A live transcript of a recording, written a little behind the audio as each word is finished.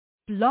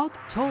Blog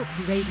Talk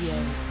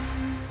Radio.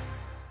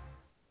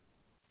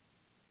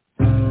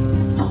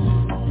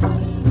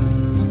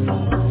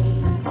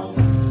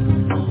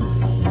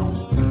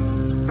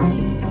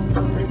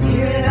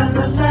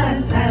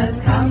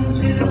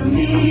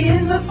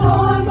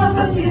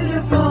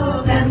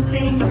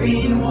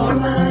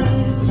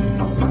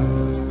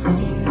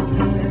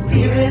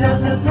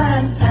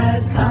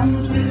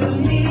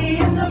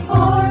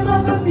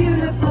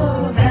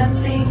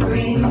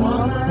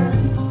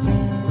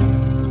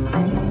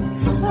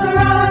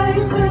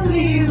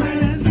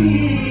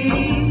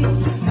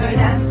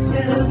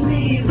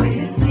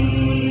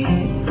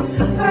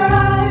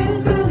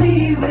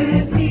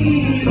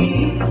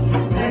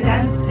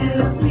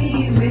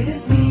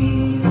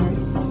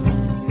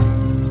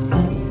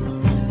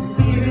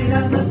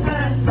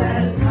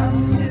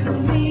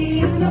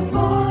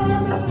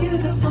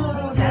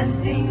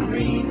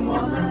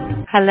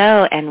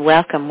 Hello and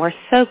welcome. We're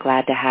so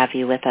glad to have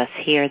you with us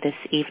here this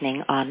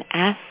evening on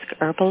Ask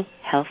Herbal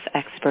Health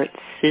Expert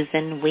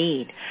Susun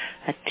Weed,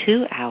 a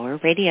 2-hour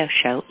radio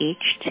show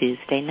each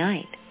Tuesday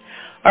night.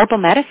 Herbal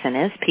medicine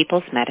is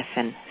people's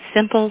medicine,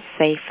 simple,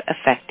 safe,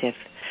 effective.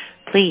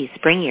 Please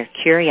bring your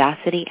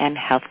curiosity and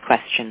health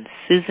questions.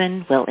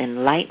 Susun will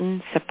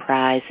enlighten,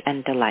 surprise,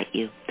 and delight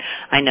you.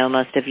 I know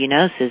most of you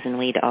know Susun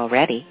Weed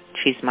already.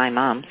 She's my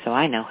mom, so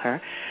I know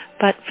her.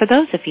 But for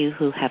those of you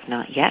who have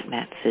not yet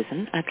met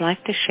Susun, I'd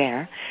like to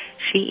share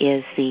she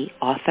is the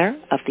author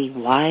of the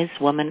Wise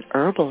Woman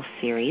Herbal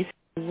series,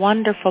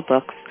 wonderful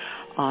books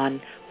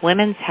on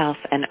women's health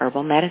and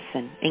herbal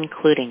medicine,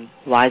 including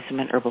Wise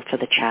Woman Herbal for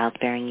the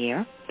Childbearing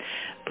Year,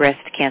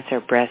 Breast Cancer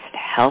Breast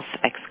Health !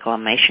 The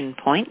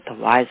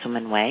Wise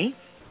Woman Way,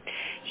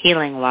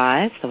 Healing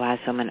Wise, The Wise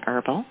Woman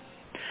Herbal,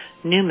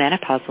 New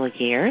Menopausal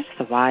Years,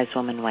 The Wise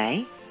Woman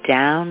Way,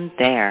 Down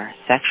There,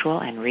 Sexual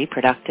and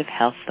Reproductive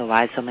Health, The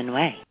Wise Woman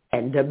Way.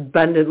 And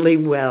Abundantly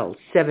Well,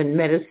 7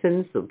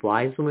 Medicines, The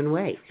Wise Woman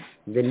Way,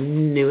 the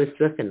newest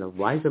book in the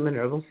Wise Woman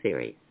Herbal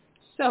series.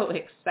 So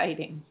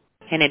exciting.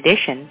 In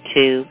addition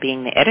to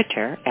being the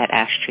editor at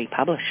Ash Tree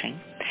Publishing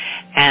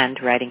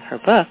and writing her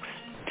books,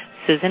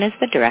 Susun is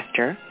the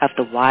director of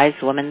the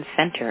Wise Woman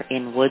Center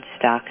in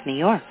Woodstock, New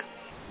York.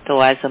 The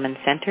Wise Woman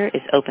Center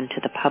is open to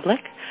the public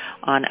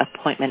on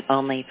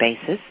appointment-only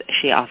basis.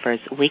 She offers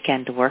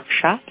weekend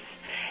workshops,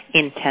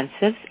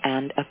 intensives,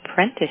 and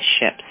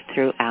apprenticeships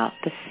throughout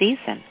the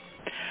season.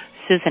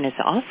 Susun is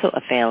also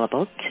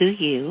available to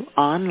you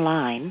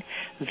online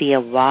via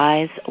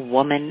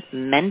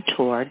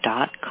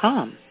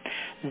wisewomanmentor.com.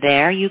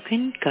 There you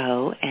can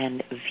go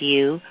and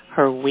view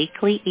her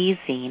weekly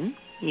e-zine.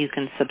 You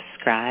can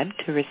subscribe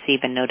to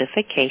receive a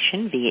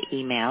notification via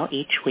email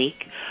each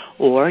week,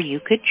 or you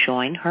could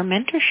join her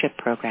mentorship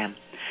program.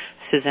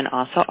 Susun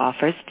also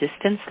offers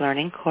distance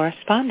learning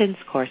correspondence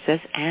courses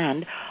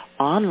and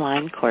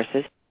online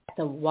courses.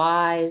 The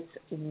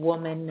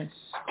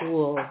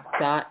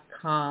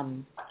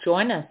wisewomanschool.com.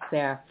 Join us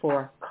there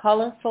for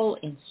colorful,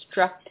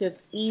 instructive,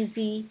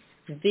 easy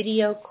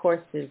video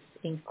courses,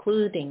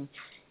 including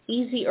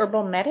Easy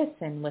Herbal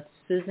Medicine with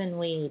Susun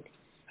Weed,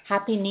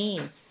 Happy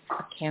Knees,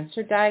 a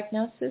cancer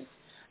diagnosis,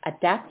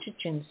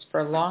 adaptogens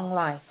for long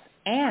life,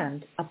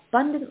 and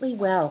Abundantly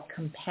Well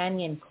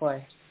companion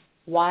course,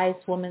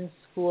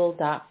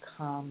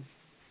 wisewomanschool.com.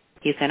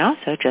 You can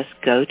also just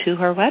go to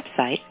her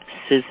website,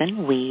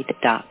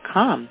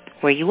 susunweed.com,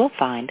 where you will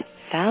find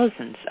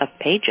thousands of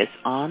pages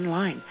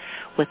online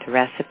with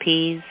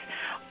recipes,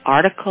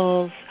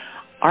 articles,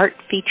 art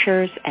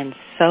features, and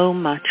so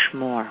much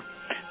more.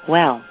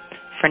 Well,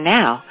 for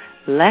now,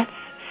 let's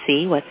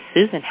see what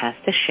Susun has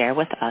to share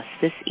with us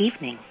this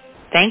evening.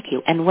 Thank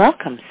you, and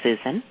welcome,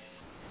 Susun.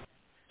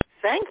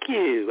 Thank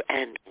you,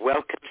 and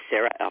welcome,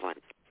 Sarah Ellen.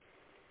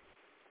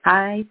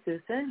 Hi,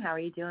 Susun. How are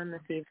you doing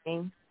this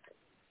evening?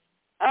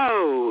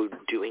 Oh,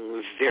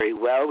 doing very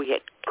well. We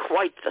had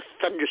quite the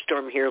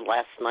thunderstorm here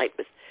last night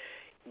with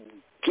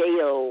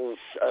gales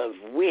of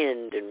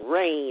wind and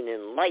rain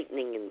and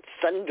lightning and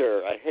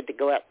thunder. I had to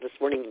go out this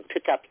morning and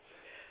pick up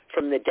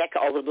from the deck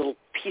all the little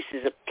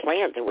pieces of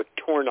plant that were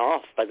torn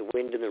off by the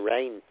wind and the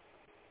rain.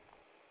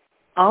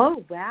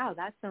 Oh, wow.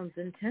 That sounds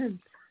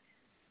intense.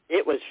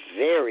 It was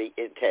very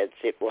intense.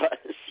 It was,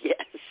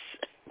 yes.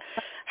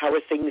 How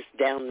are things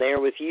down there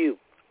with you?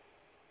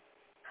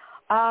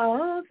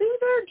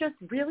 Things are just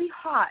really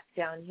hot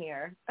down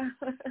here.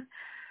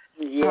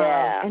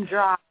 Yeah. And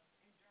dry.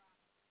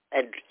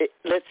 And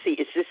let's see,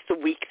 is this the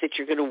week that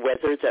you're going to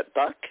weather that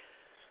buck?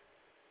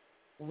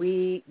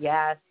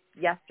 Yes.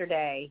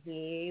 Yesterday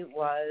he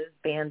was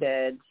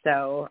banded,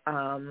 so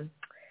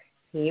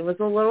he was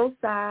a little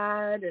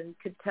sad and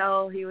could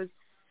tell he was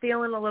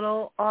feeling a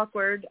little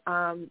awkward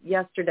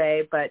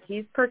yesterday, but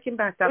he's perking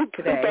back up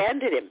today. Who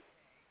banded him?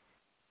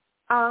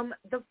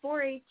 The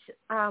 4-H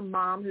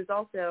mom, who's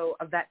also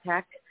a vet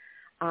tech,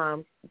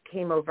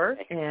 came over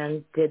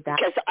and did that.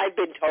 Because I've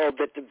been told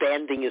that the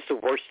banding is the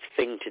worst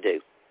thing to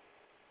do.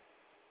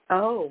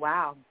 Oh,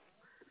 wow.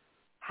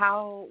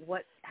 How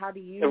do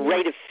you... The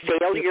rate of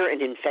failure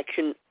and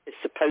infection is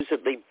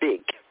supposedly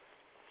big.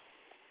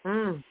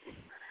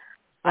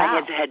 I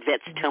have had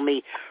vets tell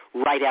me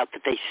right out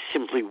that they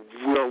simply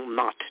will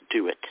not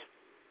do it.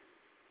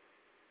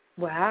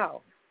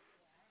 Wow.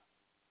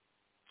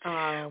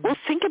 Well,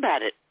 think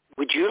about it.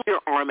 Would you like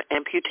your arm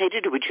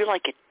amputated, or would you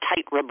like a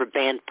tight rubber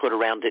band put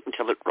around it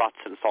until it rots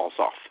and falls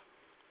off?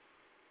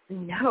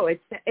 No,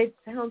 it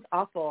sounds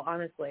awful,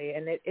 honestly,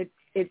 and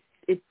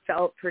it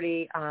felt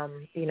pretty.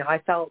 I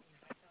felt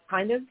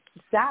kind of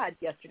sad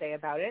yesterday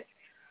about it,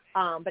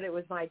 but it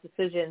was my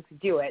decision to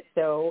do it,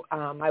 so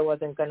I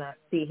wasn't going to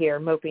be here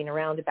moping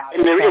around about it.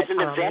 And there isn't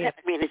a vet.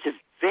 I mean, it's a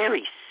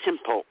very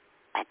simple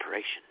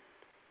operation.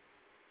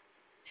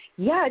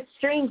 Yeah, it's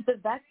strange. The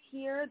vets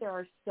here, there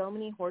are so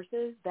many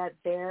horses that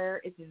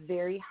it's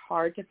very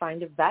hard to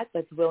find a vet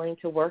that's willing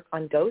to work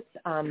on goats.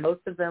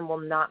 Most of them will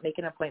not make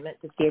an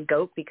appointment to see a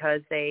goat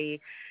because they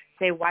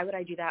say, why would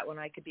I do that when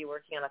I could be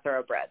working on a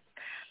thoroughbred?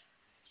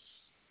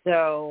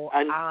 So,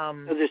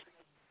 so there's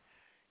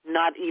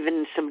not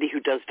even somebody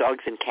who does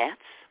dogs and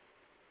cats?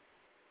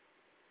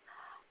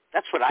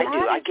 That's what I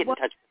do. I get in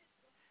touch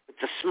with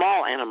the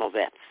small animal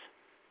vets.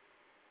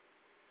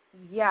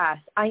 Yes,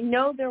 I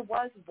know there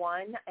was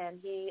one, and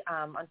he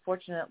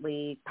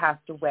unfortunately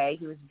passed away.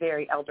 He was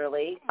very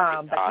elderly,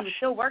 but he was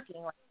still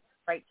working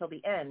right till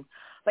the end.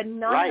 But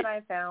none that I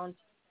found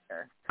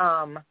here.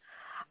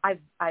 I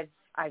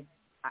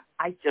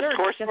just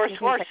horse. And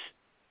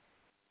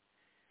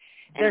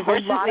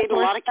horses need a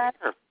lot of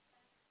care.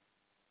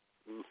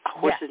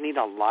 Horses need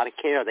a lot of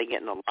care. They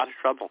get in a lot of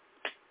trouble.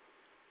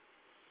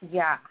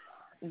 Yeah.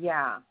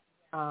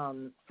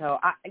 So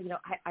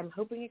I'm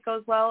hoping it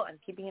goes well. I'm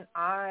keeping an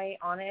eye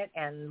on it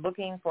and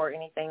looking for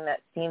anything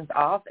that seems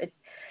off.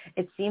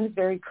 It seems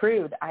very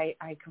crude. I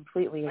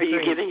completely agree. Are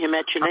you giving him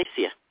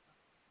echinacea?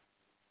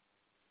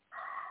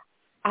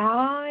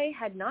 I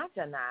had not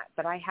done that,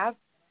 but I have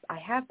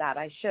that.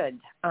 I should.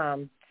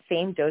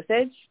 Same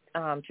dosage,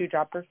 2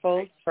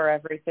 dropperfuls for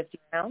every 50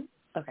 pounds.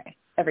 Okay,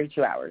 every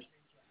 2 hours.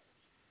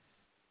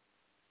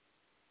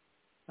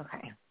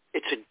 Okay.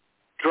 It's a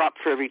drop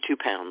for every 2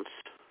 pounds.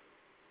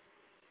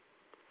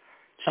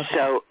 Okay.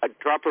 So a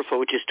dropperful,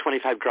 which is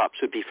 25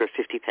 drops, would be for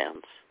 50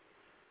 pounds.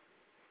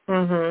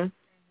 Mm-hmm.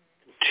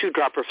 2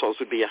 dropperfuls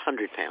would be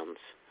 100 pounds.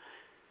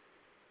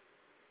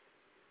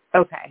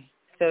 Okay.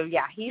 So,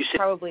 yeah, he's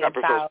probably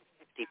about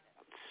 50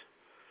 pounds,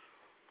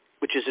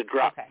 which is a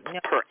drop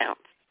per ounce.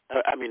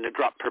 A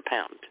drop per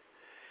pound,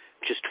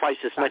 which is twice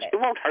as much. It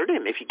won't hurt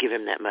him if you give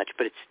him that much,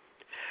 but it's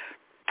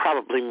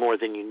probably more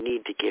than you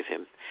need to give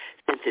him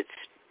since it's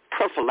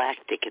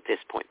prophylactic at this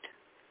point.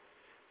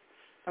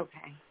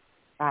 Okay.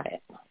 Got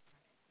it.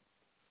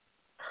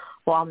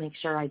 Well, I'll make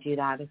sure I do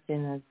that as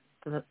soon as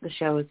the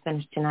show is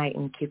finished tonight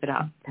and keep it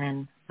up.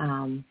 And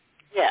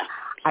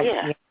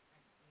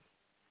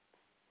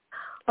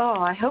Oh,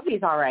 I hope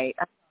he's all right.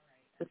 A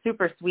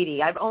super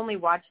sweetie. I've only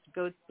watched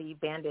goats be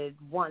banded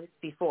once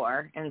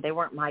before, and they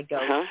weren't my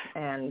goats,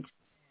 and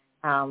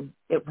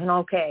it went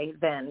okay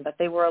then, but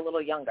they were a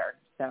little younger.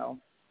 So.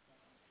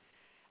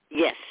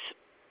 Yes.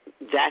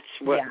 That's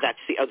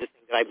the other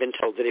thing that I've been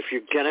told, that if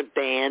you're going to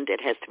band, it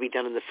has to be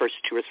done in the first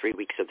 2 or 3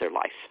 weeks of their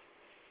life.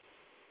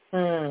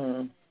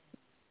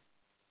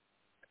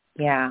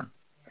 Yeah.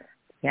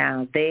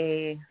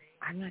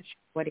 I'm not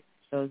sure what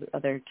those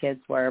other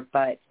kids were,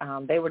 but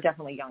they were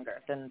definitely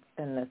younger than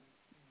this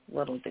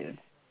little dude.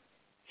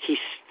 He's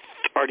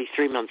already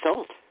 3 months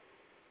old.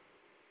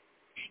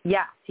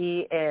 Yeah,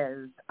 he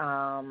is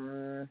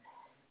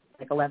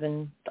like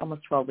 11,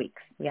 almost 12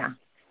 weeks. Yeah.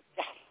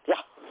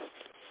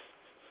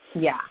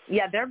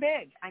 Yeah, they're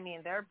big. I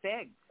mean, they're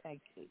big. Like,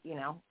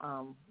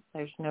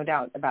 there's no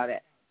doubt about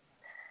it.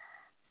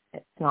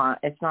 It's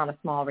not a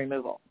small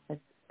removal.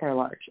 They're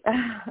large.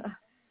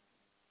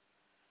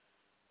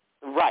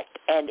 Right,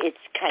 and it's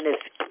kind of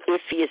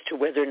iffy as to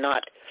whether or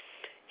not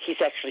he's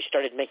actually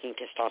started making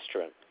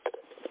testosterone.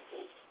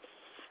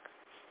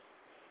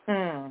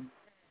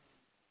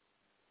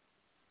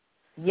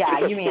 Yeah,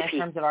 because you mean in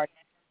terms of our...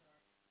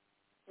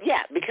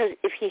 Yeah, because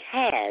if he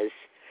has,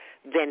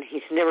 then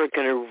he's never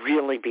going to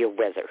really be a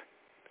wether.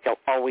 He'll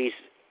always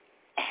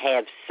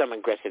have some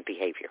aggressive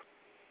behavior.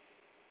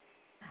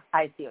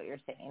 I see what you're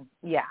saying.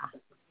 Yeah.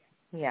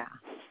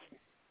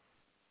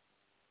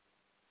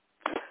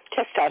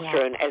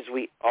 Testosterone, as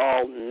we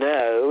all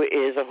know,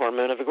 is a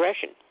hormone of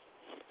aggression.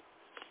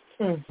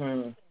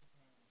 Mm-hmm.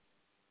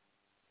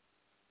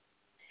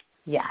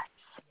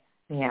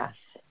 Yes.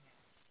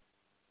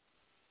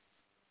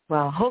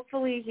 Well,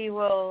 hopefully he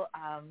will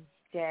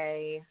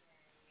stay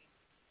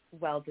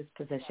well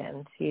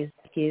dispositioned. He's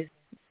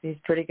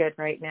pretty good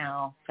right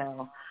now,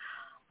 so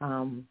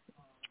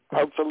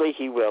hopefully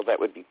he will. That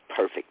would be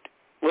perfect.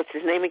 What's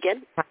his name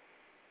again?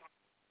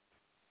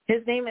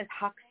 His name is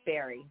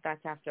Huxberry.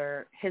 That's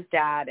after his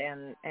dad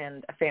and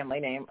a family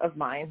name of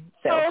mine.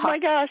 So my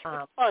gosh,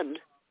 that's fun.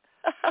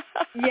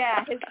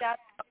 Yeah, his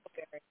dad's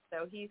Huxberry,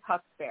 so he's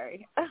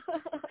Huxberry.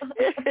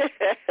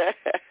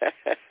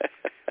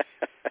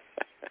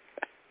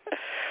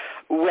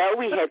 Well,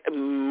 we had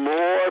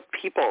more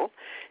people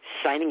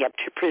signing up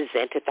to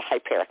present at the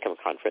Hypericum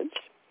Conference.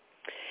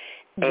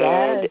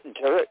 Yes. And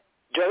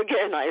Durga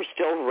and I are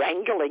still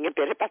wrangling a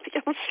bit about the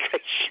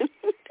illustration.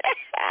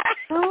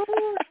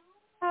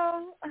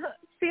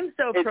 Seems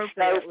so appropriate.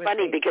 It's so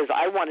funny because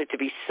I want it to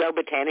be so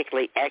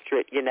botanically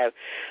accurate,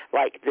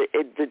 like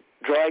the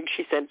drawing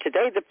she sent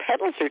today, the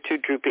petals are too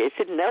droopy. I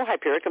said, no,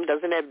 Hypericum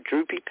doesn't have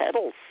droopy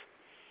petals.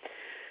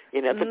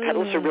 The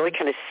petals are really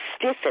kind of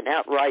stiff and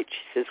outright.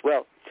 She says,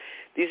 well,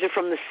 these are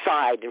from the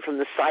side, and from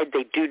the side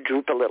they do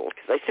droop a little,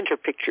 because I sent her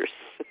pictures.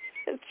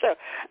 And so,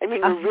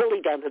 we're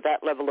really down to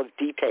that level of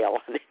detail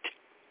on it.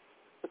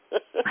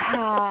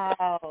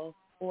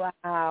 Wow,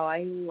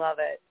 I love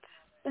it.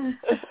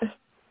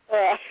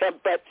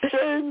 But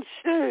soon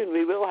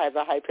we will have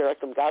a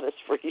Hypericum goddess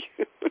for you.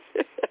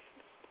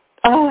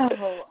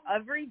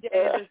 Every day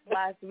this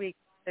last week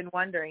I've been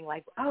wondering,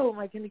 like, am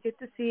I going to get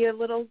to see a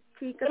little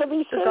peek of the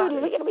goddess?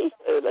 Is it going to be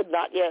soon?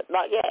 Not yet,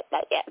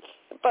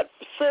 but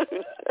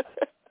soon.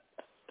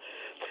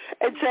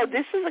 And so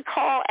this is a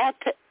call out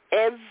to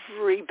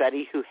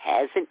everybody who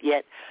hasn't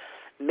yet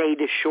made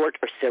a short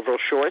or several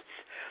shorts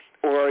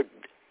or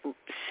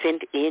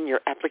sent in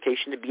your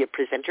application to be a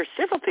presenter.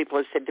 Several people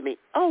have said to me,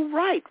 oh,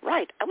 right,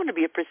 I want to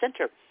be a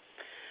presenter.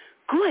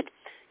 Good.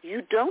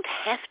 You don't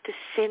have to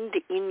send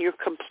in your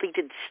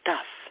completed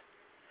stuff.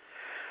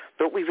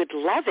 But we would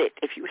love it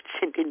if you would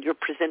send in your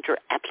presenter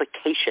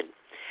application.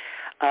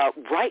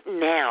 Right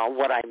now,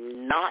 what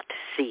I'm not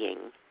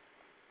seeing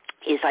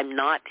is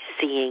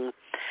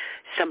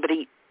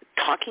somebody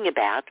talking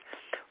about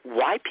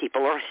why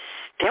people are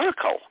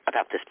hysterical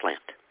about this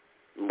plant.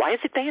 Why is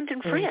it banned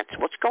in France?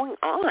 What's going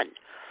on?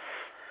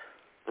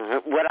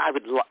 What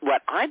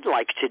I'd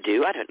like to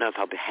do, I don't know if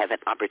I'll have an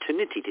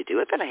opportunity to do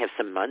it, but I have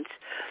some months,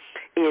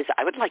 is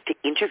I would like to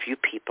interview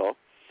people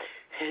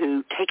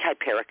who take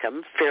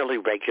Hypericum fairly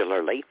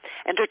regularly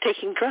and are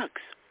taking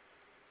drugs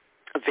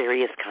of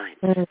various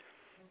kinds.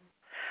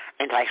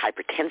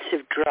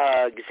 Antihypertensive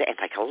drugs,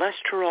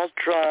 anti-cholesterol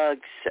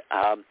drugs,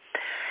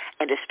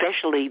 and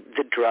especially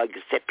the drugs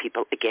that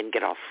people, again,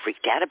 get all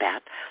freaked out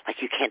about,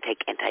 like you can't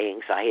take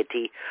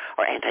anti-anxiety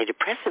or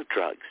antidepressive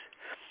drugs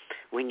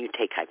when you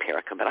take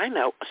Hypericum. But I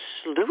know a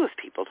slew of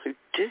people who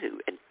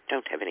do and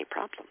don't have any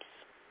problems.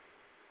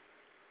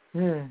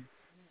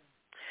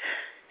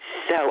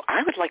 So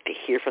I would like to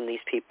hear from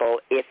these people.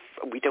 If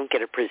we don't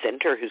get a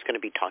presenter who's going to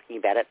be talking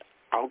about it,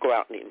 I'll go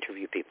out and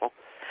interview people.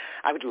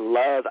 I would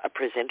love a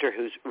presenter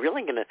who's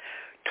really going to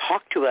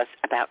talk to us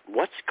about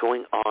what's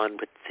going on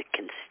with the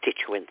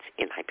constituents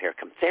in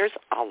Hypericum. There's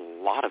a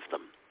lot of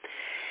them.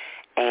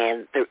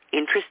 And they're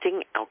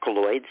interesting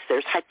alkaloids.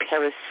 There's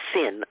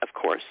hypericin, of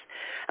course.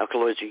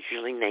 Alkaloids are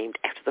usually named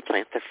after the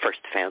plant they're first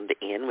found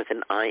in with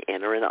an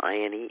IN or an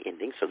INE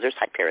ending. So there's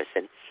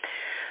hypericin.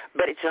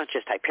 But it's not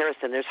just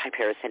hypericin. There's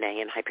hypericin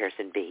A and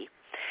hypericin B.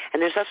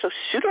 And there's also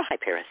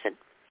pseudohypericin.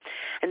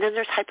 And then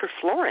there's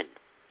hyperfluorin.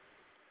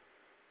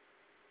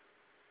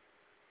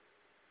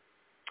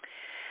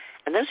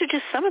 And those are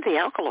just some of the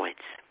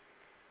alkaloids.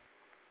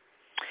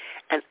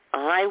 And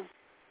I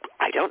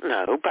don't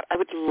know, but I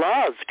would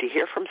love to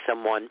hear from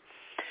someone.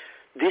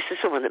 This is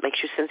the one that makes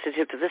you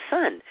sensitive to the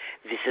sun.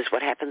 This is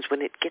what happens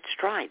when it gets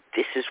dry.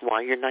 This is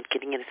why you're not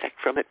getting an effect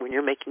from it when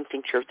you're making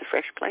tincture of the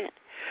fresh plant.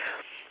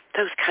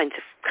 Those kinds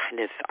of,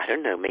 I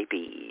don't know,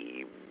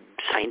 maybe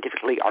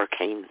scientifically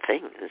arcane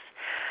things.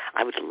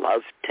 I would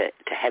love to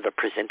have a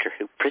presenter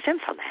who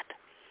presents on that.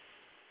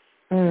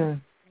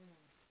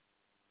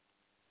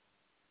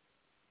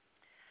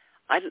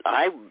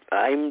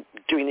 I'm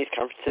doing these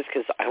conferences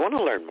because I want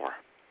to learn more.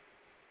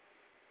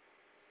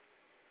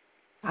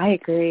 I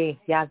agree.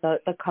 Yeah,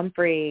 the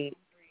Comfrey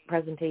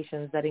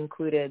presentations that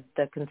included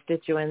the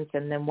constituents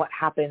and then what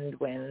happened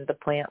when the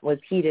plant was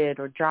heated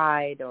or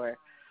dried or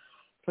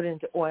put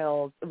into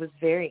oils. It was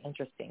very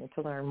interesting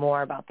to learn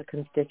more about the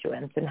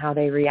constituents and how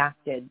they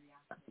reacted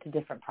to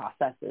different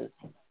processes.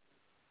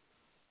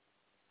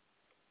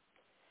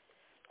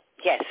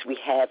 Yes, we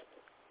have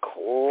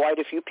quite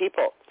a few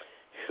people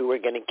who are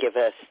going to give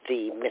us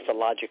the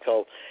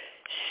mythological,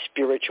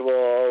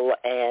 spiritual,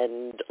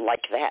 and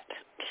like that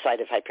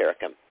side of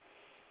Hypericum.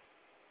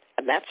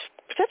 And that's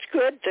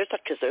good.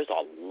 Because there's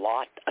a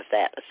lot of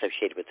that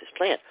associated with this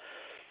plant.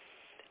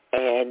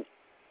 And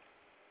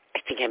I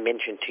think I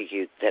mentioned to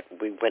you that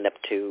we went up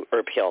to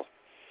Herb Hill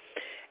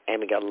and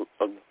we got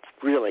a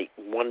really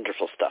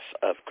wonderful stuff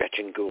of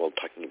Gretchen Gould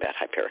talking about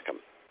Hypericum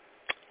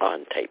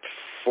on tape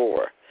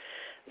for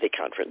the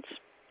conference.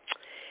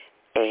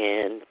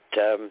 And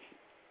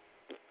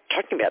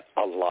talking about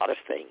a lot of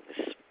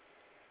things,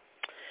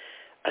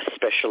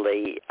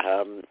 especially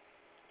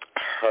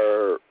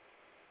her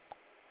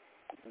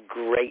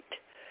great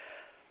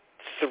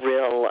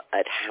thrill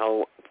at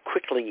how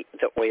quickly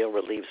the oil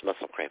relieves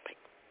muscle cramping.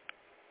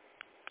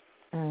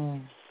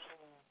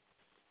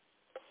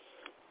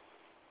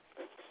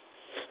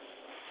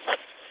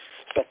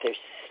 But there's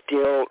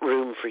still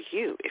room for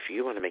you if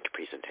you want to make a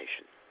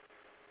presentation.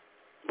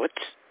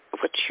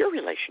 What's your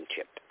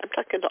relationship? I'm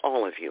talking to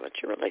all of you.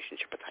 What's your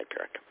relationship with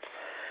Hypericum?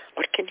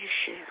 What can you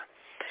share?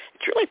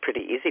 It's really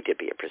pretty easy to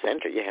be a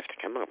presenter. You have to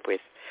come up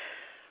with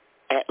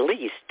at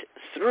least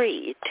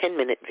 3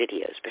 10-minute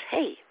videos. But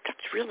hey,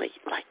 that's really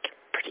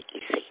pretty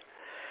easy,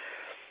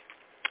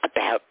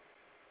 about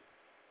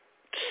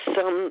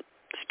some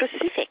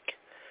specific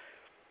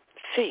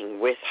thing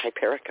with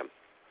hypericum.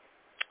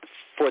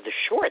 For the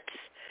shorts,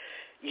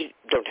 you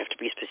don't have to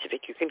be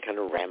specific. You can kind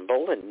of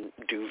ramble and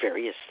do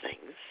various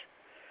things.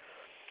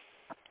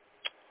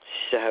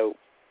 So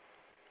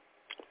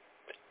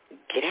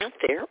get out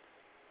there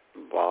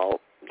while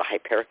the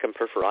Hypericum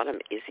perforatum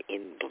is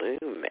in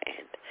bloom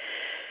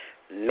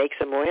and make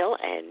some oil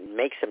and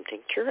make some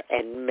tincture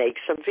and make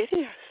some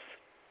videos.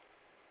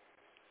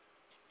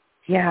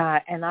 Yeah,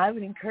 and I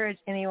would encourage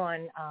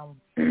anyone,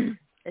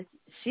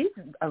 she's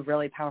a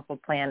really powerful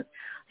plant.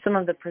 Some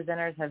of the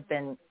presenters have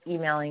been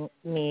emailing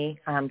me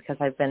because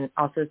I've been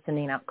also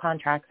sending out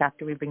contracts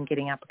after we've been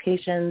getting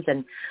applications,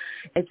 and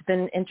it's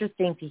been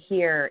interesting to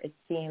hear. It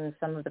seems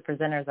some of the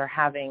presenters are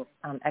having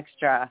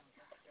extra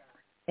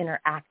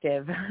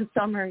interactive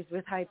summers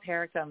with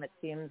Hypericum. It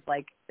seems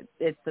like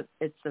it's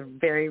a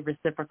very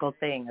reciprocal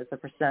thing. As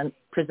the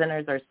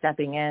presenters are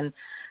stepping in,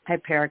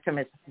 Hypericum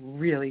is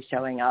really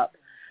showing up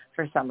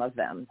for some of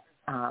them.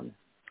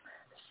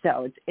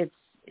 So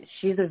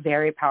she's a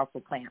very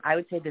powerful plant. I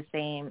would say the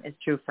same is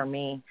true for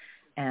me.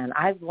 And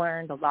I've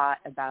learned a lot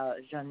about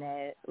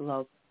Joanne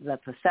Le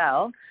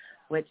Pucelle,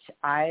 which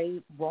I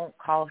won't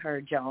call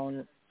her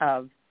Joan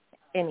of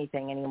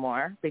anything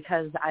anymore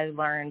because I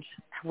learned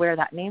where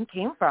that name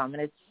came from,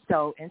 and it's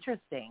so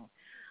interesting.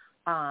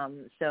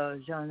 So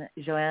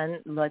Joanne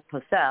Le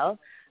Pucelle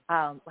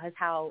was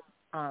how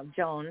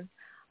Joan,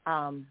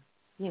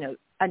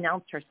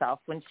 announced herself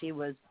when she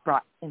was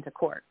brought into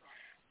court.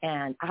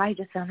 And I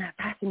just found that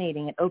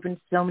fascinating. It opened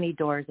so many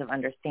doors of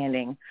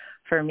understanding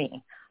for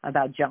me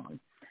about Joan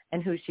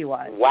and who she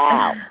was.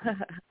 Wow.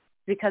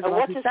 Because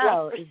what does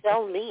Le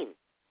Pucelle mean?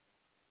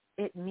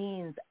 It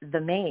means the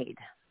maid,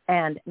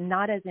 and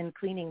not as in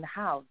cleaning the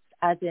house,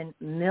 as in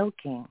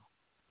milking.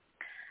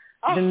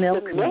 Oh, the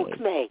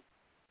milkmaid.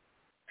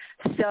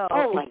 So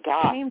oh my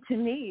God. It came to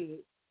me.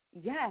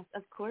 Yes,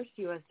 of course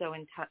she was so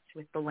in touch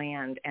with the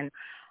land. And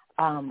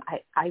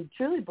I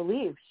truly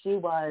believe she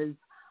was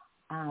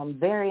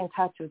very in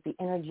touch with the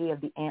energy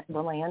of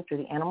the land through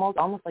the animals,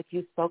 almost like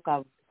you spoke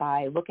of,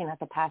 by looking at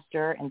the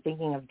pasture and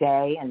thinking of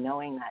day and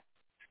knowing that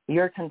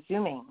you're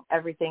consuming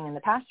everything in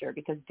the pasture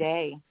because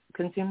day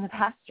consumed the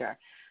pasture.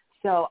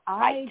 So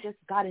I just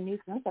got a new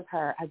sense of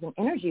her as an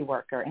energy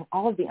worker and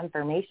all of the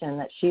information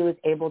that she was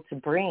able to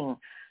bring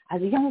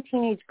as a young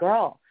teenage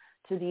girl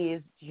to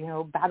these,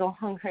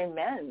 battle-hungry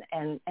men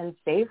and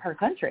save her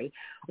country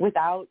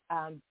without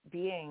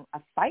being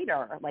a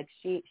fighter. Like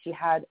she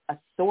had a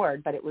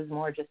sword, but it was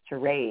more just to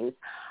raise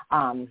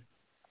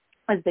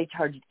as they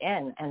charged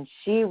in. And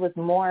she was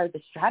more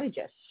the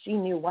strategist. She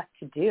knew what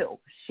to do.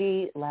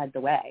 She led the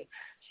way.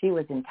 She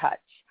was in touch.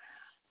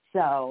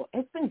 So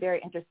it's been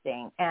very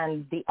interesting.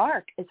 And the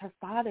Ark is her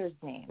father's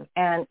name.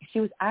 And she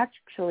was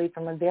actually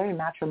from a very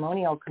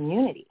matrimonial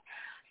community.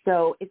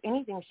 So if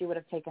anything, she would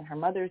have taken her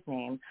mother's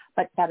name,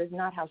 but that is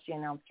not how she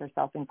announced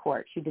herself in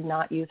court. She did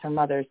not use her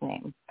mother's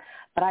name.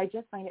 But I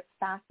just find it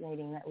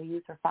fascinating that we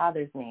use her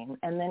father's name.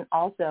 And then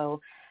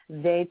also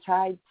they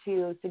tried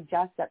to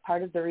suggest that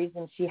part of the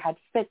reason she had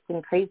fits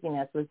and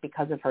craziness was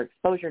because of her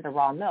exposure to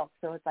raw milk.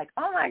 So it's like,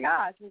 oh my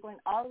gosh, we're going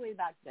all the way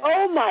back there.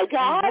 Oh my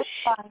gosh.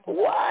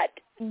 What?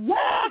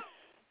 Yeah.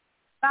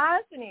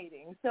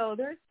 Fascinating. So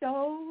there's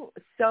so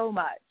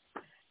much.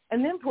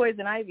 And then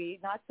poison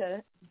ivy, not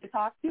to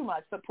talk too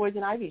much, but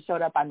poison ivy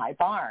showed up on my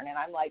barn. And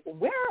I'm like,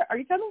 where are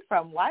you coming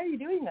from? Why are you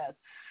doing this?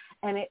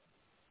 And it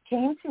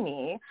came to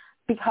me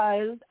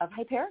because of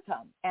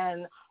Hypericum.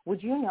 And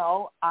would you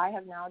know, I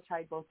have now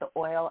tried both the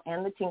oil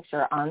and the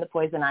tincture on the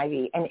poison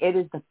ivy, and it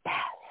is the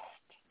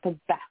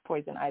best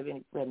poison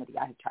ivy remedy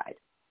I have tried.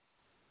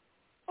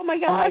 Oh, my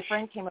gosh. And my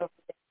friend came over.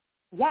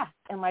 Yeah,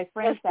 and my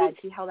friend said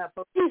she held up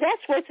both.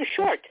 That's what's a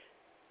short.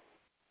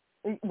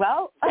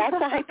 Well, that's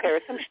a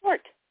Hypericum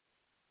short.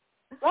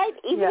 Right?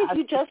 Even if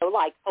you just hold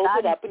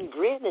it up and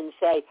grin and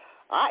say,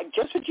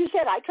 just what you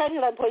said, I tried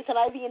it on poison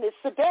ivy and it's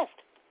the best.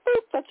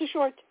 Boop, that's a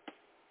short.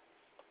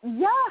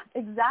 Yeah,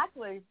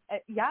 exactly.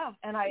 Yeah,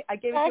 and I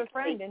gave it to a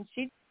friend and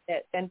she did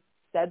it and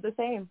said the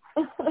same.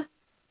 And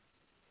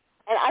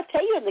I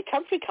tell you, in the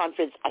Comfy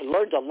Conference, I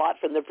learned a lot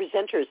from the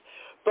presenters,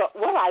 but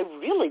what I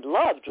really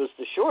loved was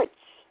the shorts.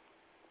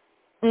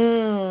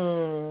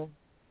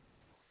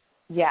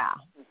 Yeah.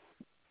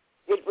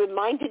 It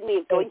reminded me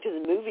of going to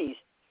the movies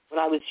when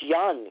I was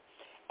young.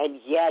 And,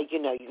 yeah,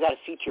 you got a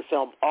feature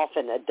film,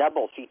 often a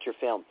double feature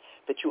film,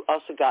 but you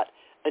also got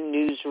a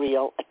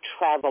newsreel, a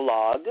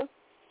travelogue,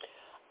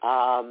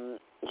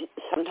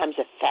 sometimes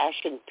a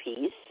fashion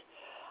piece,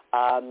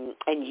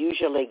 and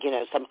usually,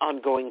 some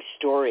ongoing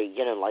story,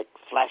 like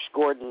Flash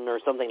Gordon or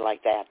something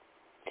like that.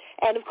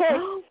 And, of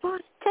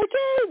course,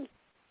 cartoons.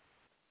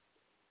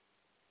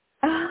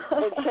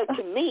 And so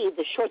to me,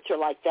 the shorts are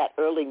like that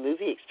early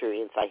movie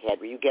experience I had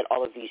where you get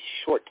all of these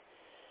short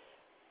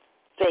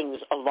things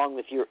along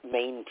with your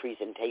main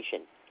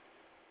presentation.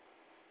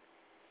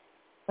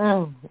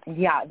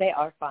 Yeah, they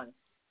are fun.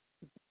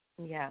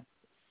 Yeah.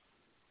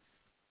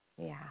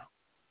 Yeah.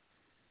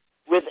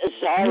 With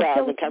Zara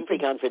on the Comfrey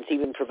Conference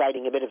even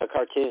providing a bit of a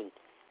cartoon.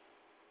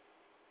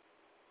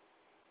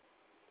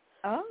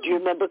 Oh. Do you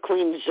remember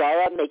Queen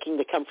Zara making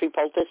the comfrey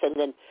poultice and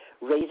then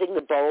raising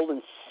the bowl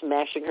and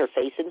smashing her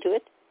face into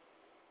it?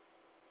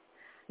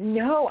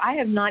 No, I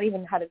have not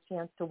even had a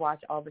chance to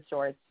watch all the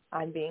shorts.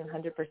 I'm being 100%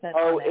 honest.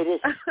 Oh, it is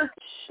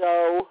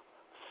so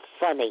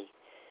funny.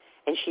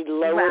 And she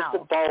lowers the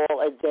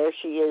bowl, and there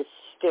she is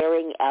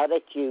staring out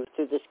at you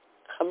through this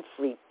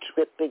comfrey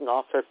dripping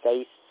off her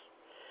face.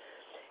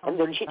 And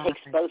then she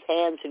takes both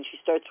hands and she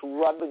starts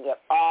rubbing it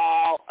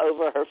all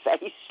over her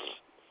face.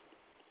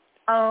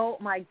 Oh,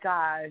 my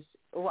gosh.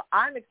 Well,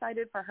 I'm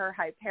excited for her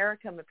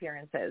Hypericum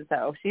appearances,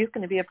 though. She's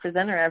going to be a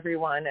presenter,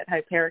 everyone, at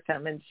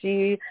Hypericum, and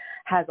she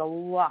has a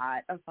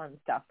lot of fun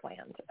stuff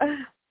planned.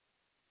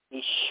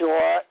 She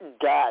sure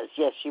does.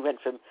 Yes, she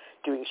went from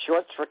doing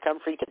shorts for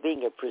Comfrey to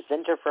being a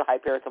presenter for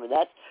Hypericum, and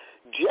that's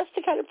just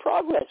the kind of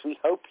progress we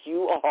hope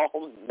you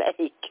all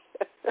make.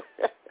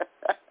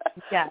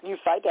 Yeah. You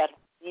find out how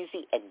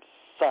easy and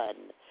fun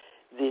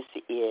this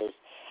is,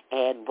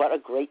 and what a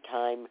great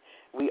time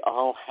we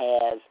all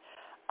have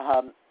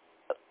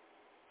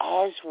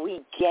as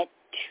we get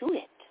to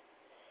it.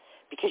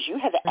 Because you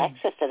have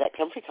access to that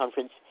Comfrey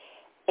Conference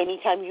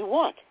anytime you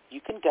want.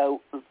 You can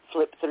go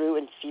flip through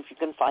and see if you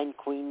can find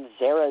Queen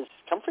Zara's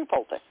comfrey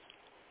poultice.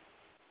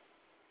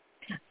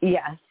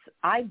 Yes,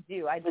 I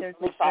do. There's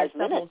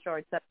several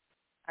shorts that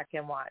I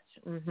can watch.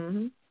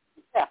 Mm-hmm.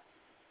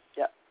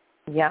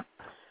 Yeah.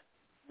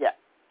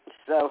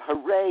 So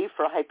hooray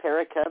for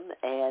Hypericum,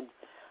 and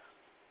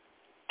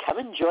come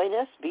and join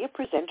us, be a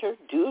presenter,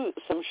 do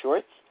some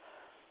shorts,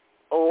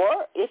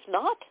 or if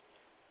not,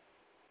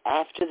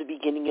 after the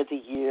beginning of the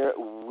year,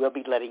 we'll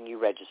be letting you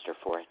register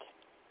for it.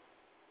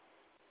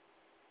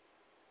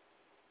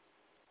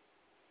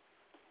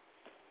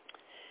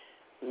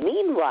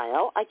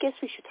 Meanwhile, I guess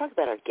we should talk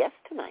about our guest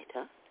tonight,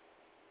 huh?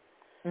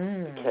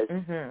 Because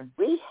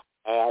we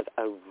have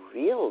a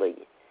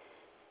really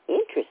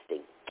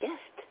interesting guest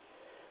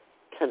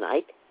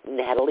tonight,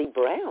 Natalie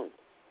Brown,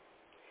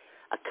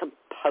 a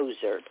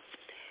composer,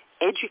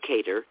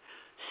 educator,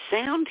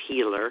 sound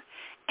healer,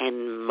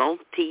 and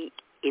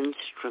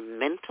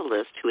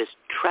multi-instrumentalist who has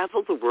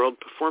traveled the world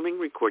performing,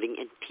 recording,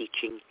 and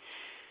teaching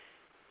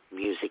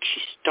music.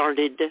 She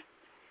started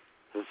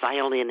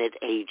violin at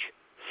age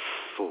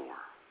 4.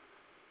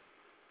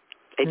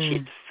 And she's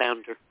the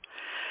founder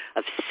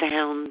of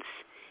Sounds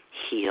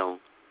Heal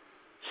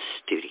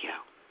Studio.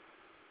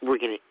 We're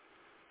going to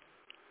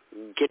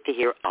get to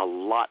hear a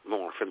lot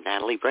more from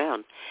Natalie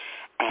Brown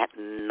at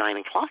 9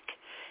 o'clock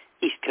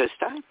East Coast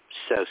time.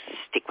 So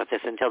stick with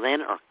us until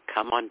then, or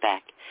come on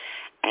back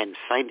and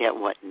find out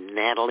what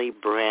Natalie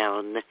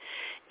Brown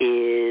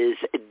is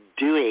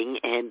doing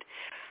and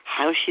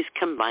how she's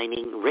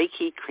combining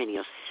Reiki,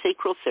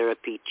 Craniosacral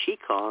Therapy,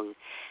 Qigong,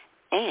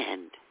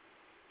 and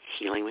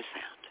healing with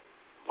sound.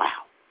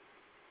 Wow.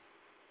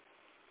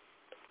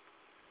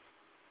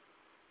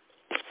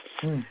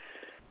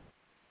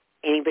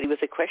 Anybody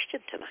with a question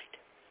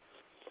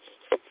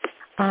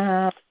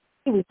tonight?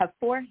 We have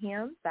 4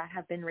 hands that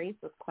have been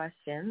raised with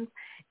questions,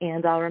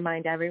 and I'll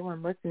remind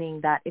everyone listening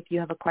that if you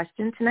have a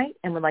question tonight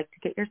and would like to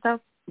get yourself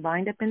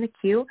lined up in the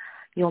queue,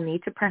 you'll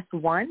need to press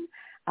 1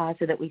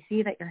 so that we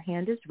see that your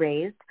hand is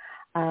raised.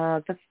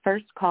 The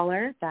first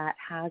caller that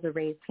has a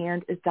raised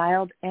hand is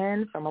dialed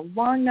in from a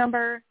long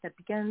number that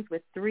begins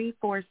with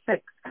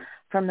 346.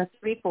 From the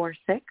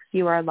 346,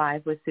 you are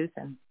live with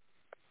Susan.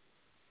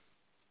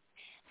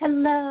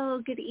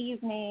 Hello, good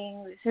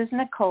evening. This is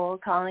Nicole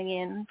calling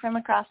in from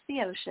across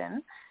the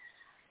ocean.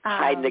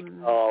 Hi,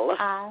 Nicole.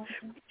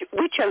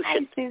 Which ocean? Hi,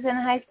 Susan.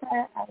 Hi,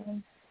 Sarah.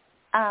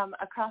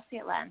 Across the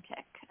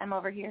Atlantic. I'm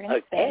over here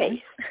in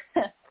Spain.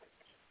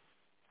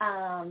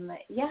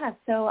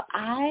 So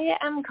I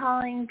am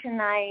calling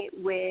tonight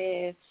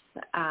with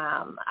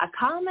a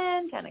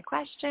comment and a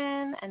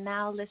question, and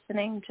now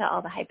listening to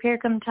all the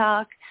Hypericum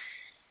talk,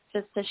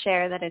 just to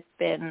share that it's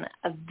been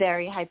a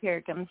very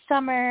Hypericum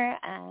summer.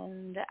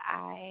 And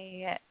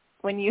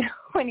when you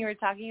were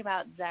talking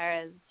about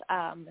Zara's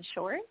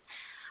short,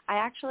 I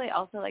actually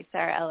also, like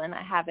Sarah Ellen,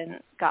 I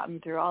haven't gotten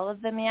through all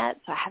of them yet,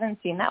 so I haven't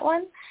seen that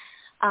one.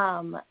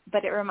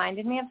 But it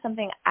reminded me of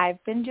something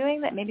I've been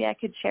doing that maybe I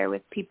could share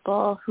with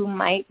people who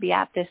might be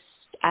at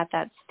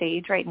that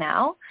stage right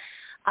now.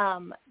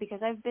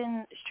 Because I've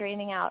been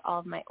straining out all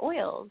of my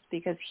oils,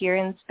 because here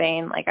in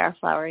Spain, like, our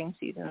flowering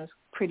season is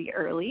pretty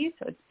early,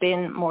 so it's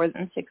been more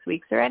than 6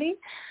 weeks already.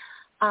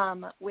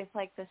 With,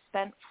 like, the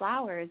spent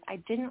flowers, I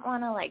didn't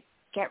want to, like,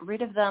 get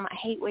rid of them. I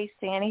hate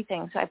wasting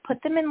anything, so I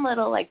put them in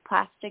little, like,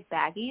 plastic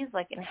baggies,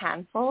 like in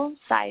handful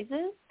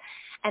sizes,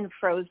 and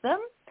froze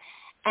them.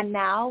 And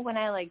now when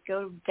I, like,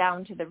 go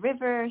down to the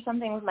river or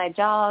something with my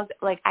dog,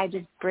 like, I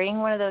just bring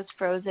one of those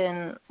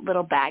frozen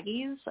little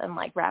baggies and,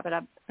 like, wrap it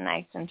up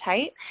nice and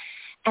tight.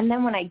 And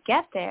then when I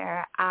get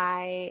there,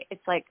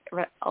 it's, like,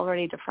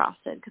 already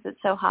defrosted because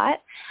it's so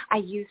hot. I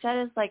use that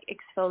as, like,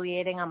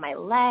 exfoliating on my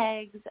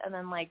legs, and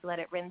then, like, let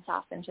it rinse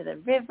off into the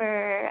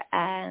river,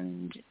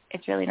 and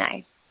it's really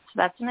nice.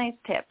 that's a nice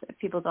tip if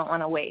people don't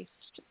want to waste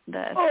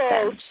the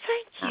Oh, scent.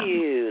 thank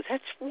you.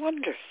 That's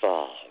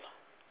wonderful.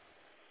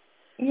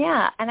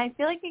 Yeah, and I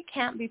feel like it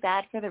can't be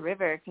bad for the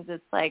river because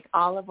it's like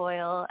olive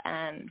oil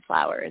and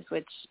flowers,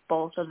 which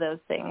both of those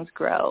things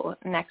grow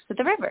next to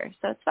the river,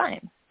 so it's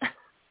fine.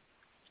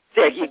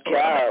 There you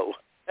go.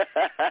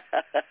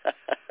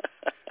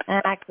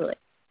 Exactly.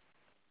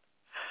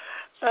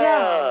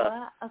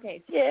 So,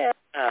 okay. Yeah.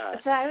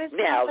 So I was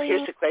now,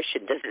 here's the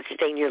question. Does it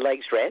stain your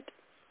legs red?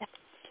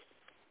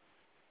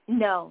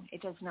 No,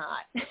 it does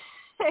not.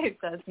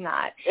 It does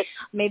not.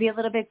 Maybe a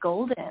little bit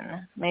golden.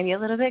 A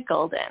little bit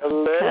golden.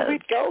 There you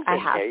go.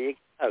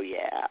 Oh,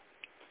 yeah.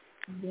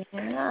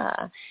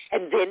 Yeah.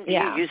 And then do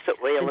you use the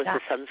oil as a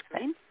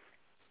sunscreen?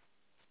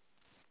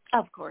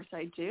 Of course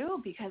I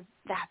do, because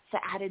that's the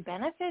added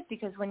benefit,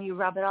 because when you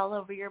rub it all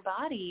over your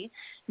body,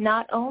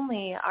 not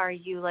only are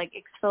you like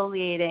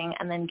exfoliating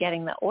and then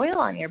getting the oil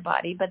on your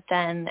body, but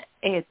then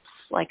it's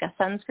like a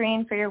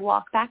sunscreen for your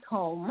walk back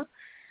home.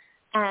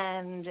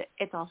 And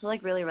it's also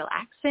like really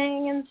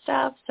relaxing and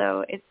stuff.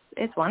 So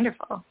it's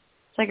wonderful.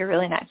 It's like a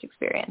really nice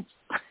experience.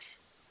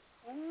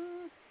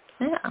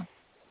 Yeah.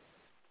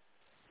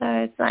 So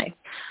it's nice.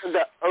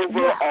 The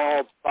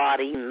overall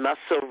body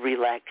muscle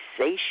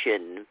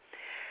relaxation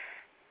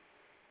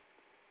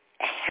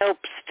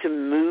helps to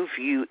move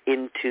you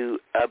into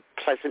a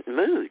pleasant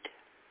mood.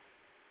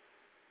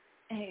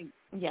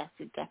 Yes,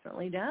 it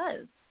definitely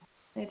does.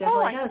 It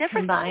definitely does. Never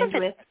combined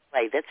with.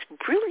 That's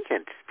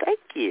brilliant. Thank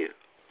you.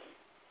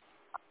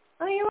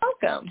 Oh, you're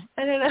welcome.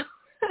 I don't know.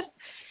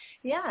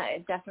 Yeah,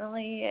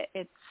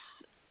 it's,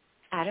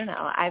 I don't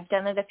know. I've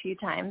done it a few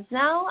times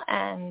now,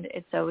 and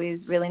it's always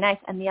really nice.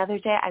 And the other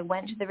day I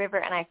went to the river,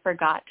 and I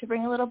forgot to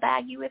bring a little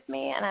baggie with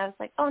me, and I was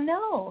like, oh,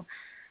 no,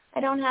 I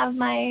don't have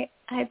my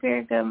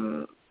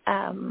Hypericum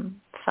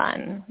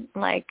fun,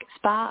 like,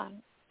 spa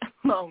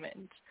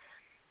moment.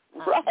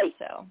 Right.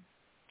 So,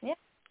 yeah.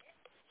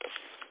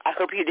 I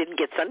hope you didn't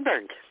get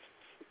sunburned.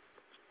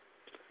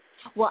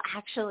 Well,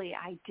 actually,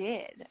 I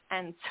did.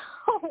 And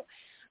so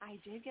I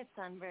did get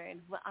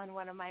sunburned on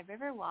one of my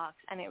river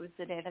walks, and it was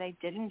the day that I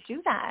didn't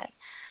do that.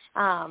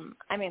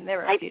 I mean, there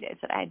were a few days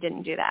that I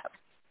didn't do that.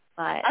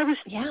 But I was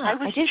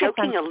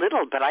joking a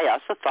little, but I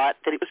also thought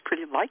that it was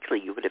pretty likely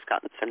you would have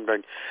gotten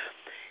sunburned.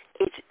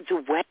 It's the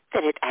way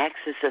that it acts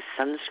as a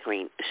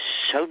sunscreen is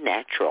so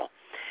natural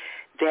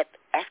that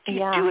after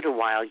you do it a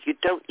while, you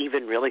don't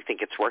even really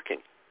think it's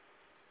working.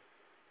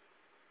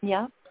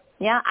 Yeah.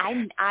 Yeah,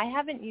 I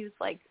haven't used,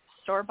 like,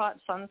 store-bought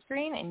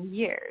sunscreen in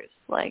years,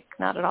 like,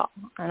 not at all.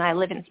 And I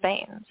live in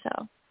Spain,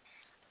 so.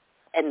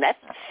 And that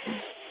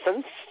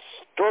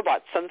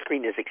store-bought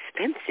sunscreen is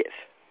expensive.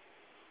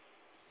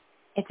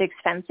 It's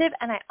expensive,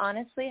 and I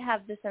honestly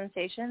have the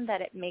sensation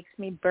that it makes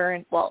me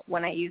burn. Well,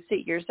 when I used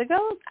it years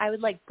ago, I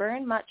would, like,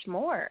 burn much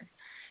more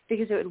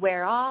because it would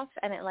wear off,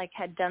 and it, like,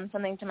 had done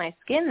something to my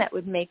skin that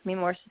would make me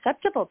more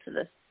susceptible to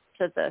the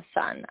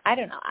sun. I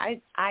don't know.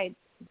 I'm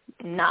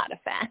not a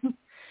fan.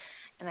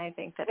 And I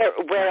think that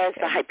whereas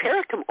the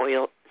Hypericum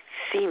oil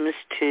seems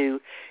to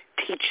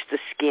teach the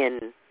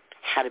skin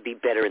how to be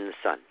better in the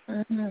sun.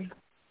 Mm-hmm.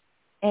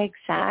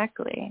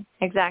 Exactly.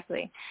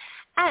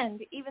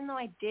 And even though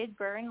I did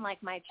burn,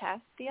 like, my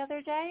chest the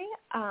other day,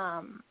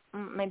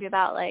 maybe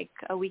about, like,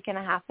 a week and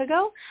a half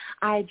ago,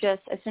 I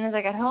just, as soon as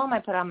I got home, I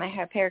put on my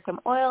Hypericum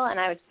oil, and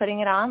I was putting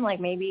it on, like,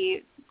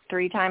 maybe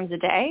 3 times a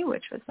day,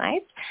 which was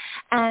nice.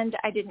 And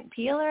I didn't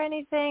peel or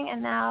anything,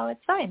 and now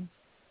it's fine.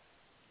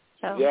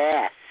 So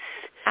yes.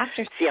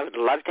 See, I would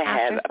love to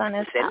have a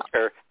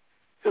presenter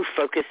who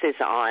focuses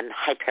on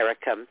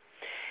Hypericum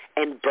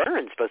and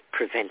burns, both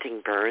preventing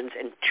burns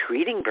and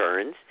treating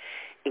burns,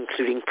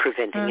 including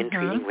preventing and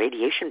treating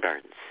radiation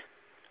burns.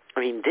 I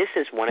mean, this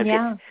is one of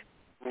its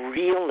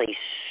really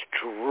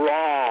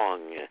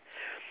strong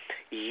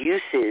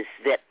uses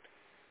that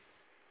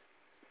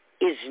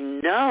is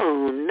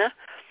known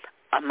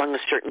among a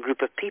certain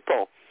group of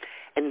people.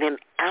 And then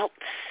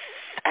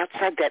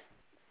outside that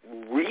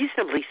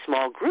reasonably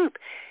small group,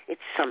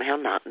 it's somehow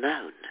not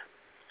known.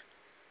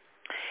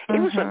 It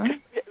was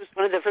one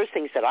of the first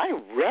things that I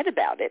read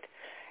about it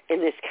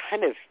in this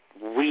kind of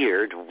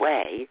weird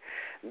way.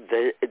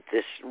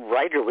 This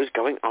writer was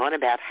going on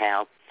about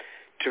how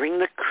during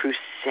the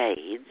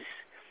Crusades,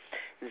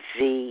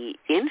 the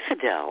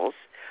infidels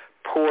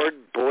poured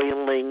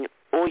boiling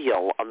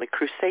oil on the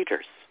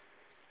Crusaders.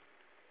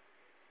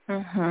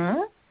 And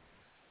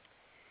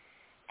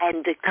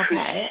the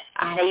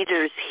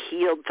Crusaders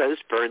healed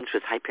those burns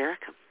with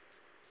Hypericum.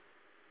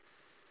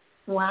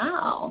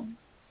 Wow.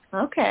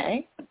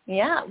 Okay.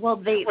 Yeah. Well,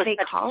 they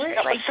call it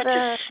like such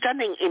a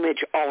stunning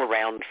image all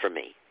around for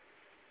me.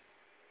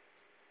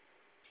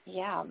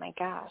 Yeah. Oh my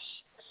gosh.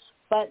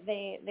 But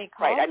they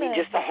call it. Right. I mean,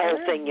 just the whole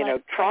thing. You know,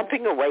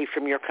 tromping away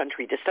from your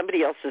country to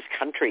somebody else's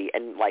country,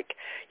 and like,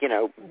 you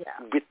know,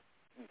 with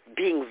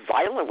being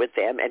violent with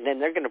them, and then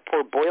they're going to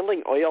pour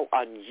boiling oil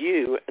on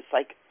you. It's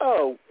like,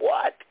 oh,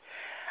 what?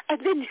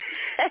 And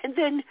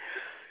then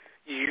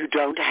you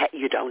don't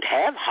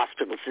have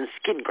hospitals and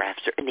skin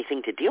grafts or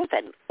anything to deal with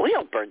that. And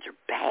oil burns are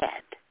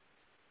bad.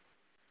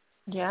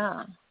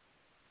 Yeah.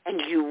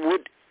 And you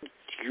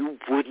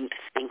wouldn't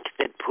think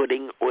that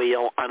putting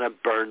oil on a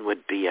burn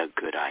would be a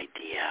good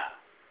idea.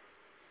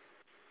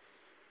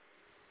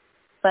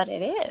 But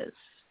it is.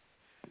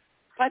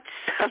 But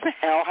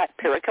somehow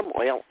hypericum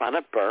oil on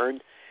a burn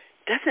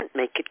doesn't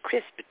make it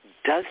crisp. It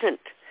doesn't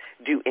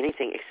do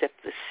anything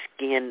except the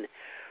skin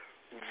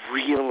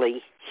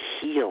really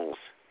heals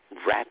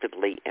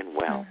rapidly and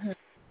well.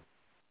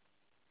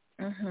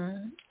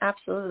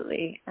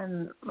 Absolutely.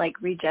 And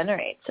like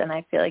regenerates. And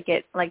I feel like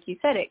it, like you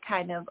said, it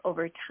kind of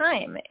over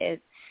time,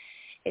 it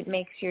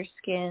makes your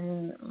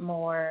skin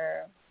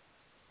more,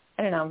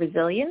 I don't know,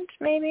 resilient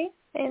maybe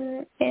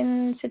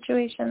in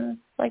situations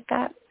like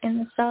that in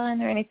the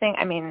sun or anything.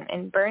 I mean,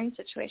 in burn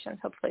situations,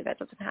 hopefully that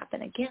doesn't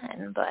happen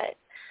again. But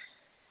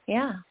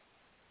yeah,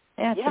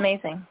 it's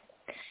amazing.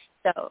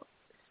 So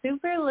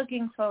super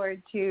looking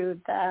forward to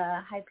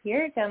the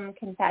Hypericum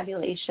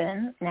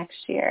confabulation next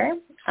year.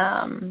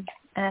 And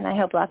I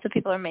hope lots of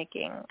people are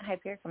making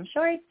Hypericum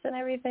shorts and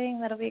everything.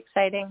 That'll be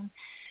exciting.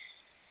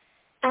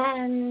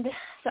 And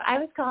so I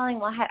was calling,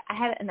 I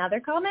had another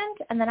comment,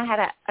 and then I had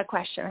a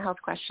question, a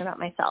health question about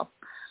myself.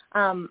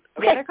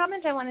 The other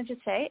comment I wanted to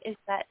say is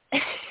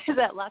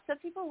that lots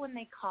of people, when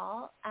they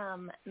call,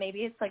 maybe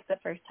it's like the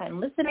first time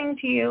listening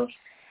to you,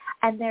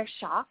 and they're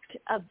shocked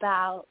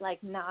about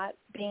like not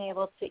being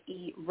able to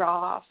eat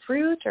raw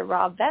fruit or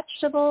raw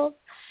vegetables.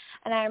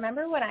 And I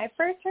remember when I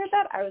first heard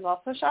that, I was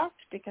also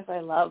shocked because I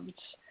loved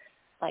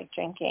like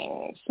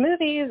drinking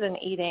smoothies and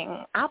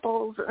eating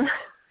apples and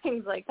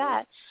things like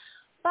that.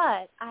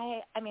 But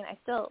I mean, I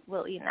still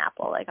will eat an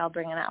apple. Like I'll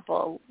bring an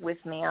apple with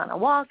me on a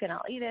walk and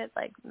I'll eat it.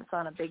 Like it's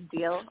not a big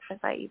deal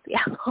if I eat the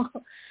apple.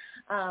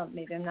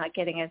 Maybe I'm not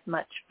getting as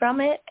much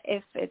from it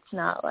if it's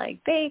not like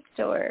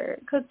baked or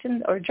cooked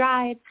or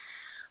dried.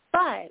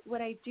 But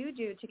what I do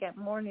to get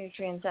more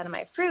nutrients out of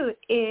my fruit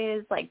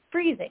is like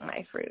freezing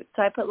my fruit.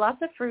 So I put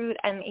lots of fruit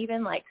and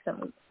even like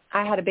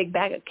I had a big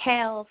bag of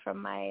kale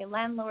from my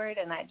landlord,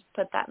 and I just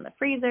put that in the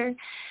freezer,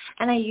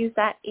 and I use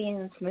that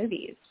in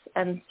smoothies.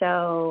 And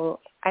so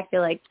I feel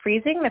like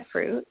freezing the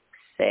fruit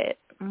makes it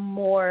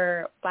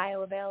more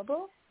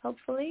bioavailable,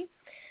 hopefully.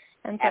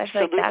 And so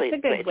Absolutely. I feel like that's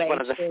a good way. It's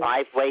one of the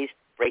 5 ways to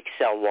break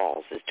cell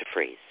walls is to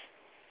freeze.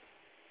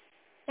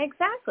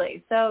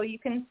 Exactly. So you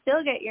can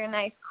still get your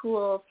nice,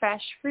 cool,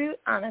 fresh fruit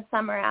on a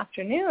summer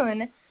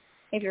afternoon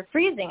if you're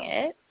freezing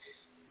it.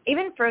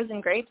 Even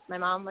frozen grapes. My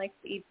mom likes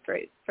to eat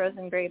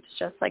frozen grapes,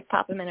 just like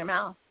pop them in her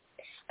mouth.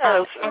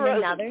 And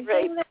another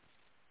grapes. thing that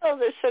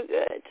they're so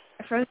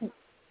good.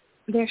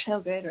 They're so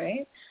good,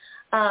 right?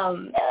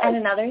 And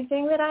another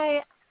thing that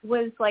I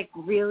was like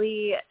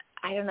really,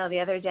 I don't know, the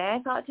other day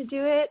I thought to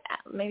do it,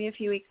 maybe a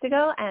few weeks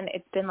ago, and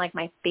it's been like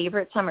my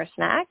favorite summer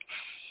snack,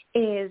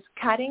 is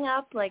cutting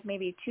up like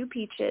maybe 2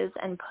 peaches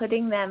and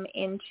putting them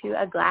into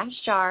a glass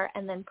jar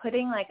and then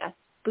putting like a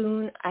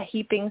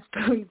heaping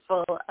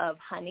spoonful of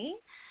honey,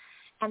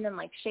 and then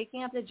like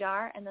shaking up the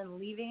jar and then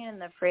leaving it in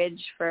the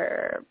fridge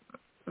for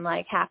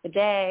like half a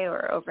day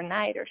or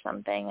overnight or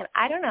something. And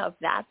I don't know if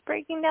that's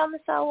breaking down the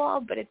cell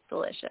wall, but it's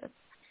delicious.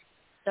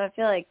 So I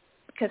feel like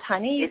because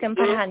honey, you can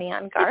put honey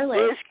on garlic.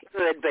 It is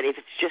good, but if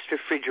it's just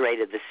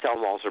refrigerated, the cell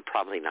walls are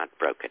probably not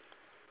broken.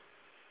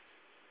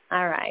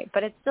 All right,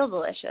 but it's still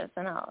delicious,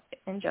 and I'll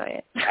enjoy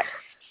it.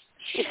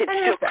 Is it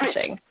still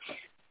refreshing?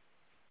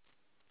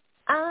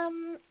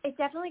 It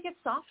definitely gets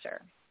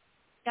softer.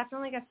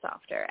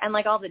 And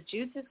like all the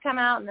juices come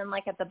out, and then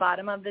like at the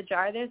bottom of the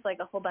jar there's like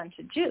a whole bunch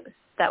of juice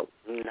that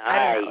nice.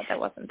 I don't know, that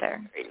wasn't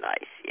there. Very nice,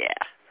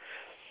 yeah.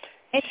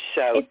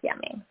 It's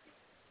yummy.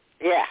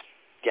 Yeah,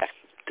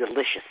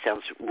 delicious.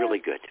 Sounds really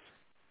good.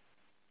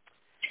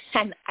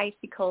 And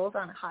icy cold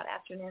on a hot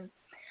afternoon.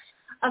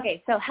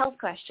 Okay, so health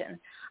question.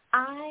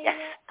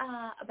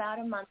 About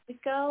a month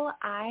ago,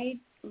 I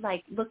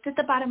like looked at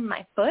the bottom of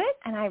my foot,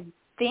 and I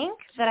think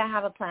that I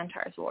have a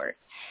plantar wart.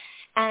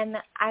 And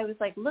I was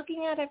like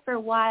looking at it for a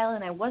while,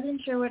 and I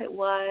wasn't sure what it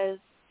was.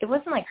 It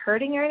wasn't like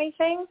hurting or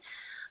anything.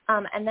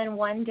 And then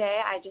one day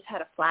I just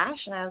had a flash,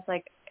 and I was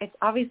like, it's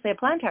obviously a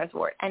plantar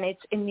wart. And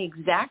it's in the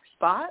exact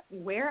spot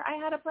where I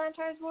had a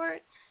plantar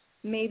wart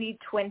maybe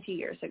 20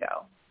 years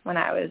ago when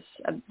I was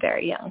a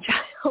very young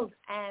child.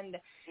 And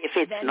if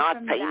it's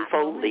not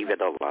painful, leave it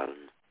alone.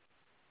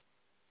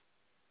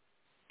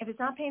 If it's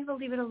not painful,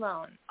 leave it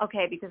alone.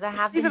 Okay, because I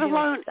have been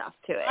doing stuff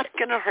to it. It's not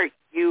going to hurt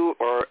you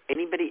or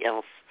anybody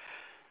else.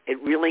 It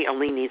really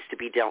only needs to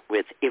be dealt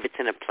with if it's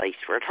in a place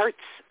where it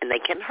hurts, and they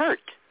can hurt.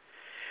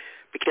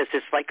 Because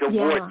it's like a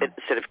wart that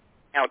instead of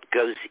out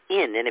goes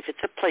in, and if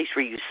it's a place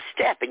where you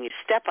step and you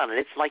step on it,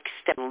 it's like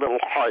stepping a little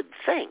hard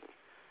thing.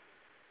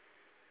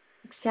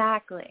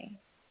 Exactly.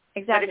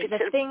 But if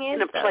it's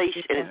in a place,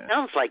 and it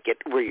sounds like it,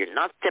 where you're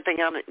not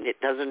stepping on it and it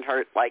doesn't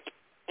hurt, like,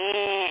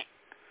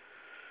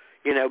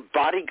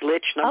 body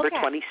glitch number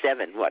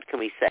 27. What can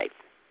we say?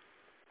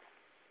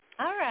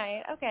 All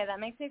right. Okay, that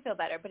makes me feel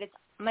better. But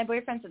my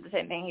boyfriend said the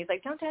same thing. He's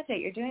like, don't touch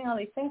it. You're doing all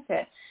these things to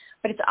it.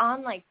 But it's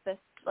on like the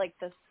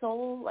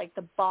sole, like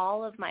the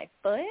ball of my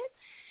foot.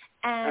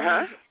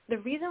 And the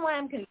reason why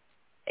I'm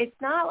it's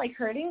not like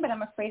hurting, but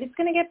I'm afraid it's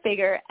going to get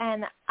bigger.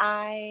 And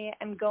I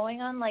am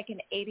going on like an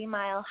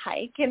 80-mile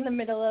hike in the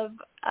middle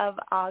of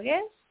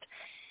August,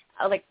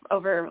 like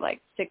over like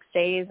 6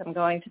 days. I'm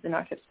going to the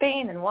north of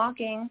Spain and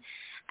walking.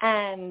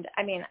 And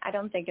I mean, I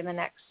don't think in the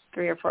next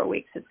 3 or 4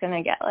 weeks it's going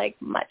to get like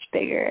much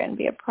bigger and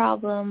be a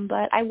problem,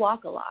 but I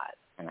walk a lot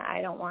and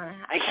I don't want to.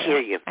 I hear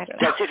you. I don't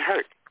know. Does it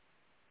hurt?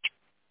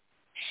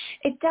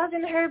 It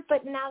doesn't hurt,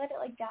 but now that it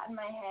like got in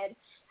my head,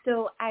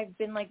 so I've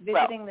been like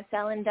visiting the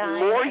Celandine.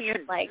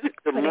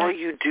 The more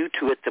you do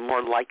to it, the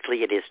more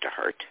likely it is to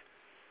hurt.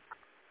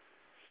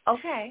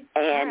 Okay.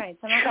 And all right.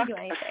 So I'm not chuck gonna do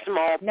anything. a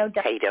small No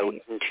potato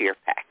into your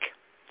pack.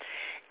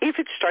 If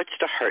it starts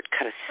to hurt,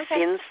 cut a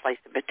thin slice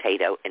of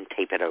potato and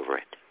tape it over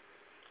it.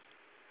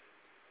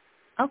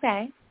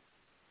 Okay.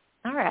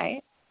 All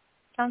right.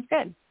 Sounds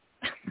good.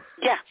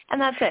 Yeah.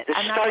 And that's it. The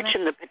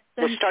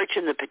starch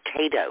in the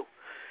potato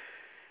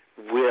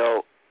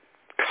will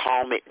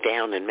calm it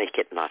down and make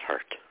it not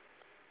hurt.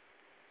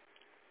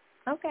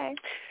 Okay.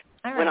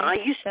 All right. When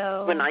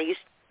I used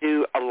to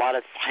do a lot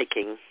of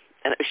hiking,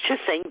 and I was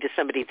just saying to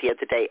somebody the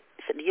other day,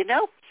 I said,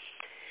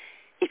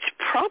 it's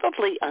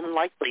probably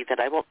unlikely that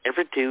I will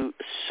ever do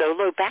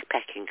solo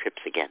backpacking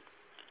trips again.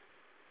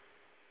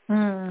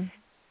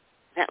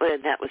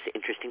 That was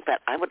interesting,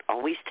 but I would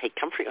always take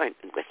comfrey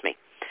ointment with me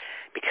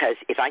because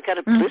if I got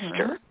a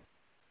blister,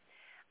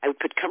 I would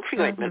put comfrey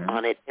ointment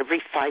on it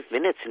every 5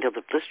 minutes until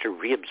the blister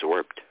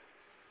reabsorbed.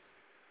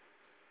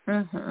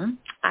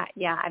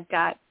 Yeah, I've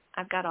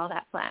got all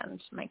that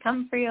planned. My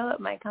comfrey.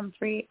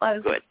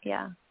 Good.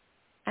 Yeah,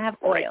 I have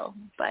oil,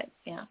 but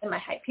yeah, and my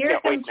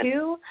hypericum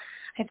too.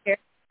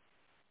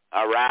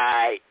 All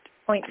right.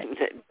 Ointment.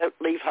 Don't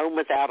leave home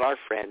without our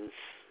friends.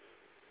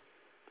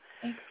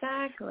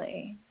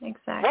 Exactly.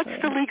 What's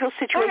the legal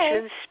situation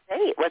in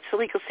Spain? What's the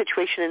legal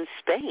situation in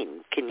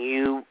Spain? Can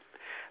you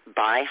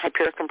buy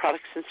hypericum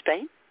products in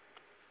Spain?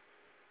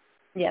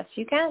 Yes,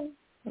 you can.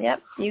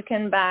 Yep, you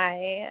can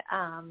buy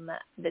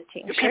the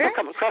tincture. Do people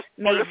come across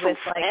border from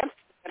France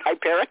and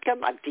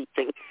hypericum? I'm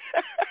teasing.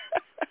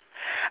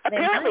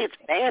 Apparently, it's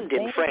banned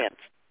in France.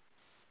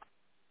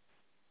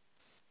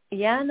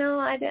 Yeah, no,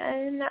 I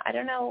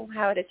don't know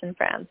how it is in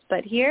France,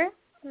 but here,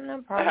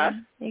 no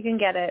problem. You can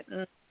get it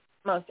in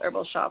most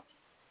herbal shops.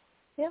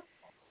 Yeah.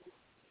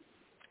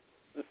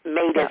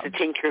 Made as a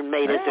tincture and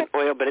made as an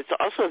oil, but it's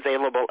also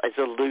available as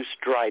a loose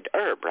dried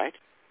herb, right?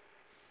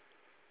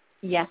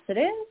 Yes, it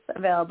is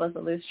available as a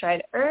loose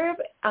dried herb,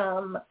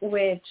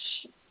 which,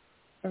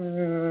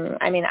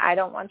 I mean, I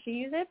don't want to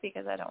use it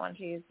because I don't want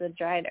to use the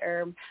dried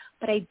herb,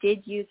 but I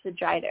did use the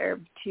dried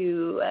herb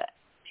to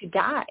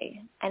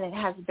dye, and it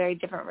has very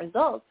different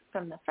results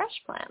from the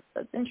fresh plant, so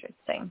it's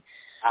interesting.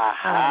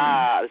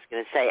 I was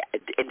going to say,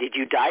 and did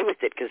you dye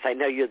with it? Because I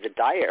know you're the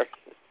dyer.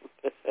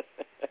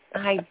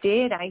 I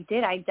did. I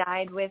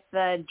dyed with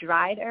the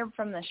dried herb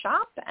from the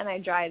shop, and I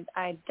dyed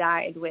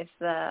with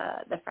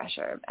the fresh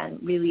herb, and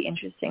really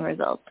interesting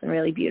results and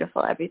really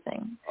beautiful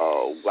everything.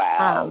 Oh,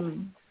 wow.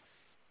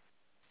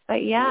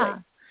 But yeah.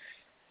 Great.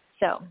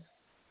 So,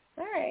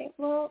 all right.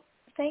 Well,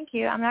 thank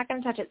you. I'm not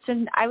going to touch it.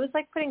 So I was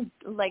like putting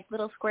like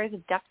little squares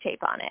of duct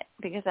tape on it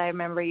because I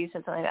remember you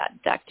said something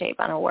about duct tape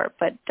on a wart,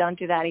 but don't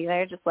do that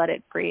either. Just let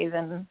it breathe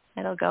and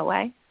it'll go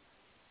away.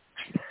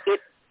 It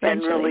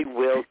generally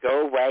will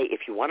go away.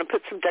 If you want to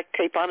put some duct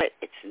tape on it,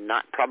 it's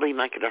probably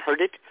not going to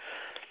hurt it.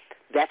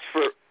 That's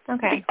for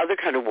the other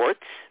kind of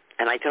warts,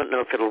 and I don't know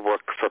if it'll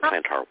work for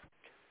plantar.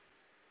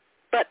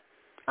 But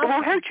it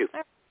won't hurt you.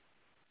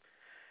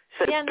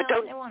 So, yeah, but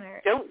it won't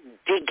hurt. Don't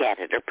dig at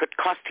it or put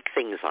caustic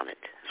things on it.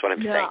 That's what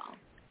I'm saying.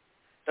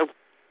 Don't.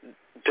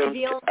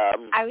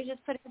 I was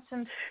just putting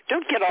some.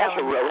 Don't get all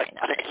heroic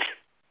on it.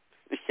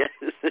 Yes.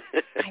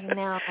 I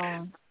know.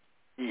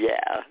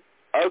 Yeah.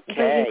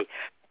 Okay.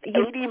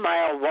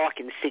 80-mile walk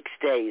in 6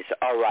 days.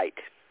 All right.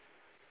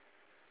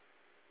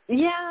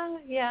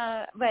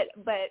 Yeah, but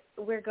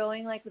we're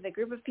going like with a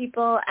group of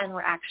people, and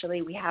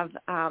we have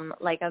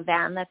like a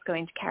van that's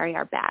going to carry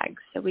our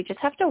bags, so we just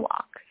have to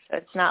walk. So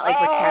it's not like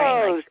we're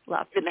carrying like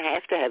lots. You didn't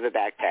have to have a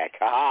backpack.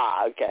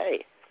 Ah,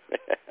 okay.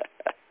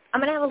 I'm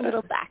gonna have a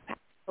little backpack,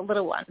 a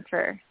little one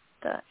for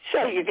the.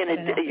 So you're gonna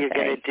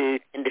do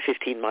 10 to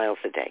 15 miles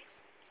a day.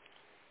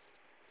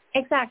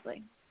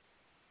 Exactly.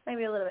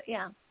 Maybe a little bit.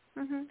 Yeah.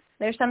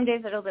 There's some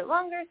days that are a little bit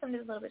longer, some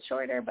days a little bit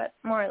shorter, but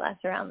more or less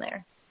around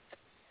there.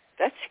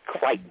 That's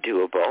quite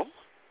doable.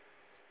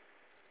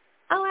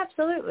 Oh,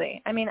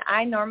 absolutely. I mean,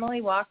 I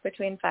normally walk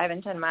between 5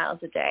 and 10 miles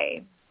a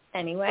day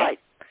anyway. Right.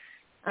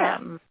 Yeah.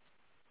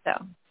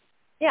 So,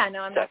 yeah,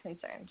 no, I'm not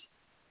concerned.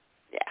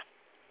 Yeah.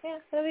 Yeah,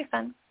 it'll be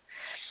fun.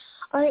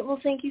 All right, well,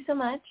 thank you so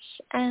much,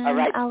 and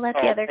right. I'll let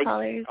the other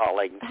callers.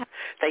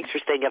 Thanks for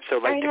staying up so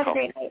late. All right, have a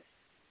great night.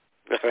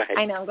 All right.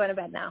 I know, I'm going to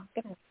bed now.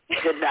 Good night.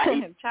 Good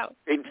night. Ciao.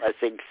 Great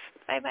blessings.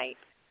 Bye-bye.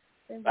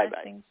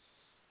 Bye-bye.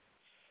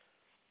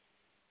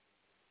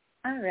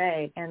 All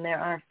right, and there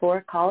are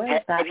 4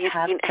 callers Have you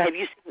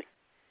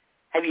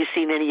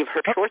seen any of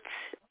her shorts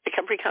at the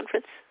Comfrey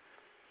Conference?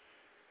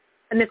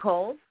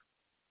 Nicole?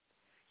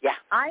 Yeah.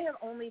 I have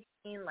only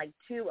seen like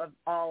 2 of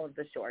all of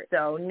the shorts.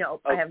 So, no,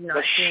 I have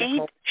not seen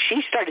Well,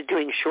 she started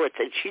doing shorts,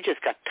 and she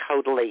just got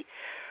totally,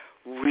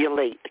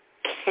 really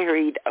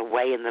carried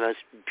away in the most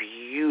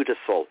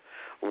beautiful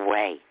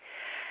way.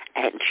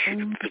 And she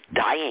was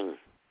dyeing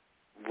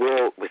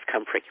wool with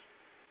comfrey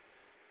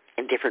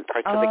in different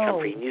parts of the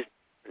country. And used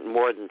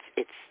more than,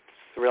 it's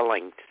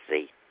thrilling to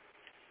see.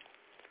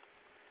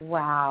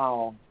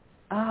 Wow.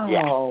 Oh,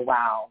 yeah.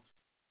 Wow.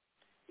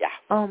 Yeah.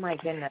 Oh, my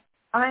goodness.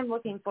 I'm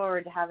looking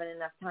forward to having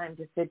enough time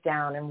to sit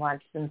down and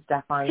watch some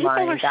stuff online.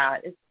 People are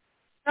that is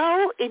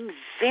so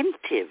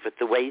inventive with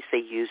the ways they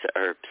use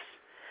herbs.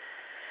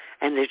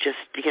 And they're just,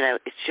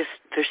 it's just,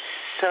 there's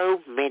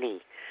so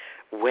many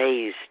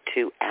ways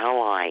to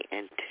ally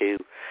and to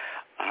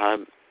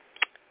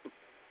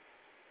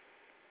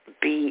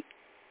be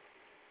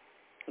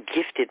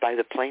gifted by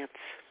the plants.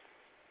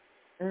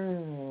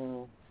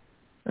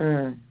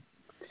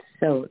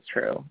 So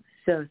true.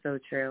 So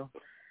true.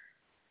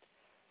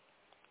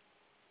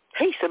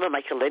 Hey, some of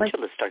my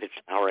calendula started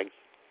flowering.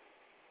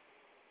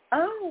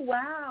 Oh,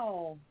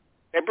 wow.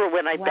 Remember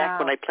back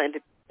when I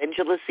planted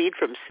calendula seed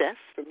from Seth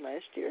from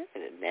last year?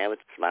 And now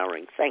it's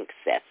flowering. Thanks,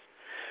 Seth.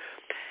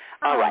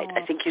 All right.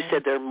 I think you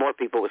said there are more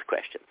people with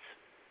questions.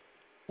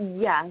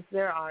 Yes,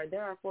 there are.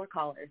 There are 4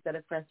 callers that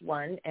have pressed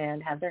 1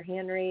 and have their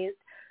hand raised.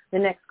 The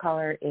next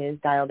caller is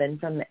dialed in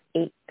from the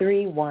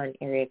 831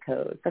 area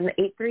code. From the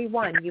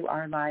 831, you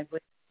are live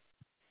with...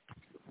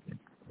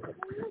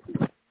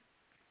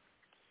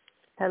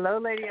 Hello,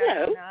 Lady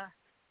Irina.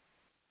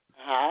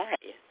 Hi.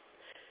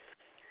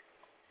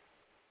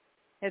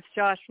 It's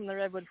Josh from the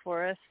Redwood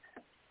Forest.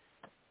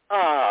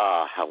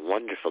 Oh, how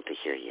wonderful to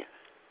hear you.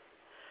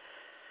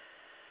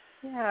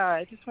 Yeah,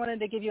 I just wanted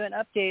to give you an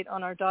update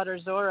on our daughter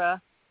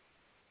Zora.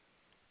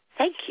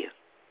 Thank you.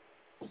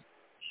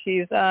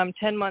 She's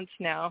 10 months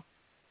now.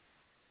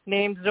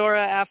 Named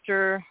Zora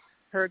after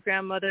her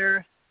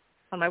grandmother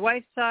on my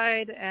wife's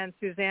side and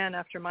Suzanne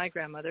after my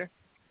grandmother.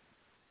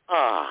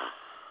 Ah.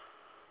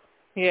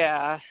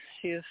 Yeah,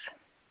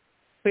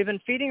 we've been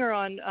feeding her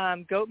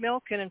on goat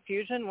milk and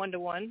infusion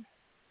 1-to-1.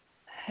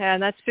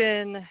 And that's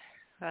been,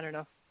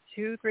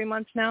 2-3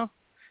 months now.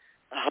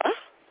 Uh-huh.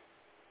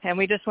 And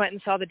we just went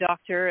and saw the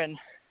doctor and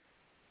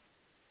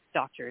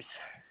doctors.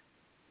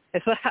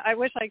 I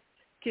wish I,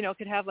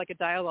 could have like a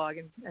dialogue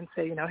and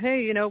say,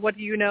 hey, what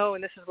do you know?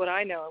 And this is what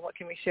I know. And what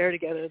can we share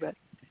together? But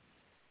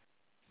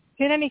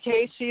in any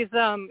case, she's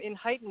in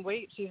height and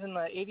weight. She's in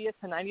the 80th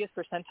to 90th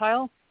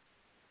percentile.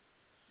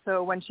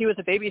 So when she was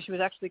a baby, she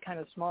was actually kind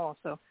of small.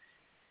 So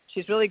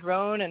she's really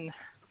grown, and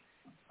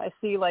I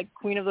see like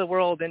queen of the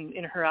world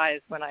in her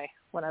eyes when I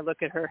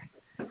look at her.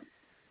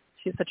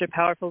 She's such a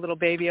powerful little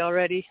baby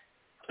already.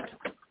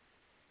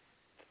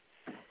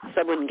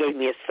 Someone gave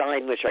me a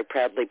sign which I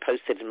proudly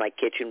posted in my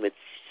kitchen which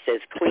says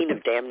Queen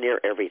of Damn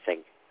Near Everything.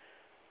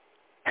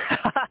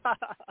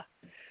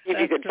 If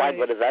you could find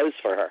one of those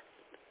for her.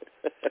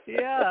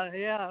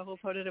 Yeah, we'll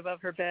put it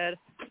above her bed.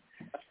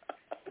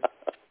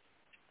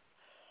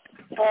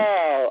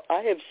 Oh, I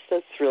am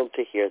so thrilled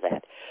to hear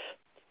that.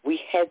 We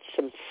had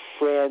some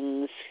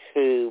friends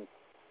who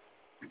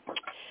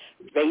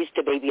raised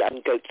a baby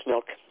on goat's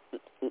milk,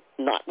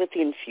 not with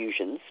the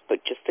infusions,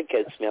 but just the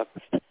goat's milk.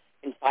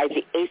 And by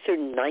the 8th or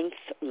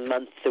 9th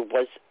month, there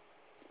was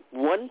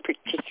one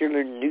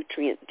particular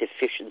nutrient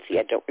deficiency.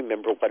 I don't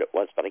remember what it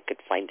was, but I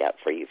could find out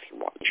for you if you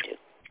want me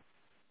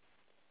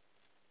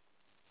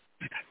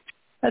to.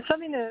 That's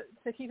something to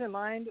keep in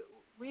mind.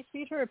 We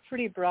feed her a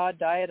pretty broad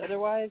diet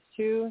otherwise,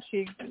 too.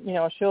 She,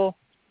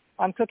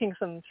 I'm cooking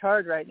some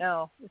chard right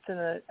now. It's in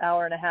an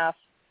hour and a half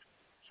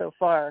so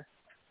far.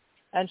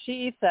 And she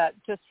eats that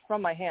just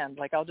from my hand.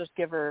 Like, I'll just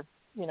give her,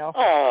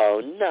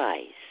 Oh,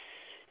 nice.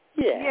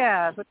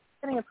 Yeah, but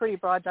getting a pretty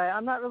broad diet.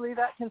 I'm not really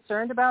that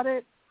concerned about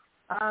it,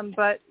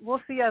 but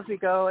we'll see as we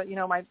go.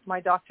 My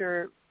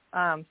doctor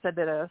said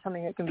that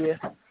something that can be a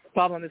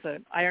problem is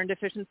an iron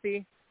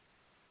deficiency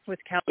with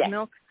cow's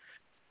milk.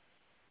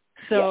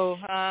 So,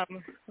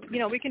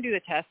 we can do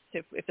the test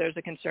if there's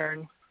a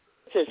concern.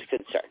 If there's a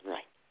concern,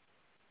 right.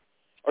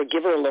 Or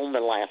give her a little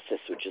molasses,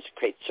 which is a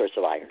great source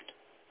of iron.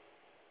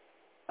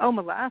 Oh,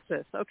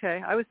 molasses.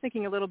 Okay. I was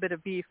thinking a little bit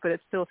of beef, but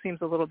it still seems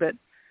a little bit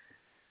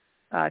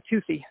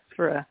toothy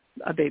for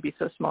a baby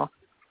so small.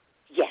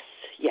 Yes,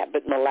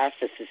 but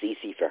molasses is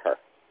easy for her.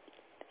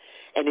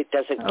 And it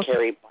doesn't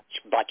carry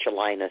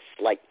botulinus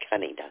like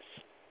honey does.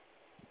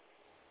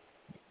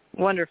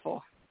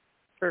 Wonderful.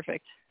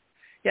 Perfect.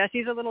 Yeah,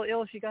 she's a little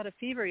ill. She got a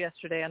fever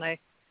yesterday, and I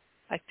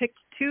picked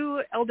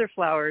 2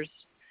 elderflowers,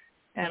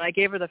 and I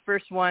gave her the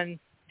first one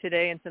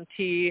today and some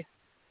tea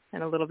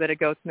and a little bit of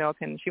goat's milk,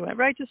 and she went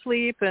right to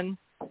sleep and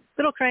a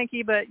little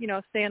cranky, but,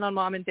 staying on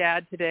mom and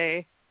dad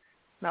today,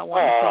 not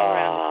wanting to crawl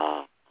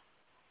around.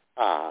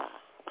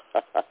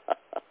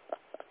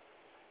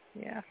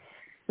 Yeah.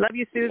 Love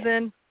you,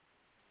 Susan.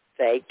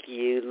 Thank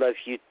you. Love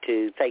you,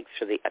 too. Thanks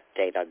for the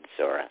update on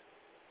Zora.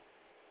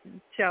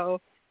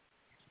 Ciao.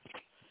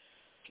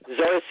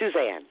 Zora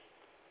Suzanne.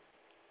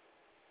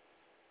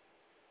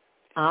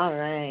 All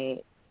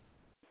right.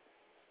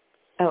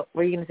 Oh,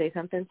 were you going to say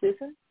something,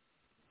 Susan?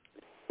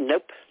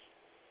 Nope.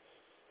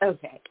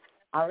 Okay.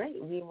 All right.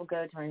 We will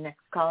go to our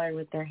next caller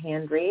with their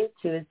hand raised,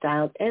 who is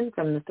dialed in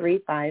from the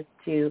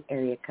 352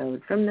 area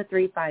code. From the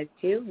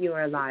 352, you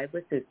are live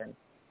with Susan.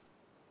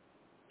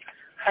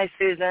 Hi,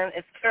 Susan.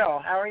 It's Carol.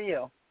 How are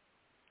you?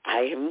 I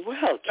am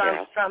well,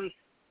 Carol.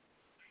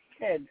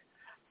 Good.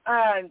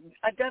 I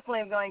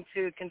definitely am going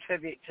to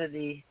contribute to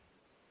the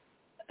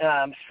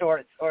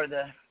shorts or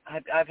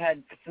I've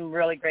had some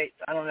really great,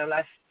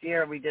 last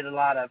year we did a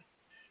lot of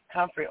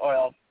comfrey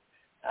oil.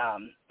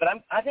 But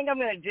I think I'm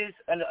going to do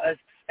an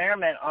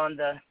experiment on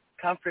the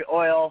comfrey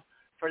oil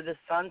for the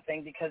sun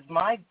thing because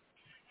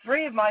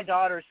three of my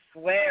daughters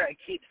swear it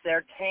keeps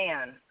their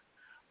tan.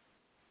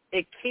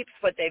 It keeps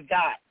what they've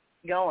got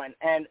going.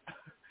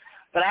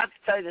 But I have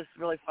to tell you this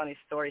really funny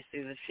story,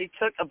 Susan. She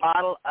took a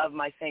bottle of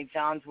my St.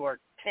 John's wort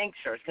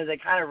tinctures because they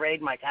kind of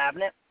raid my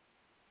cabinet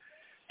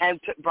and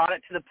brought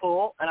it to the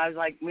pool. And I was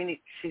like,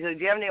 she said,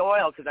 do you have any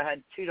oil? Because I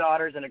had 2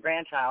 daughters and a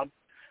grandchild.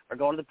 We're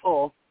going to the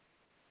pool.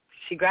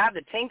 She grabbed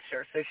the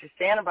tincture. So she's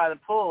standing by the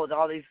pool with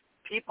all these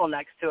people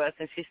next to us,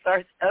 and she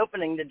starts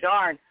opening the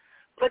jar and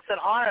puts it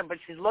on her, but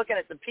she's looking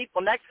at the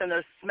people next to them.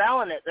 They're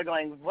smelling it. They're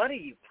going, what are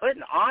you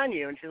putting on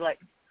you? And she's like,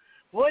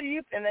 what do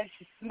you, and then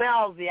she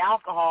smells the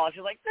alcohol.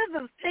 She's like, this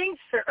is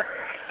tincture.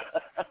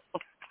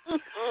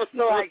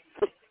 So like,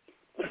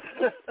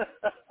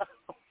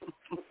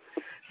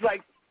 she's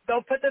like,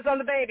 don't put this on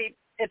the baby.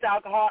 It's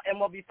alcohol, and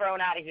we'll be thrown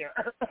out of here.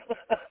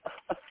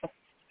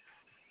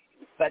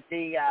 But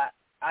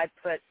I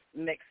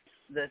mixed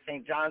the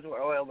St. John's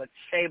wort oil with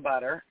shea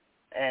butter,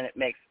 and it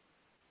makes,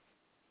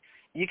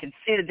 you can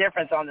see the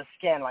difference on the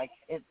skin. Like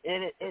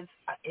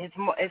it's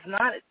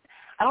not.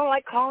 I don't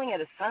like calling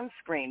it a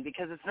sunscreen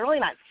because it's really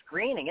not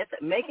screening. It's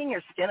making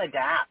your skin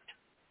adapt.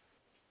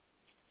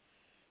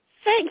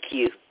 Thank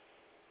you.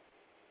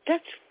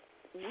 That's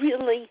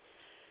really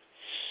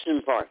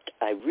smart.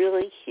 I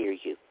really hear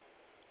you.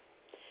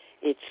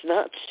 It's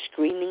not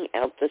screening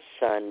out the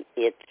sun.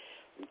 It's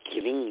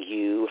giving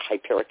you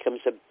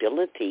hypericum's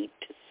ability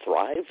to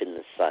thrive in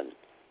the sun.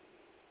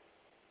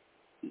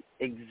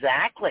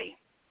 Exactly.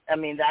 I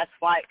mean, that's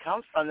why it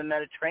comes from the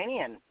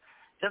Mediterranean.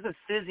 Doesn't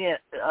Susie,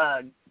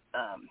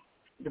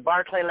 the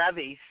Barclay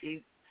Levy,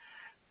 she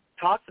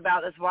talks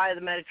about that's why the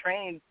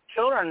Mediterranean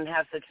children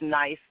have such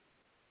nice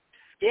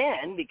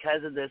skin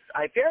because of this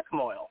hypericum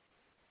oil.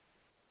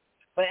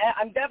 But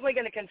I'm definitely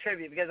going to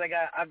contribute because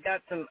I've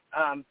got some.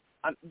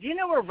 Do you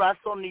know where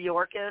Russell, New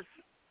York is?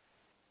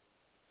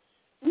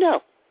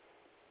 No.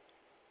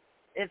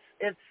 It's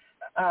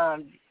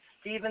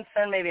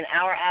Stevenson, maybe an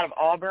hour out of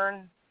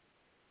Auburn.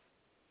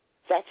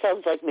 That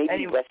sounds like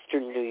maybe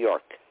Western New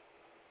York.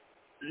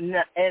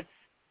 No, it's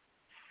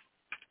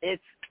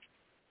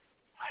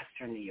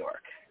Western New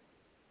York.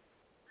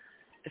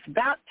 It's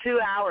about 2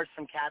 hours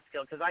from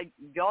Catskill because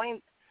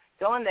going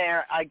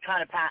there, I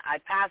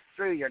pass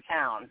through your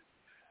town,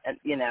 and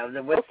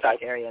the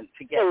Woodstock area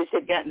to get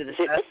into the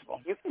festival.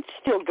 You can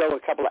still go a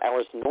couple of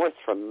hours north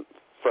from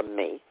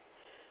me.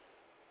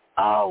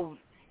 Oh,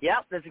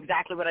 yep, that's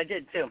exactly what I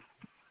did too.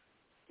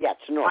 Yeah,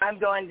 it's north. I'm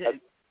going to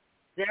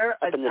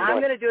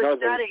I'm going to do a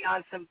study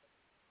on some.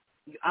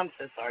 I'm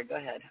so sorry. Go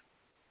ahead.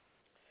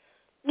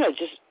 No,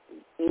 just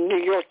New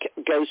York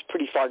goes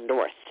pretty far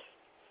north.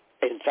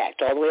 In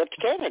fact, all the way up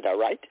to Canada,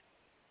 right?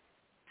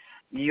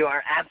 You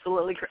are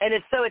absolutely correct. And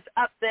it's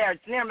up there.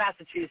 It's near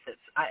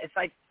Massachusetts. It's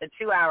like a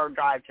 2-hour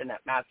drive to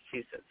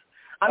Massachusetts.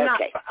 I'm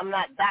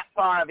not that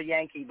far of a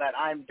Yankee, but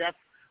I'm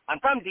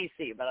from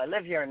D.C., but I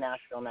live here in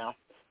Nashville now.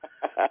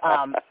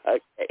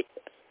 Okay.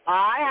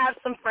 I have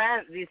some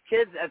friends, these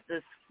kids at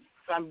this.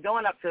 So I'm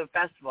going up to a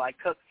festival. I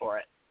cook for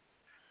it,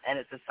 and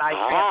it's a side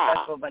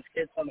festival. A bunch of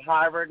kids from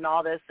Harvard and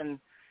all this, and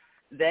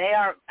they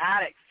are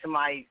addicts to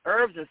my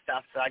herbs and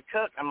stuff. So I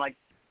cook. I'm like,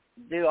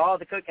 do all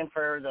the cooking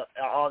for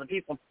all the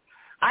people.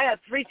 I have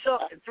 3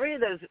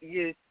 of those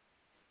youth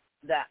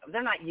that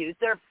they're not youth.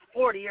 They're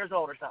 40 years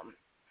old or something.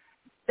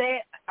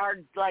 They are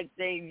like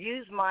they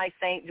use my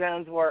St.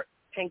 John's wort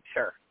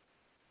tincture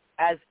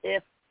as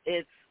if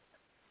it's.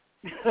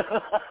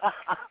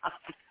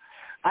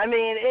 I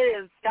mean,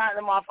 it has gotten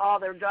them off all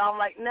their job. I'm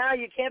like, no,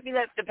 you can't be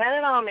that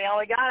dependent on me. I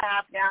only got a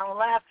half gallon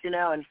left, and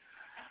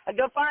I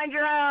go find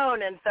your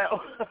own. And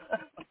so,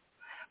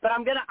 but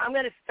I'm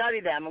gonna study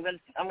them.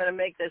 I'm gonna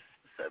make this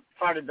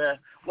part of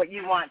what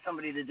you want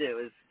somebody to do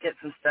is get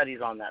some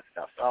studies on that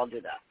stuff. So I'll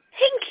do that.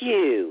 Thank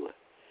you,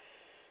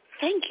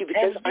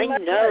 because I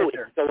know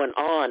it's going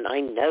on. I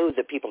know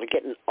that people are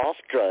getting off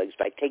drugs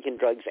by taking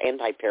drugs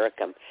and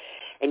hypericum,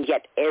 and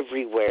yet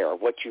everywhere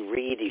what you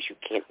read is you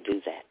can't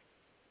do that.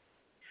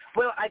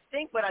 Well, I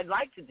think what I'd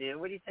like to do,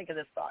 what do you think of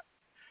this thought,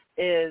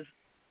 is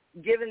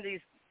given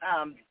these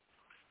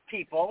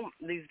people,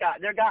 these guys,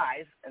 they're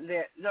guys, and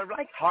they're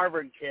like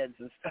Harvard kids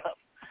and stuff,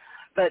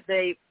 but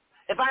if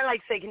I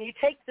say, can you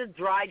take the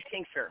dried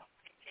tincture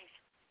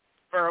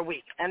for a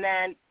week and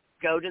then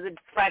go to the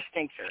fresh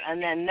tincture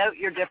and then note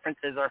your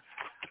differences, or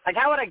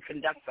how would I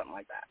conduct something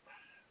like that?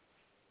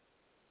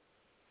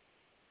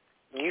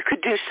 You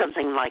could do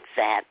something like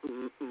that.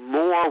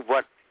 More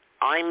what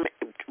I'm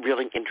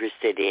really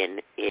interested in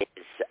is,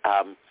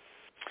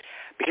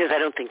 because I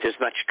don't think there's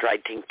much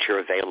dried tincture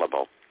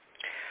available.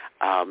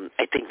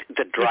 I think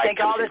the dried. You think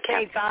all the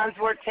St. John's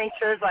wort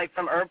tinctures, like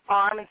from Herb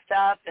Farm and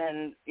stuff,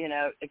 and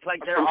it's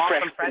like they're all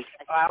from fresh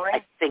flowering?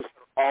 I think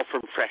all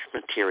from fresh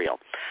material.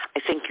 I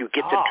think you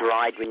get the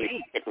dried when you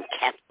get in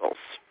capsules,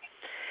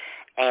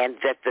 and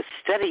that the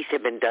studies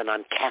have been done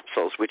on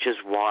capsules, which is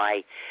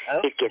why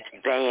it gets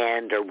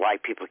banned or why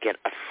people get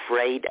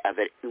afraid of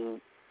it.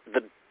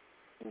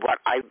 What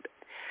I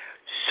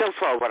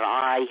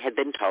had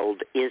been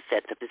told is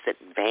that the reason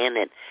that ban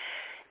it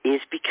is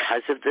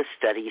because of the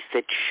studies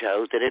that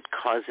show that it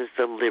causes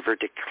the liver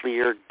to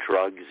clear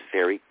drugs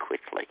very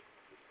quickly.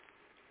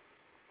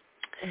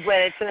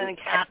 When it's in an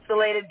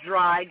encapsulated,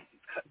 dried,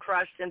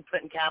 crushed, and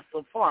put in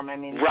capsule form. I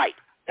mean, right.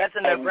 That's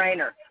a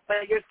no-brainer.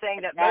 But you're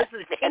saying that most of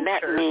the tinctures and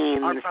that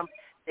means are from...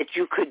 that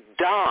you could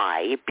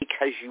die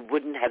because you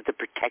wouldn't have the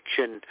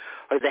protection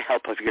or the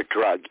help of your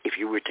drug if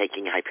you were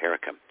taking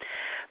hypericum.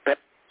 But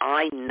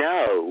I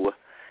know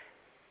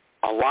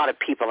a lot of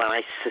people, and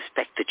I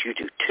suspect that you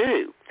do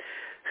too,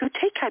 who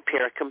take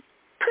hypericum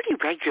pretty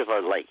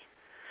regularly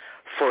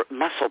for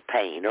muscle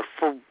pain or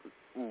for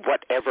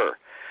whatever,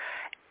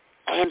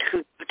 and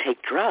who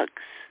take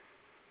drugs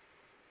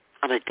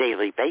on a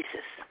daily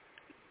basis.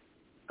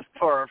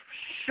 For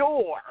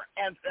sure.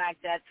 In fact,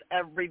 that's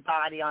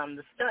everybody on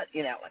the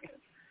study,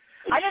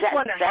 I just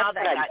wonder how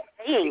that got... What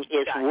I'm saying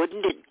is,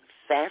 wouldn't it be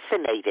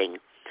fascinating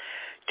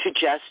to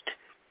just,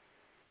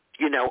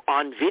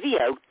 on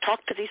video,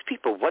 talk to these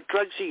people? What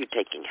drugs are you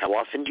taking? How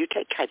often do you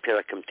take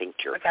hypericum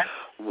tincture? Okay.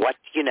 What,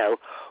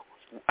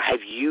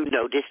 have you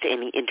noticed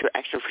any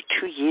interaction?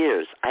 For 2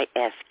 years, I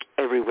asked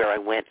everywhere I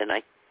went, and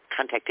I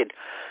contacted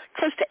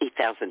close to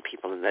 8,000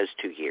 people in those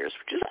 2 years,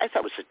 which I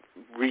thought was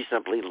a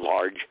reasonably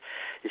large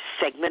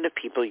segment of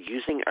people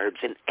using herbs,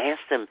 and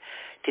asked them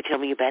to tell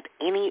me about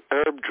any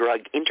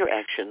herb-drug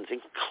interactions,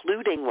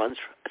 including ones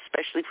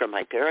especially from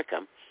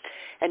hypericum,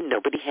 and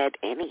nobody had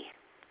any.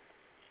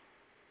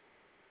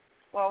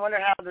 Well, I wonder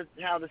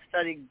how the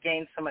study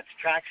gained so much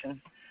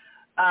traction.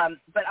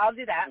 But I'll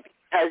do that.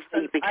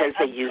 Because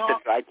they use the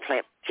dried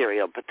plant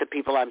material, but the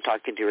people I'm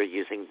talking to are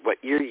using, what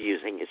you're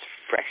using is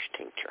fresh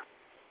tincture.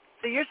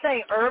 So you're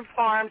saying Herb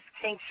Farm's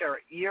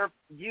tincture,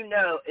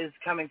 is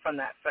coming from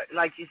that.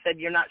 Like you said,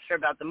 you're not sure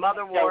about the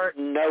motherwort. I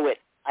don't know it.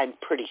 I'm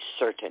pretty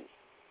certain.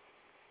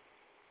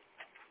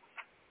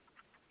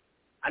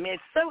 I mean,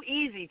 it's so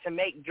easy to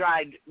make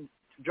dried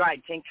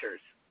tinctures.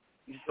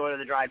 You just order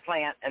the dried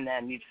plant, and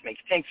then you just make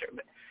a tincture.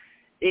 But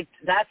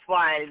that's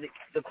why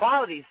the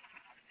quality's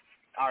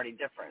already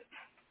different.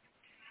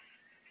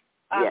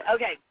 Yes.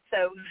 Okay,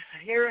 so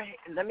here,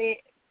 let me...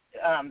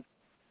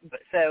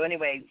 so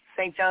anyway,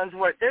 St. John's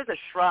wort, there's a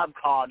shrub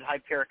called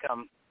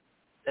hypericum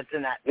that's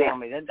in that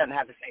family. That doesn't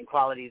have the same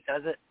qualities,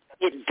 does it?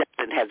 It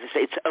doesn't have the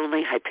same. It's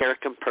only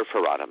Hypericum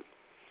perforatum.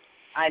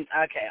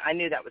 I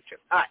knew that was true.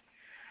 All right.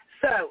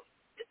 So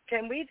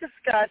can we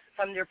discuss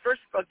from your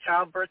first book,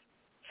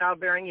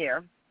 Childbearing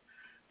Year,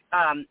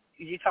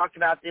 you talked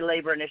about the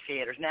labor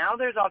initiators. Now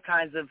there's all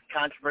kinds of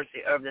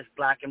controversy over this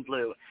black and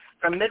blue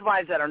from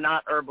midwives that are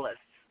not herbalists.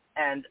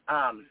 And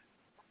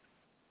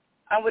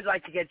I would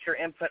like to get your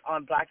input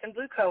on black and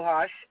blue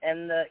cohosh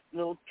and the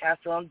little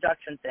castor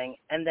induction thing,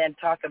 and then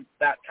talk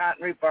about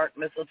cottonroot bark,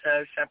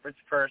 mistletoe, shepherd's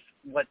purse,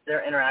 what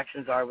their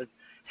interactions are with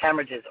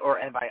hemorrhages, or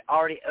have I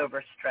already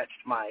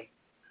overstretched my...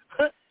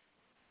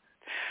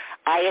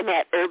 I am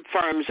at Herb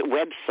Farm's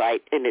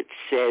website, and it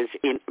says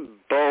in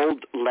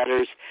bold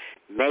letters,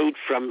 made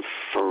from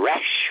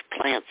fresh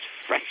plants,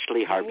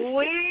 freshly harvested.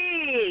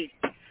 Sweet!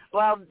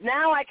 Well,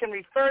 now I can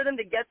refer them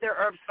to get their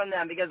herbs from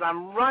them because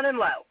I'm running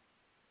low.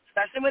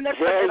 Especially when they're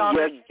putting it on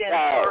their skin.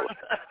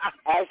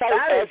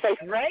 That is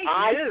great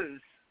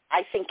news.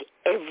 I think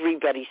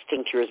everybody's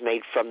tincture is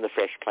made from the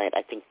fresh plant.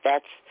 I think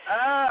that's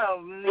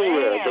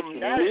clear that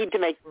you need to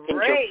make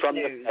tincture from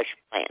the fresh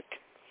plant.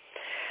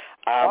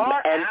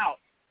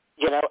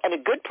 And a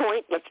good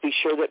point, let's be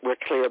sure that we're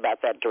clear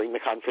about that during the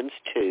conference,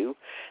 too,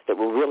 that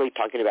we're really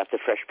talking about the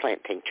fresh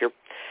plant tincture.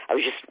 I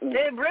was just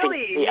it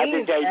really thinking the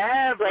other day,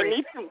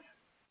 everything.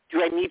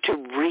 do I need to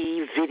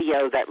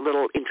re-video that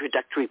little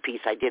introductory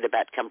piece I did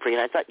about comfrey?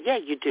 And I thought, yeah,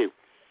 you do.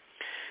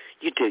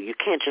 You do. You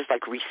can't just,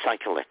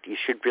 recycle it. You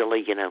should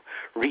really,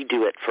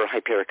 redo it for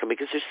hypericum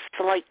because there's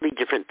slightly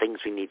different things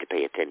we need to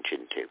pay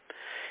attention to.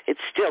 It's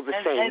still the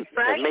same. And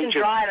fresh and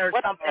dried are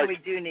something we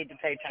do need to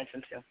pay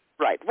attention to.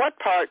 Right. What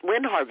part,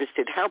 when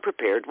harvested, how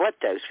prepared, what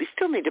dose. We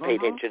still need to pay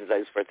attention to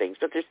those four things,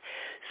 but there's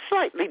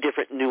slightly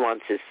different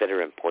nuances that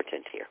are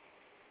important here.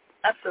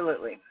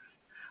 Absolutely.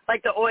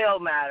 Like the oil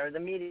matter, the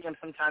medium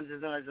sometimes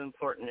isn't as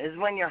important, is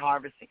when you're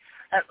harvesting.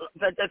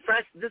 But the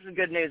fresh, this is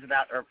good news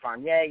about Herb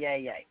Farm. Yay,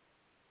 yay, yay.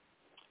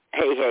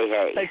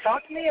 Hey. So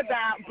talk to me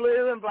about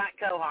blue and black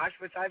cohosh,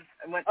 which I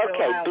went to.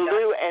 Okay,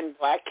 blue and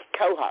black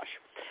cohosh.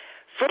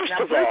 First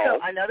of all,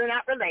 I know they're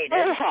not related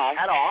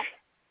at all.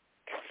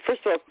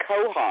 First of all,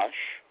 cohosh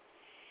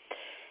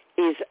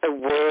is a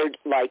word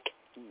like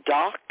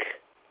dock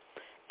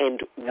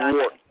and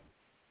wart.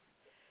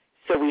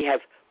 So we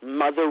have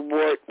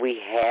motherwort. We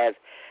have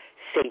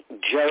St.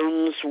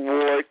 John's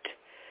wort.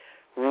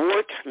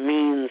 Wort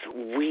means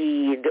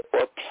weed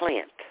or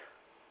plant.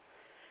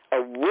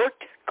 A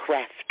wort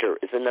crafter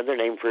is another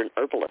name for an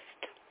herbalist.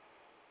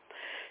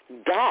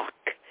 Dock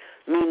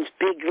means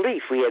big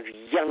leaf. We have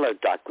yellow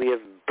dock, we have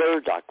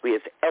burdock, we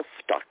have elf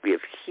dock, we have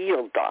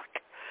heel dock.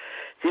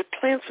 They're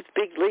plants with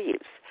big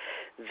leaves.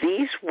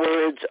 These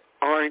words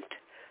aren't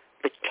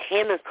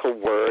botanical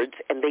words,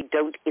 and they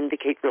don't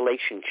indicate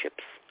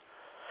relationships.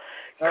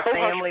 Or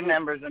family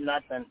members or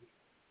nothing.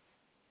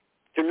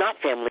 They're not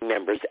family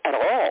members at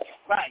all.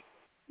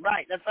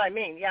 Right, that's what I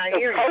mean. Yeah, I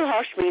hear you.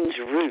 Cohosh means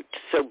root.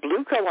 So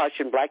blue cohosh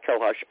and black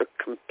cohosh are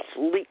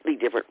completely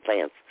different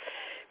plants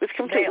with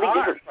completely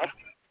different plants.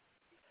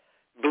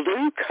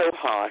 Blue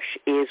cohosh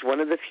is one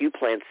of the few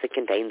plants that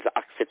contains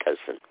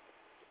oxytocin.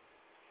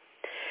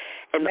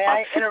 And May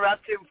I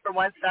interrupt you for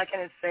 1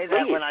 second and say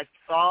that when I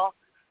saw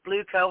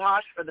blue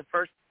cohosh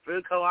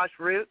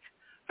root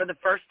for the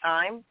first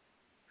time,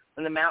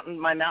 when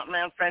my mountain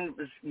man friend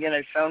was,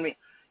 showing me,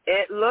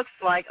 it looks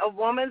like a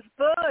woman's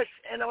bush,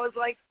 and I was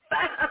like,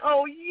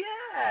 oh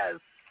yes,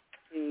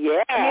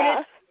 yeah. I mean,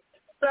 it's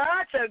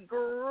such a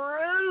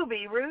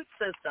groovy root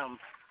system.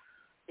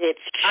 It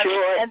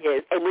sure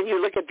is. And when you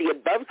look at the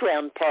above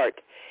ground part,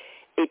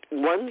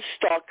 one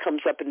stalk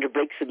comes up and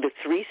breaks into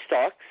 3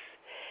 stalks,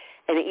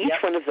 and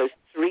each one of those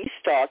 3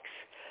 stalks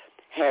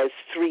has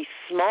 3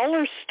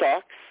 smaller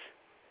stalks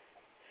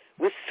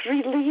with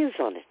 3 leaves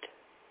on it.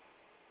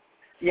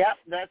 Yep,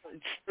 that's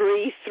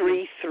 3,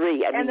 3,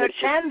 3. And they're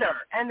tender,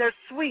 and they're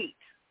sweet.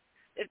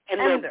 And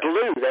they're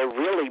blue. They're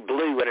really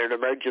blue when it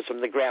emerges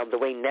from the ground. The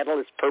way nettle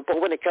is purple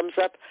when it comes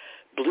up,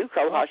 blue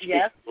cohosh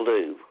is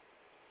blue.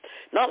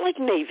 Not like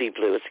navy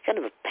blue. It's kind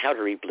of a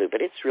powdery blue,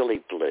 but it's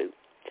really blue.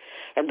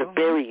 And the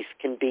berries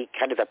can be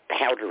kind of a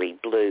powdery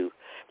blue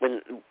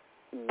when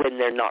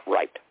they're not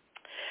ripe.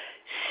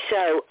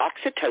 So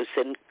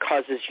oxytocin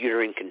causes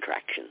uterine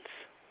contractions.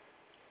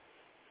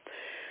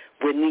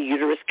 When the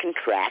uterus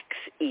contracts,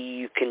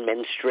 you can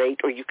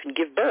menstruate or you can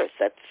give birth.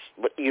 That's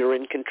what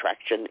uterine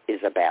contraction is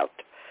about.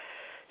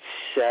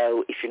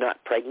 So if you're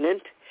not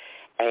pregnant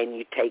and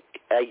you take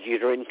a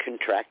uterine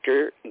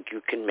contractor,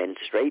 you can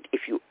menstruate.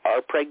 If you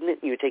are pregnant,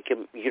 you take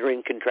a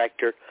uterine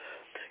contractor,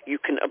 you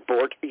can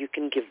abort or you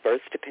can give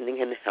birth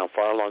depending on how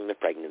far along the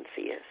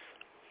pregnancy is.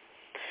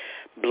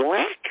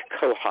 Black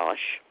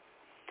cohosh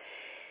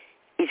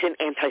is an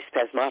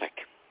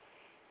antispasmodic.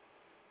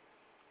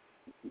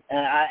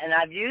 And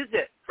I've used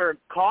it for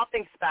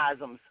coughing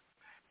spasms,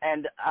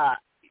 and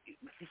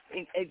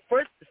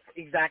first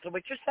exactly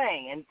what you're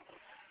saying. And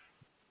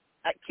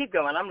keep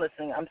going. I'm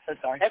listening. I'm so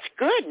sorry. That's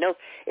good. No,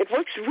 it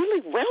works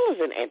really well as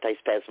an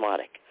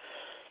antispasmodic.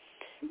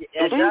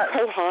 Blue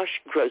cohosh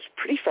grows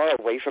pretty far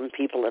away from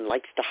people and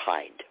likes to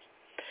hide.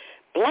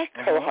 Black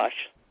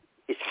cohosh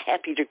is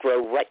happy to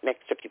grow right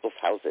next to people's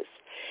houses.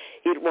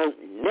 It won't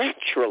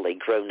naturally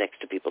grow next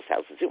to people's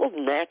houses. It will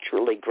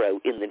naturally grow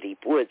in the deep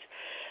woods,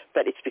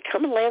 but it's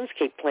become a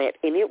landscape plant,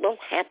 and it will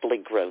happily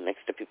grow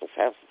next to people's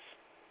houses.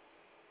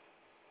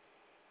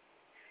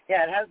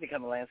 Yeah, it has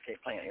become a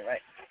landscape plant. You're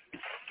right.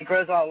 It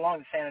grows all along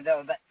the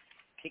Shenandoah, but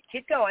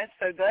keep going.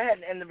 So go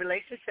ahead. And the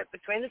relationship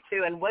between the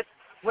two, and why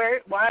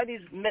are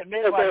these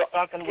midwives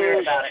talking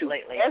weird about it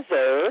lately?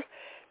 Together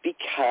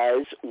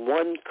because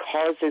one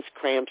causes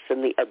cramps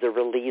and the other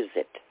relieves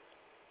it.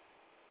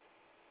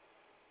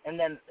 And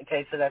then,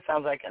 okay, so that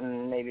sounds like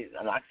maybe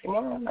an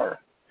oxymoron, or?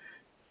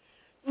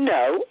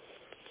 No.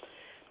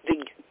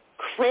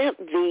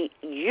 The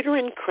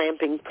uterine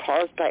cramping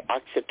caused by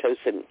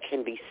oxytocin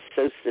can be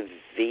so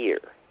severe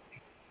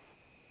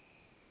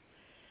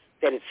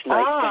that it's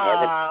nice to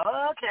have it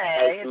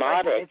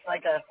osmotic. It's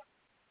like a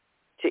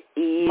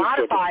to ease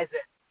modifies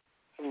it.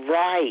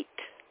 Right.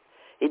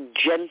 It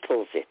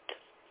gentles it.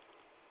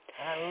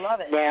 I love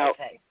it. Now,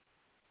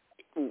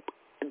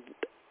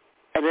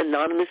 an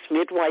anonymous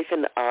midwife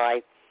and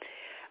I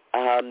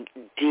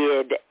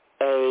did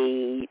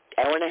a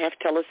hour-and-a-half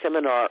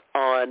teleseminar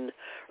on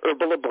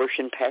herbal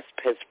abortion, past,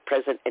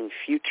 present, and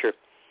future.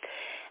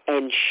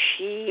 And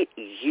she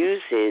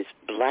uses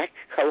black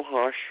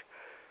cohosh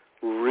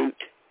root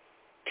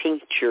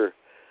tincture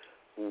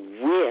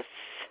with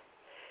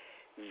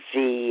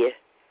the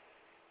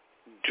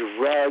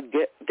drug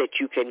that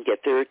you can get.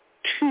 There are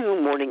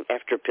 2 morning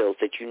after pills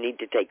that you need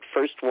to take.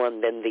 First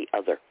one, then the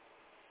other.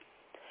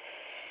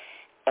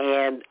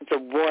 And the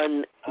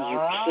one you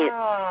can't...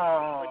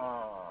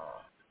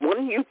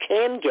 One you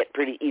can get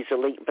pretty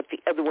easily, but the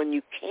other one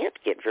you can't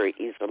get very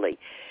easily.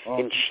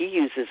 And she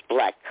uses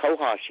black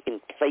cohosh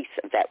in place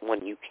of that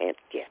one you can't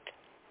get.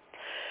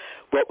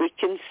 What we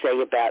can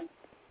say about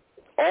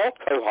all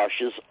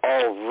cohoshes,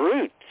 all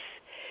roots,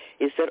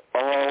 is that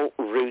all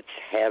roots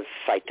have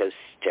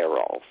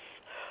phytosterols.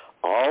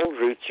 All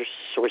roots are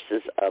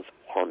sources of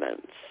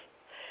hormones.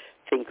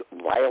 Think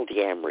wild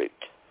yam root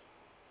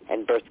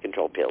and birth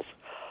control pills.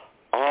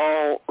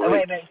 All roots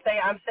wait a minute.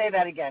 Say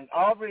that again.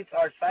 All roots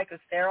are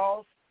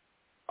phytosterols?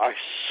 Are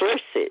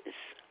sources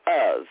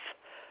of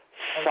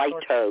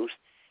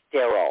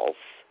phytosterols.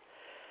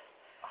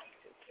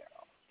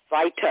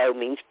 Phyto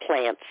means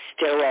plants.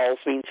 Sterols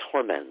means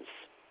hormones.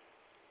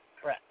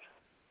 Correct.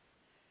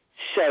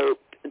 So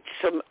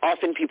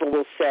often people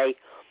will say,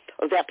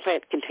 oh, that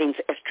plant contains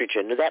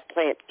estrogen, or that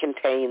plant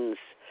contains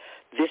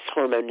this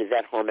hormone or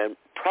that hormone.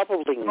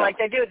 Probably not. Like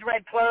they do with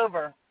red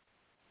clover.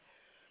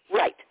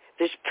 Right.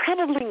 There's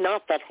probably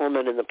not that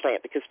hormone in the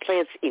plant because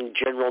plants in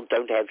general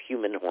don't have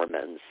human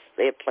hormones.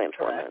 They have plant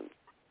hormones.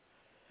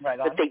 Right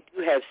on. But they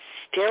do have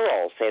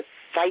sterols. They have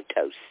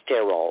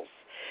phytosterols.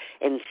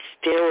 And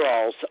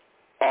sterols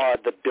are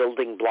the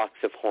building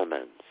blocks of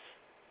hormones.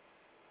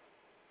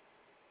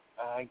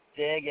 I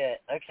dig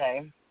it.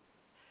 Okay.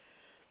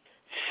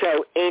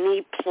 So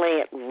any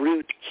plant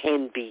root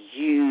can be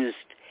used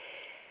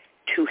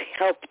to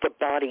help the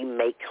body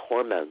make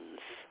hormones.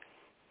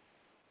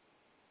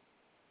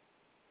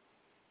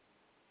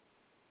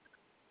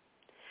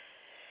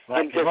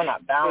 Right, and they're we're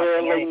not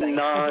balancing fairly anything.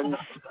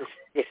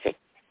 non-specific.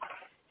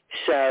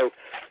 So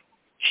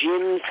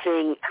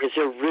ginseng is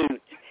a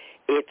root.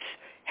 It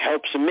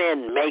helps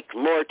men make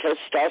more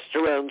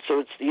testosterone, so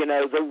it's,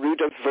 the root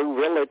of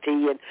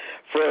virility. And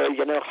for,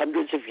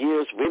 hundreds of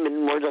years,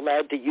 women weren't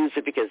allowed to use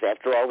it because,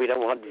 after all, we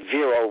don't want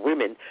virile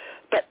women.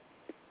 But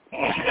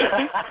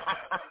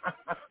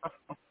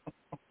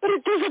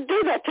it doesn't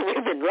do that to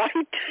women,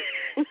 right?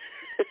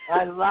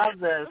 I love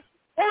this.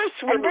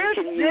 And there's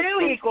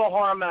two equal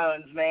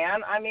hormones,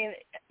 man. I mean,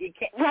 you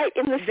can't. Right,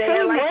 in the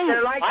same way.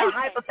 They're like the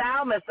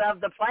hypothalamus of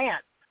the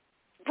plant.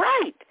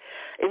 Right.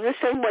 In the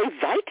same way,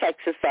 Vitex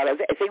is thought of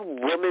as a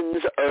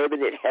woman's herb,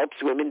 and it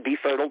helps women be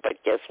fertile, but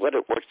guess what?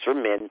 It works for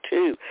men,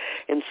 too.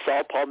 And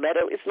saw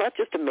palmetto is not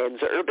just a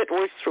men's herb, it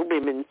works for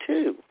women,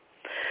 too.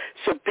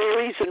 So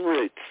berries and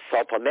roots,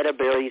 saw palmetto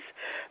berries,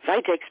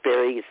 Vitex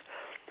berries,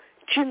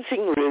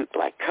 ginseng root,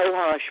 black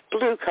cohosh,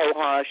 blue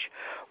cohosh,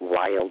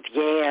 wild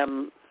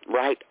yam,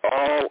 right?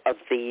 All of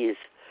these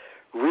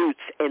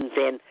roots, and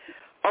then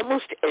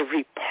almost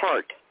every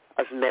part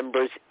of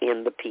members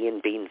in the pea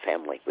and bean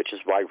family, which is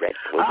why red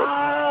clover.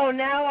 Oh,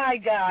 now I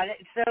got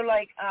it.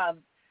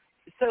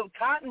 So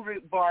cotton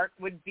root bark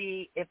would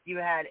be if you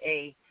had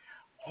a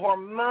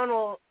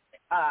hormonal,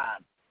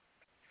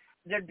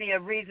 there'd be a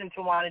reason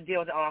to want to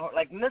deal with it.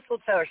 Like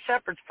mistletoe or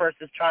shepherd's purse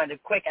is trying to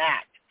quick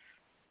act,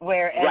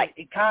 whereas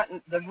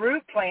the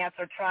root plants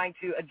are trying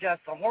to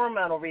adjust the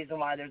hormonal reason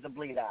why there's a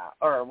bleed out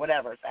or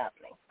whatever is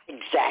happening.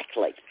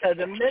 Exactly. So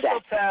the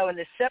mistletoe and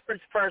the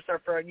shepherd's purse are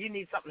for you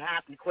need something to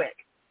happen quick.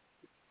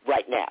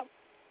 Right now.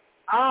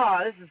 Oh,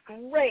 this is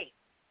great.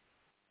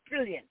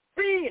 Brilliant,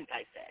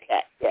 I say.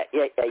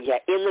 Yeah.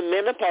 In the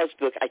menopause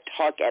book, I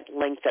talk at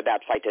length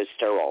about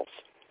phytosterols.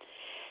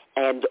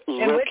 And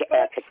look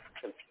at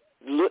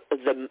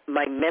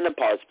my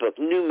menopause book,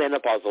 New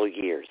Menopausal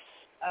Years.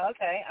 Oh,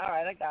 okay, all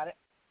right, I got it.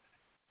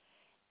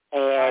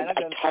 And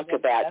I talk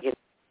about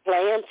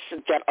plants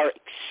that are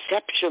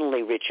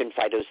exceptionally rich in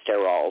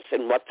phytosterols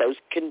and what those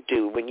can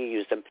do when you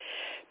use them.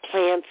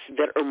 Plants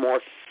that are more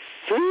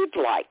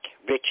food-like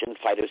rich in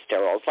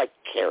phytosterols, like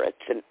carrots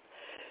and,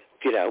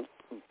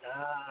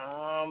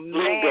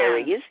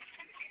 blueberries,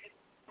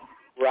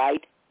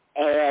 right?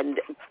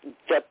 And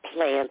the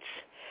plants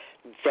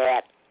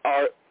that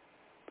are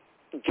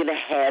going to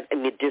have a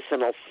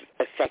medicinal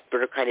effect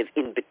but are kind of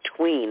in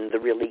between the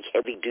really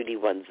heavy-duty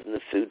ones in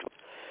the food,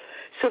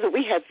 so that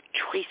we have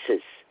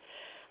choices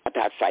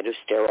about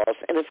phytosterols.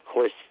 And, of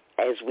course,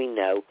 as we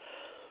know,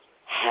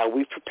 how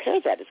we prepare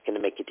that is going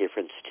to make a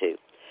difference, too.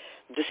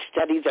 The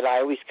study that I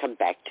always come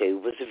back to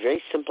was a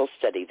very simple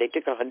study. They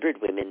took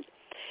 100 women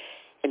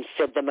and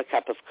fed them a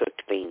cup of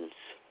cooked beans.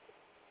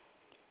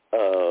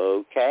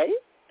 Okay.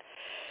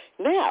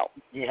 Now,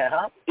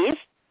 if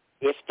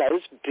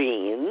those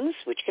beans,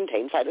 which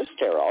contain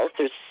phytosterols,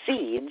 there's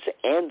seeds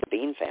and the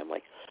bean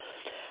family,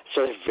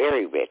 so they're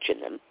very rich in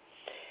them,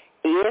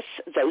 if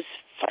those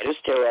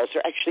phytosterols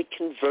are actually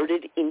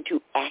converted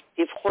into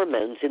active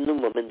hormones in the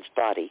woman's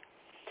body,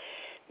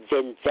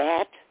 then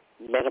that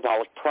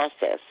metabolic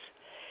process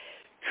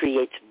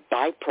creates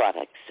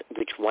byproducts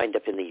which wind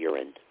up in the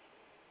urine.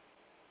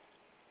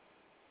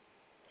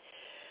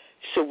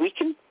 So we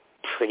can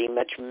pretty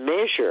much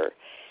measure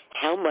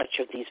how much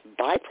of these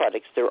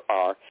byproducts there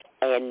are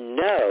and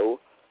know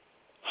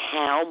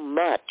how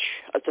much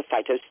of the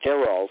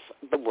phytosterols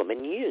the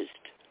woman used.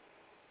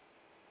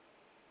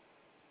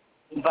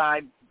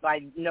 By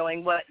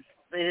knowing what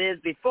it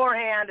is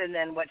beforehand and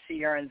then what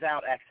she urines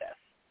out excess.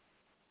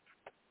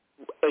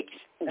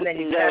 And then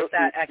you test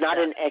that excess. Not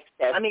an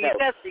excess. I mean, you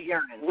test the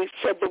urine. We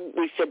fed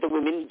the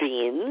women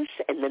beans,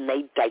 and then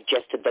they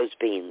digested those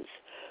beans.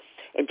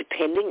 And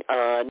depending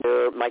on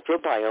your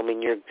microbiome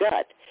in your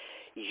gut,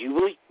 you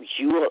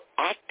will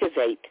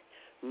activate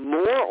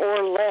more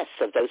or less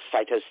of those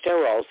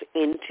phytosterols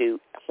into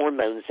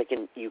hormones that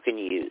you can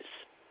use.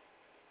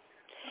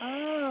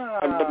 Oh.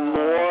 And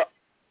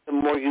the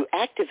more you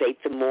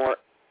activate, the more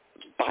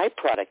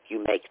byproduct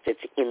you make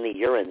that's in the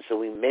urine. So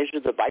we measure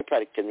the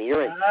byproduct in the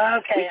urine.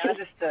 Okay,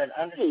 understood.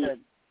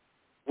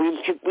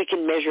 We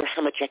can measure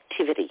how much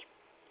activity.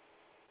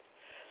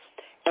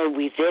 And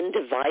we then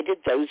divided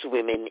those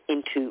women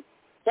into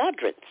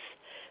quadrants.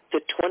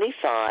 The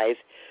 25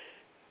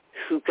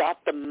 who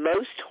got the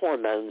most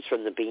hormones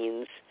from the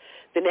beans,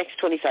 the next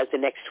 25,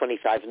 and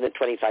the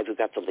 25 who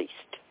got the least.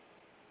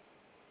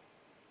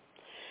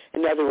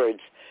 In other words,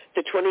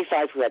 the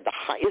 25 who had the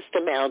highest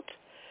amount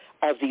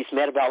of these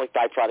metabolic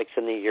byproducts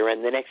in the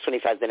urine, the next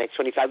 25, and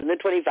the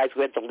 25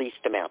 who had the least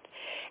amount.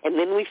 And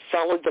then we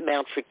followed them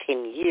out for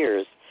 10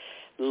 years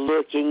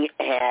looking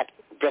at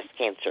breast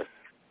cancer.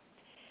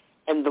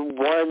 And the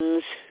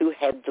ones who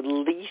had the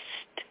least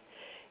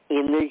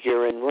in their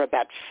urine were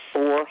about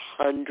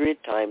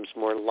 400 times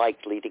more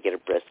likely to get a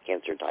breast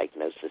cancer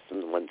diagnosis than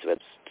the ones who had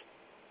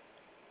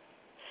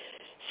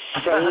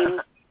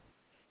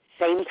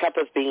same cup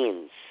of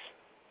beans.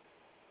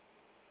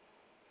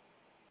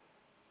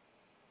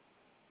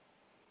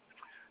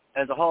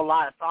 There's a whole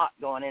lot of thought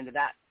going into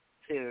that,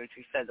 too, as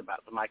you said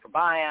about the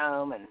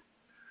microbiome and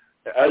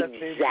the other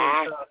foods.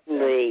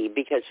 Exactly,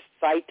 because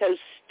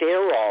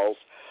phytosterols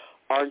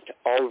aren't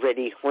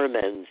already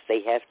hormones.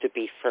 They have to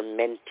be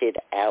fermented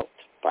out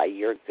by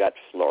your gut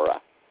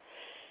flora.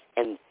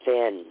 And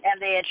then...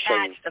 And they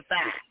attach the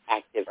fat,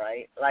 active.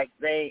 Right? Like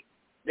they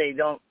need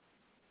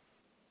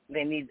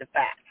the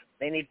fat.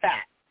 They need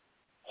fat.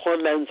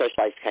 Hormones are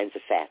spliced kinds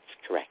of fats,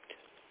 correct.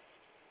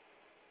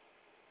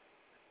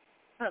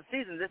 Oh,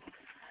 Susan,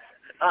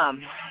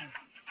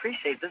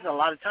 appreciate this. Is a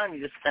lot of time you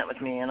just spent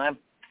with me, and I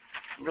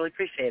really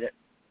appreciate it.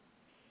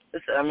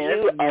 This is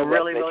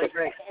really, really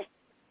great.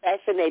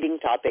 Fascinating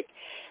topic,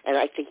 and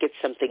I think it's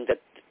something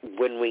that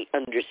when we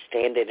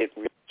understand it, it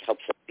really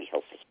helps us be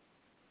healthy.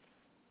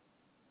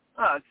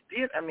 Oh, it's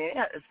beautiful. I mean,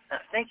 yeah,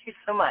 thank you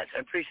so much.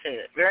 I appreciate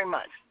it very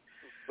much.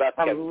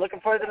 Welcome. I'm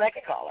looking forward to the next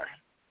caller.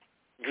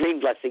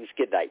 Green blessings.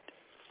 Good night.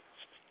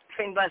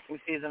 Green blessings,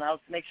 Susan. I'll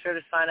make sure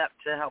to sign up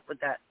to help with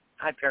that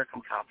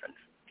Hypericum conference.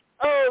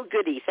 Oh,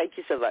 goody. Thank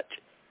you so much.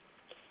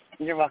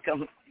 You're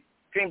welcome.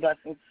 Green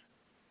blessings.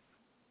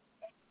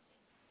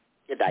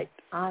 Good night.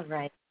 All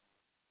right.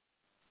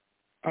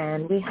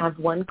 And we have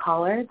one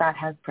caller that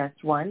has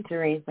pressed 1 to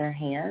raise their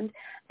hand,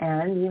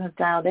 and you have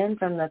dialed in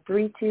from the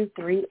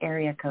 323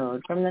 area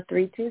code. From the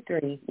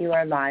 323, you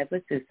are live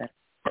with Susan.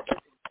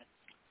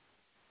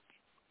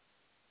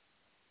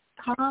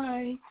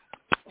 Hi.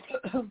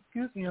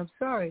 Excuse me, I'm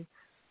sorry.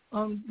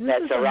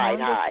 That's all right.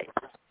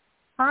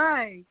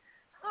 Hi.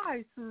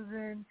 Hi,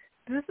 Susan.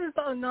 This is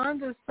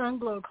Ananda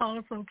Sunglow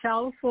calling from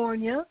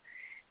California,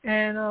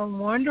 and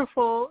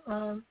wonderful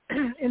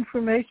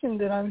information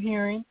that I'm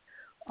hearing.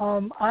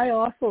 I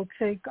also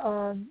take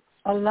a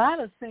lot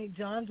of St.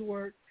 John's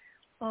wort,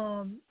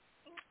 but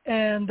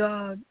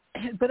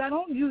I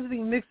don't usually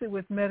mix it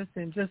with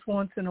medicine, just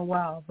once in a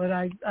while. But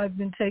I've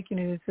been taking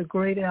it. It's a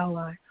great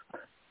ally.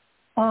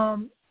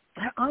 I'm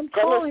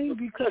calling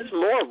because... Tell us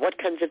more. What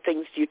kinds of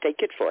things do you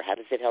take it for? How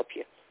does it help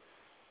you?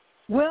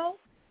 Well,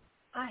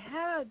 I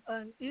had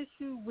an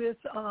issue with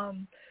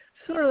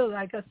sort of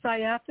like a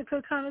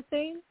sciatica kind of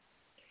thing,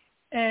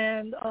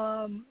 and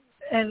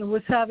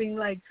was having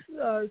like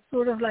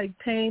sort of like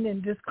pain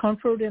and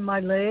discomfort in my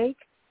leg,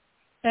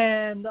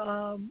 and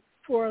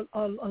for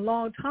a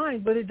long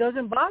time, but it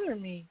doesn't bother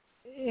me.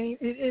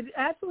 It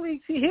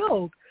actually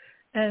healed,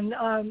 and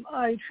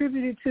I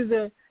attribute it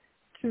to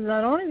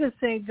not only the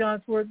St.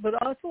 John's wort, but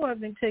also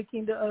I've been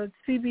taking the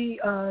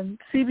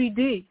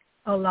CBD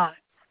a lot.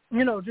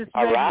 You know, just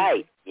all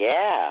right,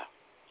 yeah.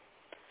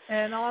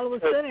 And all of a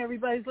sudden,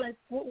 everybody's like,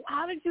 well,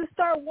 how did you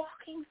start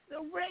walking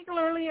so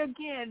regularly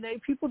again?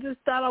 People just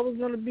thought I was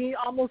going to be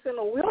almost in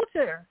a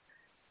wheelchair.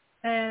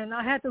 And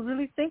I had to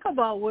really think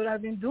about what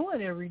I've been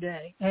doing every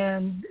day.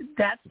 And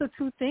that's the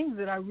two things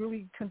that I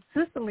really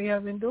consistently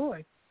have been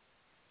doing.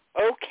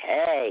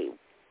 Okay.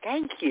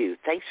 Thank you.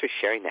 Thanks for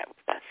sharing that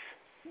with us.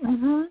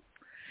 Mm-hmm.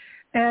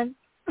 And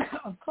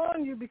I'm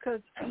calling you because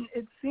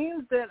it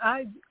seems that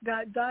I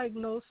got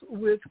diagnosed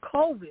with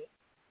COVID,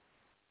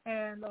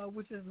 and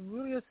which is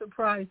really a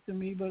surprise to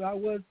me, but I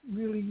was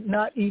really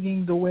not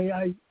eating the way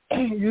I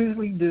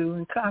usually do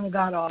and kind of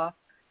got off,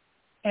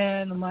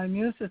 and my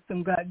immune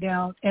system got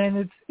down,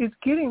 and it's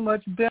getting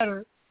much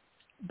better,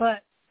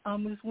 but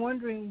I'm just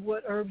wondering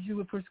what herbs you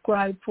would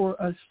prescribe for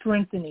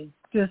strengthening,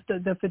 just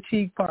the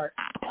fatigue part.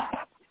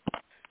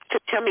 So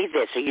tell me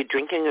this, are you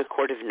drinking a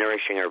quart of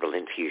nourishing herbal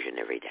infusion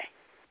every day?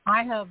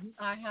 I have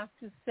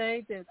to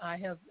say that I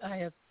have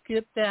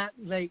skipped that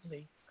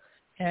lately,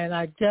 and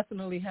I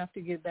definitely have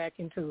to get back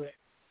into it.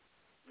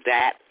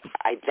 That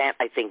I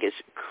think is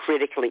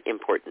critically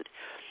important.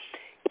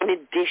 In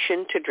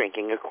addition to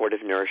drinking a quart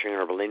of nourishing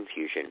herbal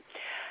infusion,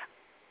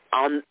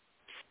 on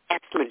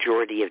vast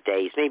majority of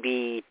days,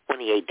 maybe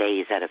 28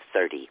 days out of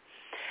 30,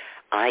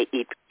 I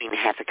eat between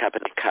half a cup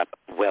and a cup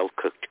of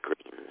well-cooked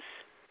greens.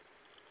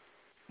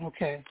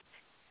 Okay.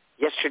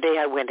 Yesterday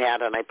I went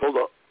out and I pulled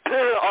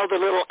all the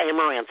little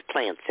amaranth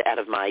plants out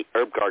of my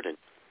herb garden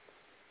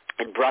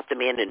and brought them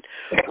in and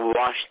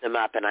washed them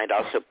up. And I'd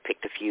also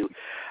picked a few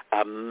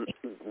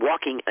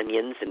walking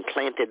onions and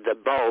planted the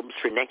bulbs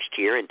for next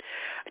year, and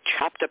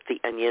chopped up the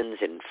onions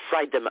and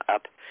fried them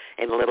up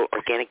in a little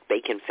organic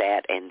bacon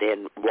fat, and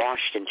then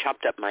washed and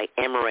chopped up my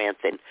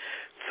amaranth and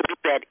threw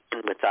that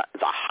in with the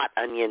hot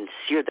onion,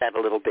 seared that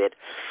a little bit,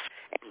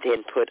 and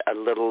then put a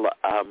little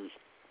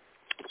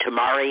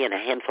tamari and a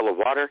handful of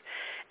water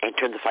and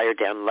turned the fire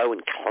down low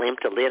and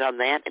clamped a lid on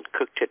that and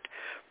cooked it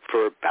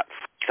for about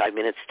 5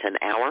 minutes to an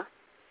hour.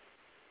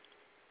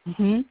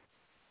 Mm-hmm.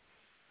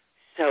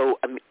 So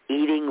I'm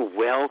eating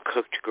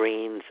well-cooked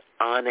greens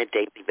on a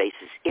daily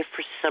basis. If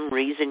for some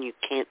reason you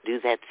can't do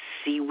that,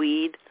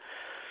 seaweed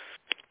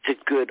is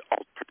a good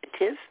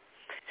alternative.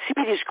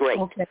 Seaweed is great,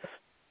 Okay.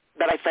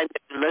 but I find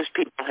that most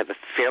people have a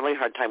fairly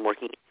hard time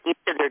working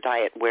into their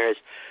diet, whereas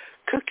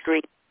cooked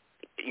greens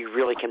you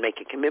really can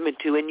make a commitment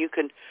to, and you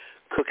can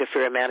cook a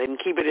fair amount and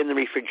keep it in the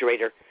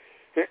refrigerator.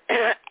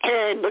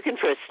 And looking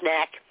for a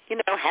snack,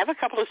 have a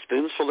couple of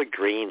spoonfuls of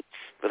greens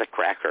with a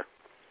cracker.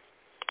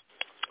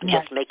 Right.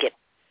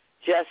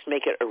 Just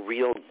make it a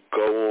real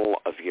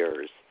goal of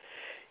yours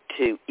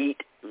to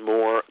eat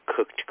more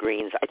cooked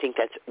greens. I think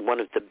that's one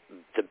of the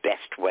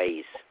best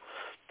ways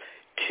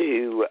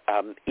to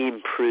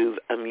improve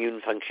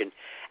immune function.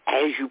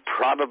 As you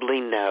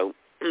probably know,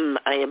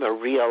 I am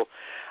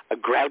a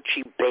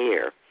grouchy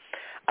bear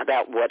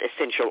about what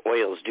essential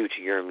oils do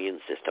to your immune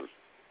system.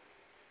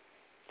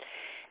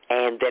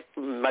 And that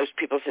most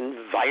people's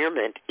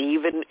environment,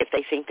 even if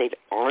they think they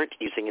aren't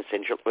using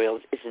essential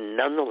oils, is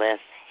nonetheless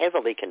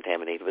heavily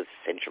contaminated with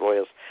essential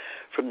oils,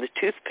 from the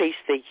toothpaste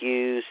they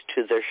use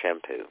to their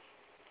shampoo.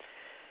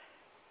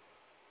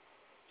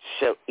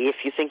 So if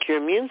you think your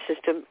immune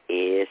system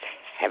is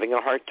having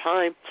a hard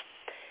time,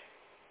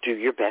 do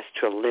your best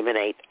to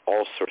eliminate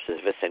all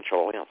sources of essential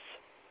oils.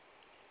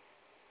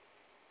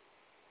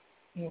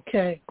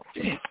 Okay.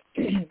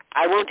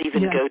 I won't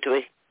even go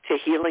to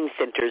healing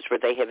centers where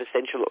they have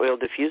essential oil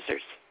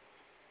diffusers.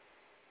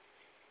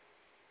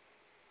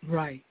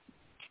 Right.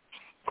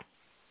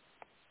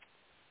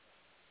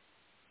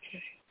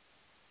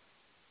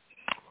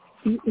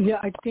 Okay. Yeah,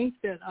 I think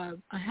that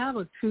I have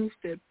a tooth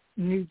that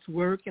needs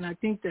work, and I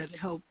think that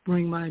helped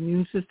bring my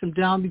immune system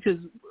down because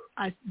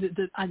I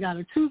got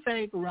a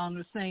toothache around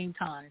the same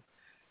time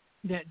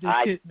that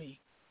just hit me.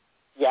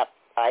 Yep.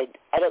 I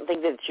don't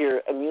think that it's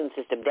your immune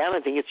system down.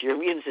 I think it's your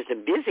immune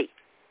system busy.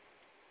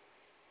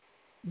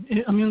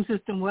 Immune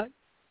system what?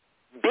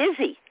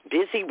 Busy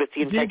with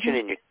the infection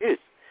in your tooth.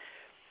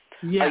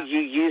 Yeah. Are you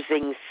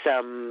using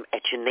some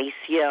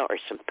echinacea or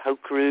some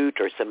poke root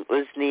or some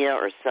usnea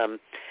or some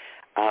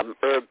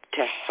herb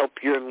to help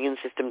your immune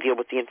system deal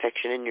with the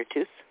infection in your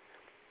tooth?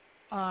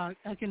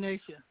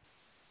 Echinacea.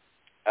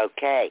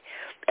 Okay.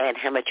 And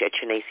how much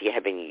echinacea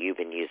have you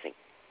been using?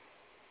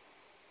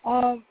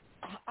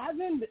 I've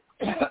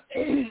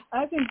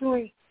been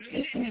doing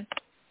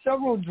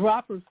several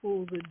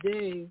dropperfuls a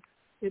day,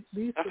 at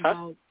least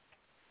about.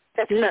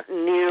 That's not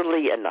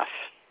nearly enough.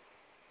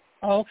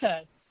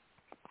 Okay.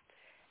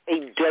 A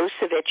dose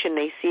of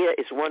echinacea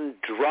is 1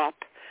 drop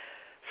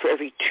for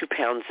every 2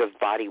 pounds of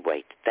body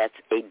weight. That's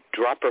a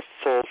dropper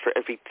full for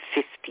every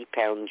 50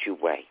 pounds you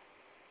weigh.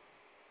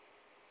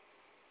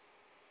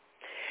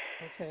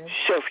 Okay.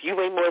 So if you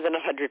weigh more than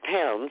 100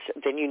 pounds,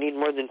 then you need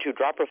more than 2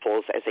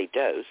 dropperfuls as a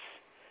dose.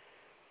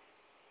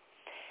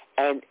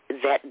 And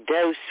that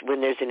dose,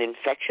 when there's an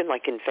infection,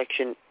 like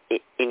infection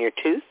in your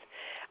tooth,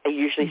 I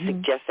usually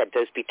suggest that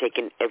dose be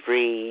taken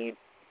every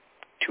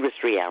 2 or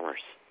 3 hours.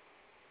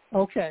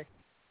 Okay.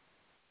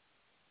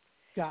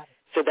 Got it.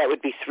 So that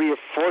would be 3 or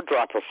 4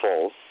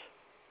 dropperfuls,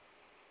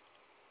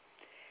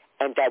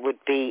 and that would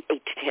be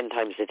 8 to 10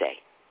 times a day.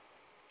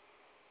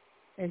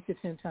 8 to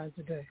 10 times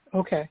a day.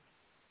 Okay.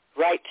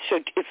 Right. So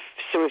if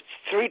it's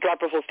 3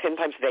 dropperfuls 10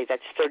 times a day,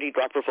 that's 30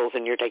 dropperfuls,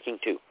 and you're taking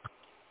 2.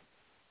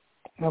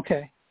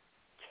 Okay.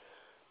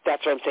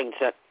 That's what I'm saying.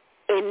 It's not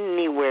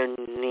anywhere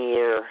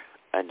near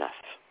enough.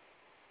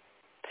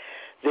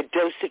 The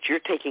dose that you're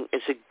taking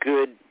is a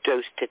good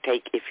dose to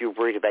take if you're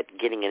worried about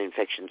getting an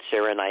infection.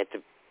 Sarah and I, at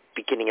the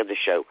beginning of the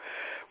show,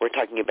 we're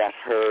talking about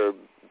her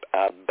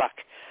buck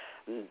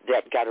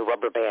that got a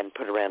rubber band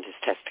put around his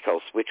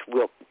testicles, which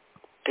will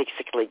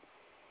basically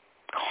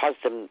cause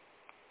them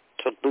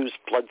to lose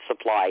blood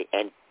supply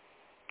and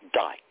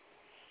die.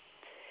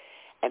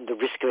 And the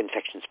risk of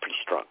infection is pretty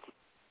strong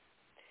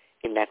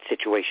in that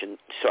situation.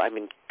 So I'm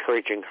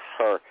encouraging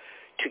her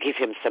to give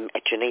him some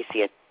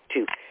echinacea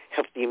to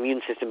help the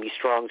immune system be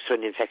strong so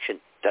an infection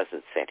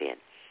doesn't set in.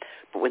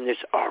 But when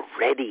there's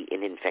already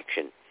an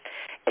infection,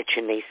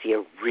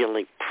 echinacea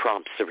really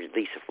prompts the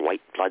release of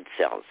white blood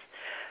cells.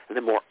 And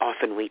the more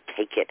often we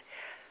take it,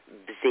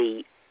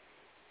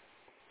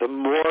 the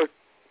more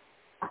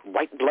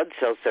white blood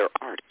cells there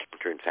are to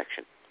counter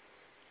infection.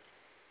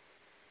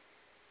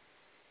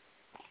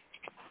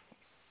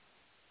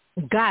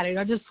 Got it.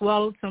 I just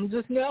swallowed some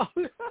just now.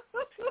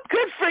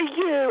 Good for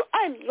you.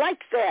 I like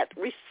that.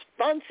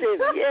 Responsive,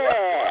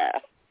 yeah.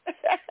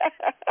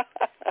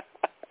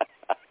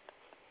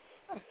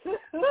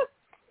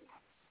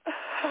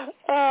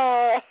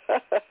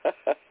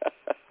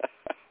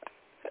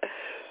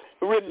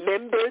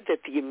 Remember that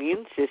the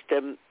immune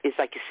system is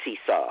like a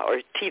seesaw or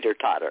a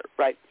teeter-totter,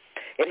 right?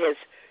 It has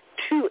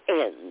 2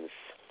 ends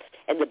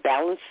and the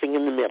balanced thing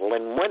in the middle,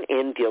 and one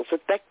end deals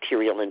with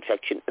bacterial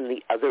infection and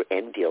the other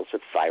end deals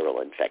with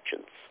viral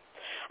infections.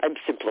 I'm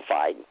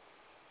simplifying.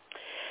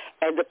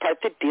 and the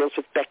part that deals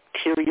with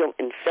bacterial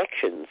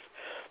infections.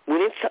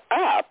 When it's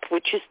up,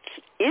 which is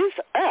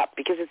up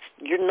because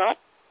your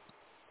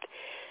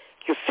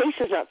face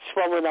is not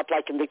swollen up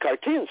like in the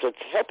cartoon, so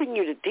it's helping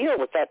you to deal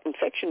with that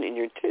infection in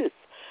your tooth.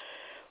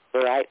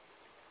 All right?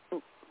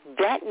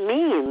 That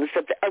means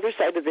that the other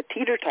side of the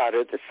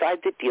teeter-totter, the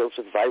side that deals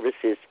with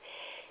viruses,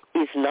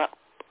 is not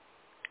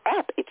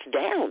up. It's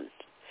down.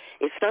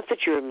 It's not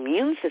that your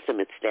immune system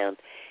is down.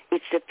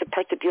 It's that the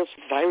part that deals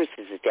with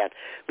viruses is down.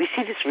 We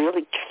see this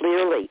really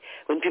clearly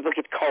when people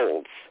get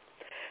colds.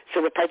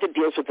 So the part that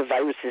deals with the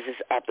viruses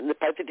is up, and the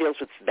part that deals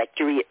with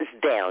bacteria is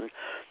down.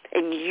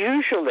 And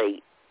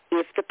usually,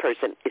 if the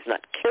person is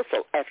not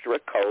careful after a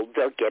cold,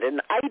 they'll get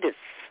an itis,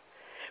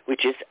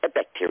 which is a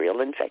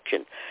bacterial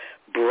infection,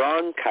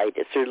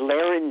 bronchitis or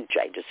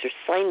laryngitis or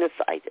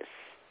sinusitis.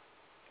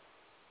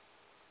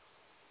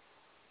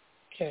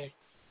 Okay.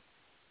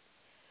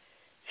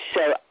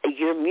 So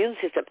your immune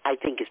system, I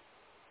think, is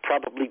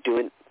probably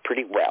doing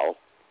pretty well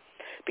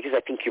because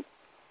I think you're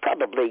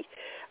probably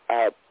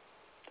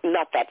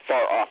not that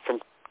far off from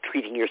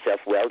treating yourself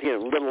well. You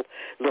know,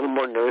 little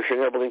more nourishing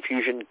herbal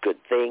infusion, good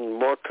thing.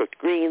 More cooked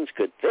greens,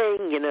 good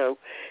thing. You know,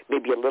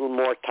 maybe a little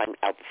more time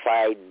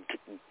outside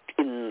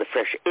in the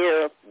fresh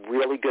air,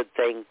 really good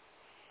thing.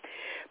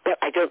 But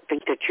I don't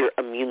think that your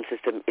immune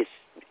system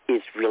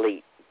is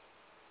really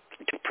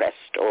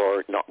depressed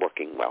or not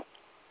working well.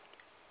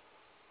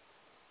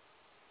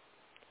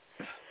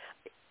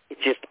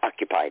 It's just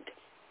occupied.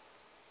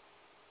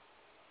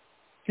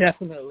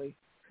 Definitely.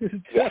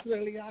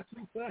 Definitely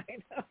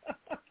occupied.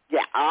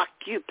 Yeah,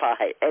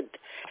 occupied. And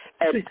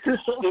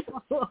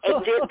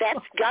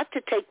that's got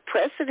to take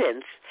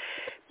precedence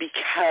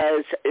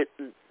because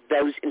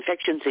those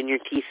infections in your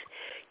teeth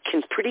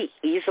can pretty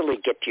easily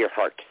get to your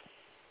heart.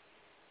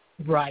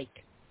 Right.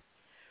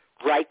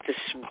 Right. The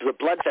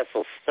blood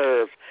vessels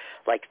serve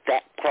like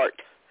that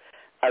part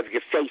of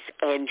your face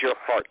and your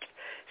heart.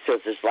 So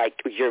there's like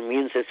your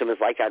immune system is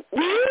like, deal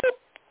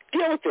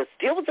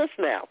with this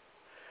now.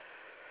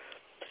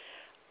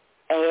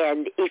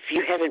 And if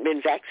you haven't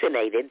been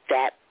vaccinated,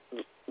 that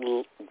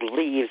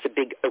leaves a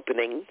big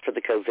opening for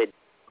the COVID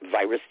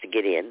virus to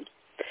get in.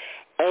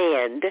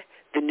 And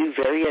the new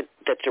variant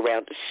that's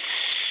around is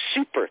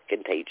super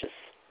contagious.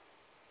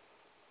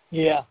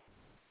 Yeah.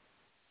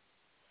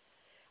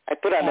 I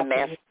put on a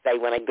mask today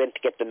when I went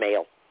to get the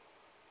mail.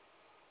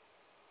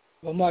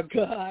 Oh, my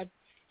God.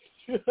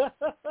 You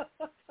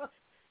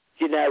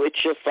know,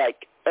 it's just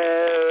like,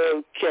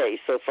 okay,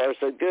 so far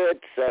so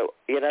good. So,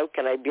 you know,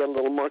 can I be a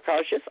little more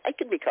cautious? I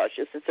can be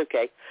cautious. It's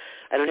okay.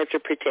 I don't have to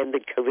pretend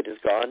that COVID is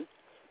gone.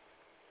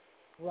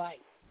 Right.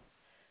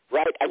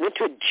 Right. I went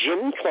to a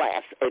gym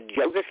class, a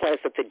yoga class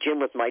at the gym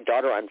with my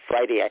daughter on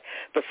Friday.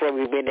 Before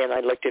we went in,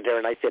 I looked at her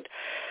and I said,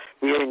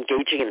 we are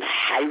engaging in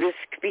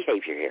high-risk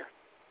behavior here.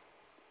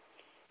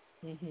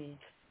 Mm-hmm.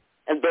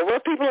 And there were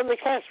people in the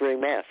class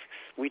wearing masks.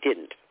 We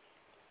didn't.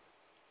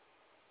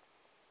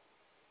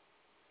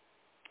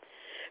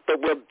 But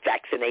we're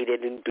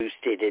vaccinated and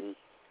boosted, and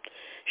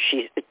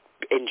she's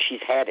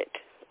had it.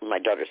 My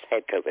daughter's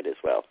had COVID as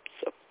well,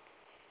 so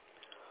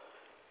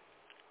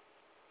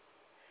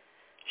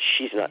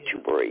she's not too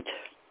worried.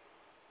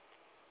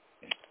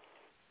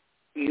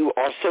 You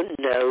also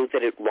know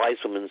that at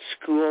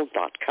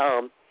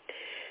WiseWomanSchool.com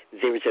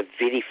there is a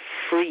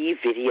free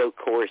video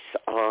course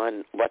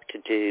on what to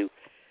do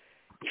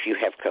if you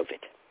have COVID.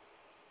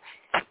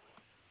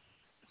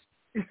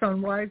 It's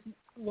on Wise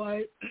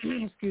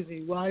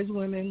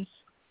Women's.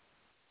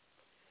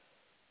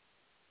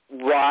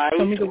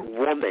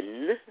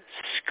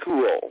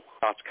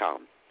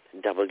 WiseWomanSchool.com.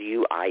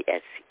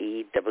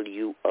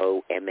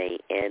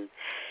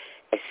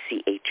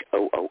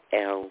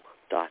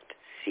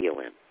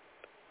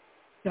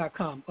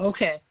 WiseWomanSchool.com.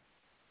 Okay.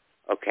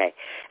 Okay.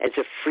 It's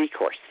a free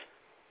course.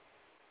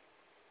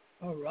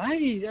 All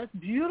righty. That's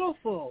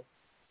beautiful.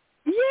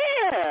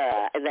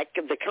 Yeah. And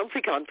the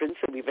Comfrey Conference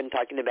that we've been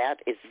talking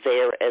about is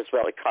there as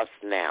well. It costs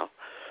now.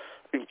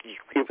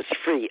 It was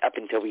free up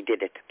until we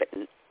did it, but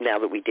now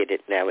that we did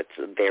it, now it's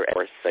there. Of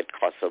course, it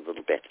costs a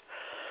little bit.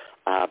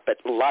 But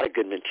a lot of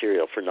good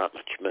material for not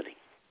much money.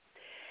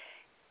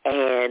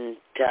 And,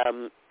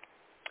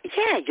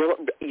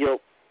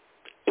 you'll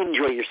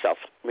enjoy yourself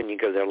when you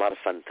go there. A lot of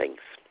fun things.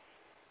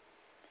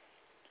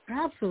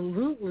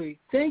 Absolutely.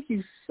 Thank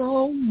you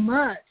so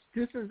much.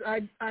 This is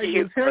I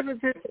was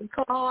hesitant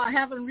to call. I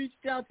haven't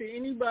reached out to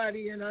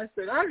anybody, and I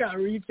said, I got to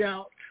reach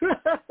out.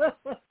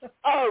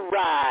 All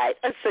right.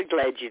 I'm so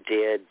glad you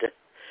did.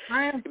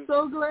 I am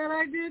so glad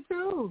I did,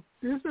 too.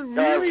 This is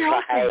really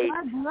helpful.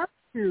 God bless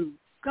you.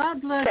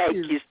 God bless you.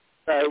 Thank you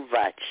so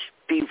much.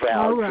 Be well.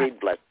 All right. Green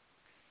blessing.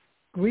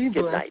 Green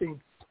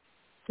blessing.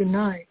 Good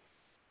night.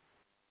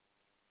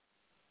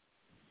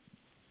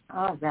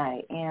 All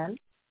right. And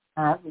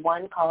I have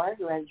one caller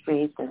who has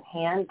raised his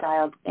hand,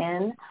 dialed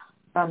in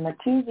from the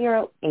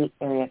 208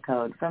 area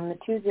code. From the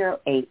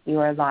 208, you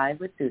are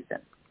live with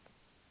Susan.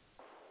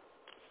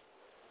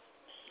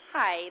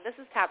 Hi, this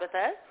is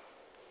Tabitha.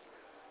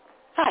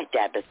 Hi,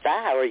 Tabitha.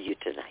 How are you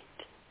tonight?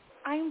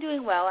 I'm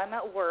doing well. I'm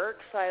at work,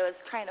 so I was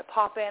trying to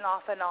pop in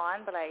off and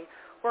on, but I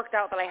worked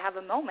out that I have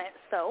a moment,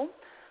 so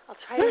I'll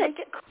try to make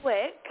it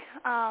quick.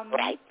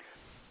 Right.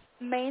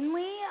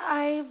 Mainly,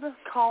 I'm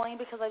calling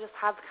because I just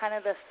have kind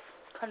of this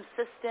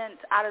consistent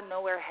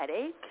out-of-nowhere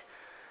headache,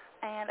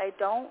 and I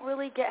don't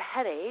really get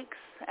headaches.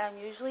 I'm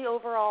usually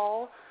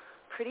overall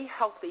pretty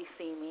healthy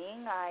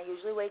seeming. I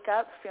usually wake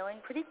up feeling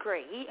pretty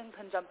great and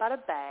can jump out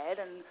of bed,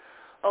 and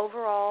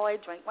overall I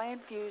drink my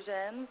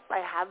infusions. I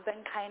have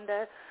been kind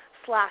of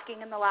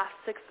slacking in the last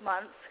 6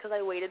 months because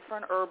I waited for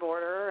an herb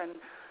order and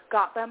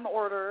got them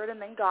ordered and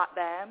then got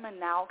them, and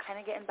now kind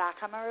of getting back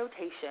on my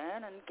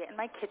rotation and getting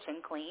my kitchen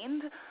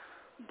cleaned.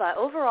 But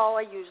overall,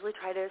 I usually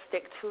try to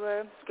stick to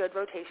a good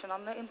rotation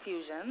on the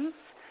infusions.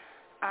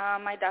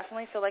 I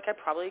definitely feel like I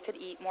probably could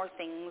eat more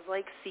things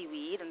like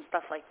seaweed and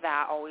stuff like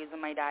that always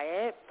in my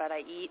diet, but I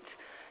eat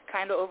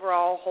kind of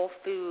overall whole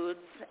foods,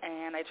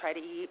 and I try to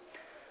eat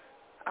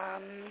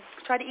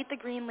the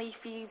green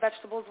leafy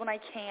vegetables when I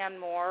can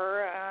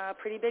more.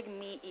 Pretty big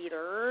meat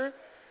eater,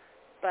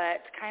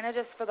 but kind of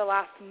just for the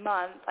last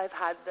month, I've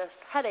had this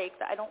headache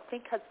that I don't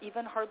think has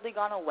even hardly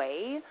gone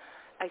away.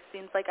 It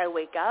seems like I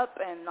wake up,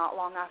 and not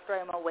long after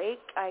I'm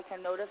awake, I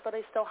can notice that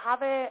I still have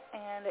it,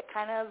 and it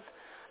kind of,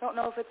 I don't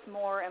know if it's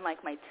more in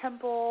like my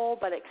temple,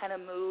 but it kind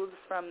of moves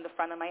from the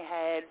front of my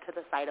head to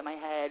the side of my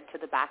head to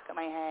the back of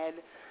my head.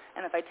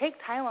 And if I take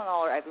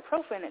Tylenol or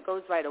ibuprofen, it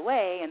goes right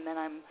away, and then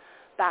I'm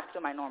back to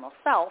my normal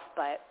self.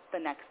 But the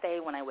next day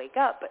when I wake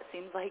up, it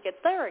seems like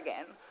it's there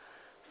again.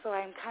 So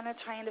I'm kind of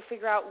trying to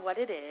figure out what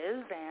it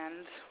is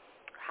and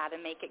how to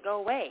make it go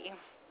away.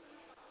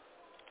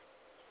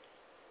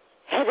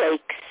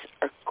 Headaches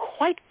are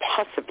quite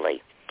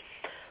possibly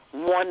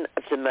one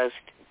of the most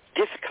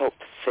difficult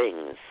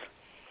things.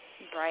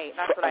 Right.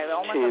 That's what I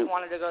almost just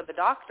wanted to go to the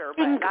doctor,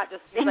 but that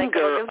just seems like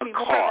it'll give me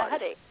more of a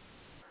headache.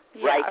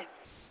 Yeah. Right.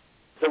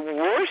 The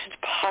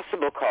worst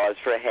possible cause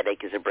for a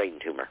headache is a brain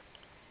tumor.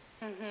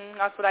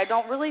 That's what I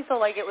don't really feel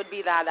like it would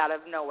be that out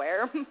of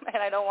nowhere,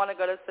 and I don't want to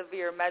go to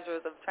severe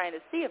measures of trying to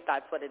see if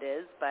that's what it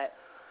is, but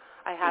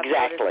I have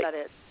noticed that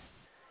it's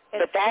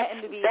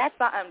getting to be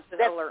something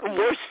to alert me. That's the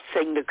worst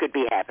thing that could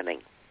be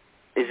happening,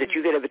 is that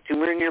you could have a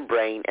tumor in your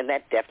brain, and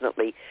that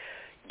definitely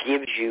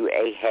gives you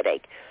a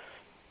headache.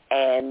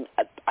 And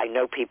I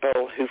know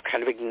people who've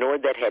kind of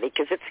ignored that headache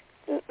because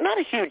it's not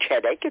a huge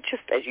headache. It's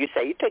just, as you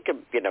say, you take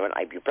an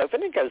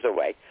ibuprofen, it goes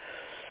away.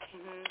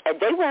 And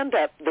they wound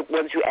up, the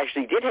ones who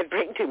actually did have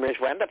brain tumors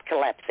wound up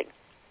collapsing.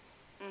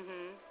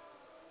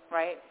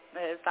 Right.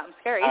 It is something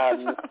scary.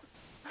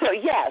 But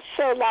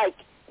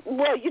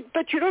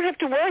you don't have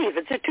to worry if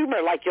it's a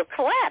tumor. Like, you'll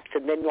collapse,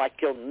 and then,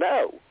 you'll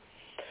know.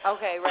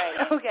 Okay,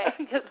 right. Okay.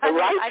 Because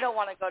I don't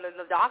want to go to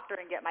the doctor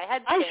and get my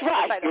head scanned.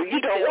 That's right.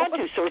 You don't want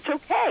to, so it's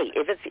okay.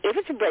 If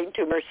it's a brain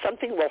tumor,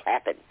 something will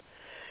happen.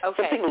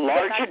 Okay. Something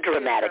large and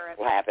dramatic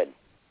will happen.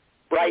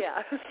 Right?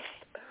 Yeah.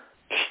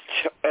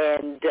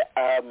 And,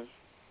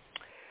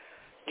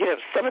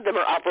 some of them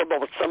are operable,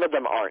 but some of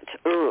them aren't.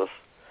 Ugh.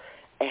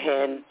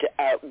 And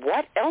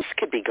what else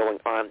could be going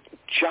on?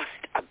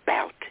 Just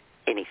about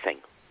anything.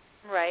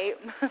 Right.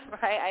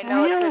 Right. I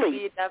know it could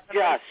be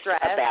definitely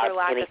stress or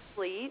lack of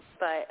sleep,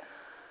 but...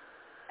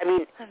 I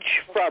mean,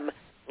 from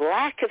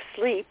lack of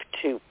sleep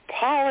to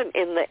pollen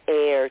in the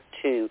air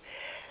to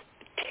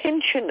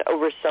tension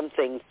over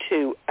something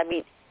to,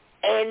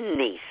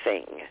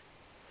 anything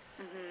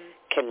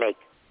can make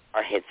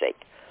our heads ache.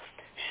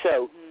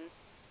 So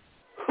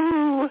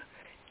who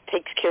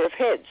takes care of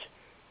heads?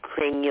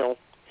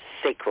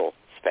 Craniosacral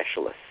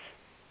specialists.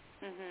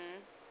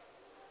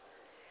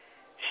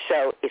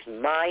 So if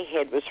my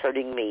head was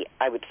hurting me,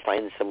 I would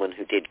find someone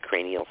who did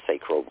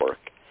craniosacral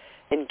work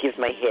and give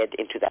my head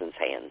into that person's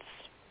hands.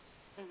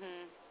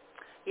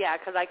 Yeah,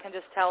 because I can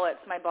just tell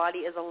my body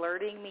is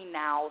alerting me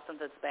now since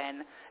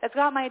it's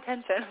got my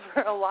attention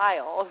for a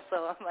while.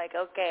 So I'm like,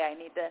 okay, I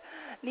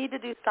need to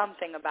do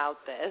something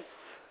about this.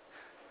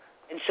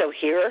 And so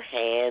here are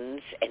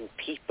hands and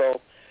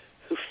people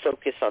who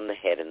focus on the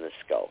head and the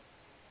skull.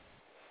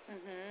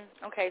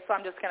 Okay, so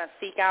I'm just going to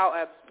seek out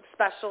a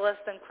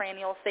specialist in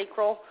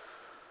craniosacral.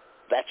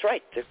 That's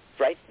right.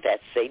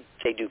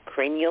 They do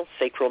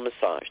craniosacral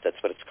massage. That's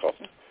what it's called.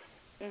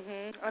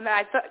 And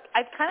I've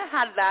kind of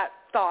had that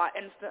thought,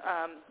 and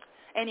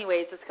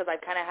anyways, just because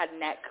I've kind of had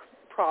neck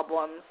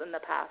problems in the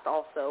past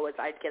also, as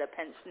I'd get a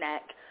pinched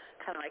neck,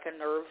 kind of like a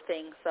nerve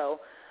thing. So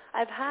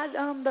I've had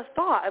the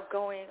thought of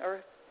going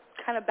or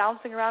kind of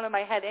bouncing around in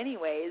my head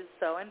anyways.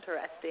 So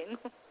interesting.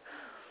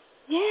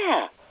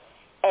 Yeah,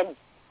 and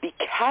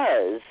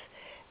because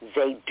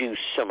they do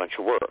so much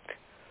work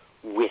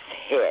with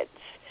heads,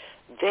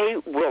 they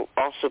will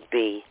also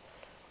be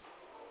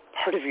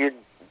part of your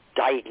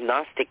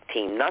diagnostic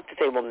team. Not that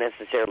they will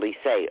necessarily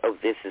say, oh,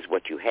 this is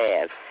what you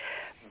have,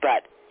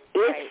 but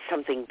if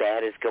something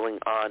bad is going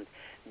on,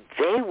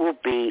 they will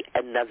be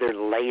another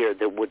layer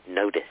that would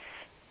notice.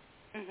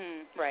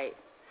 Right.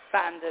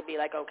 Something to be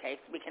like, okay,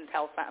 we can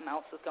tell something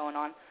else is going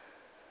on.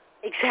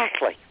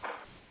 Exactly.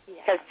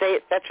 Because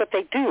that's what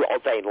they do all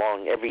day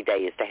long, every day,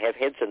 is to have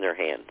heads in their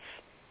hands.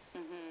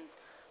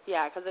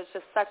 Yeah, because it's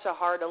just such a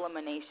hard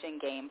elimination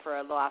game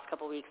for the last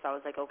couple of weeks. I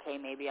was like, okay,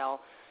 maybe I'll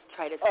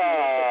try to see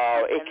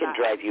it can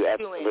drive you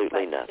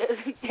absolutely nuts.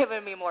 It's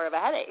giving me more of a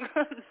headache.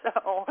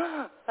 So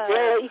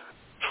really,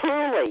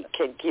 truly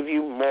can give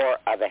you more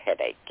of a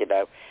headache, you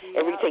know. Yeah.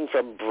 Everything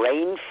from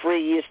brain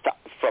freeze to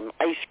from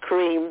ice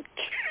cream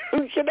to,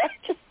 you know,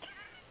 just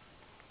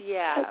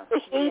the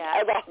heat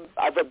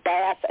of a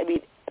bath. I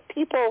mean,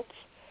 people,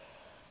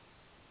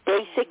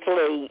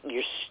 basically,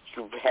 you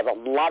have a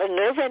lot of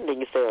nerve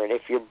endings there, and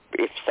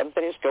if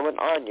something is going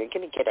on, you're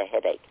going to get a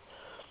headache.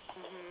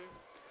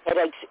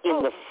 Headaches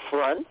in the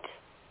front.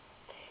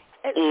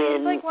 It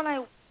seems like when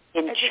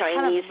in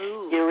Chinese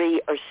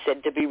theory are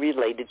said to be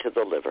related to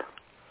the liver.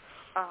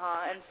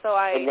 And so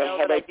I and the know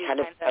headache that I do kind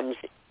of comes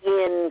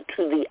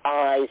into the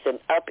eyes and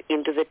up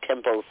into the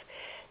temples.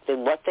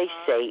 Then what they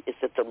say is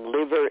that the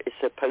liver is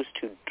supposed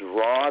to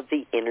draw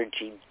the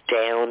energy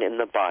down in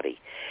the body.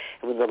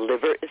 And when the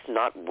liver is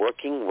not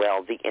working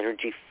well, the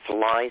energy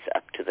flies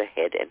up to the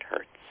head and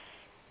hurts.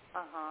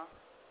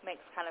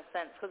 Makes kind of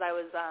sense, because I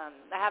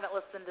haven't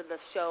listened to the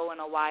show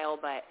in a while,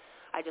 but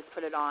I just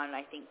put it on,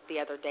 I think, the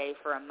other day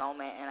for a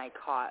moment, and I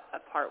caught a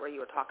part where you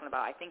were talking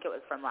about, I think it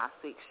was from last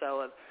week's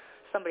show, of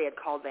somebody had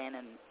called in,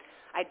 and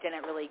I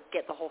didn't really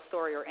get the whole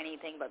story or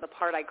anything, but the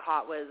part I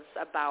caught was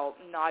about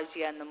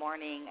nausea in the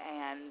morning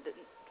and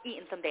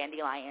eating some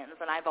dandelions,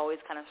 and I've always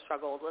kind of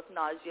struggled with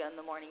nausea in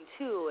the morning,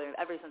 too,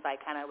 ever since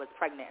I kind of was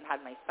pregnant and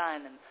had my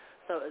son, and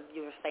so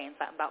you were saying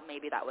something about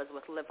maybe that was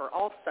with liver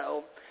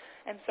also.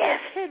 And so it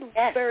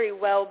could very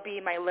well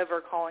be my liver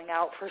calling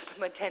out for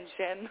some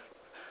attention.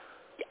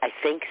 I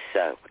think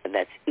so, and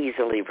that's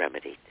easily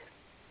remedied.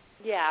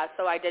 Yeah,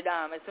 so I did,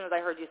 as soon as I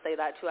heard you say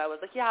that, too, I was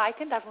like, yeah, I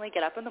can definitely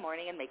get up in the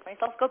morning and make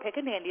myself go pick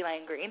a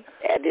dandelion green.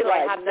 So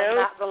I have done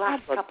that the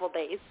last couple of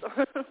days.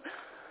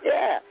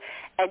 Yeah,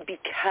 and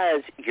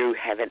because you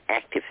have an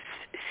active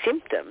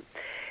symptom,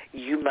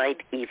 you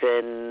might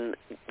even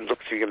look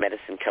through your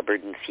medicine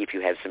cupboard and see if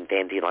you have some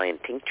dandelion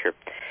tincture.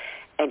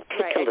 And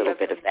take a little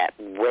bit of that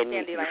when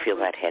you feel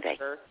that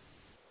headache.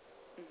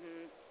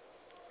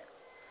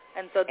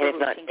 And so if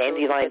not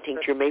dandelion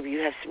tincture, maybe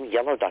you have some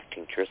yellow dock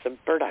tincture, some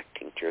burdock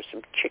tincture,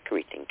 some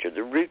chicory tincture.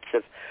 The roots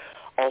of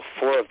all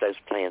four of those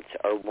plants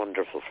are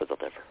wonderful for the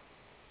liver.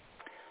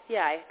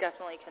 Yeah, I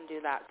definitely can do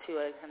that, too.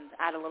 I can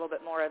add a little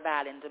bit more of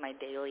that into my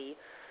daily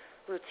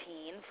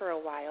routine for a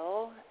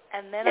while.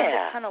 And then I'm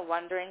just kind of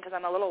wondering, because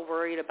I'm a little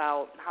worried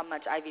about how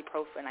much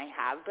ibuprofen I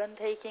have been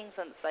taking,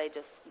 since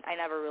I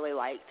never really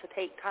like to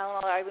take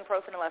Tylenol or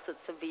ibuprofen unless it's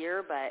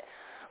severe, but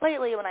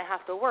lately when I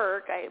have to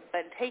work, I've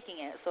been taking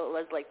it, so it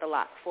was like the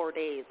last 4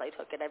 days I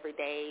took it every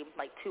day,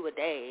 like 2 a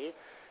day,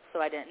 so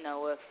I didn't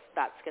know if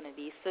that's going to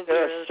be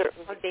severe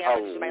or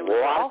damage to my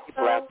liver also. There are a lot of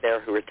people out there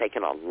who are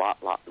taking a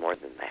lot more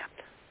than that.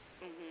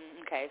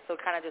 Okay, so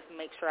kind of just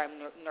make sure I'm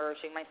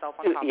nourishing myself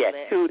on top of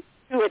it. 2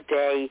 a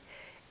day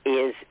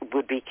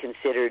would be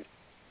considered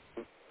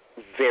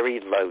very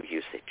low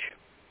usage.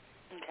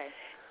 Okay,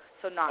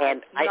 so not as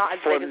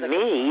big as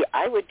me,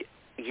 I would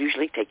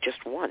usually take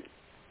just one,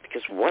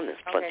 because one is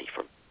plenty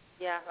for me.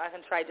 Yeah, I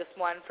can try just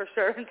one for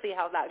sure and see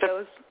how that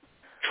goes.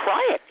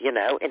 Try it,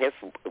 and if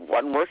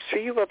one works for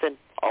you, well, then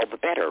all the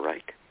better,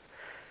 right?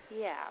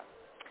 Yeah.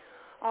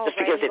 Just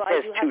because it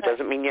says 2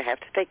 doesn't mean you have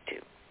to take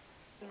 2.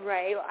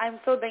 Right. I'm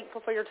so thankful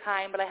for your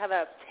time, but I have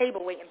a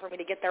table waiting for me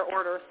to get their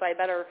order, so I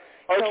better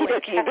go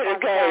and check on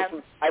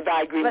them.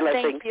 Bye-bye. Green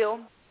blessing. Thank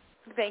you.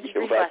 Thank you.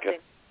 You're Green welcome.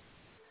 blessing.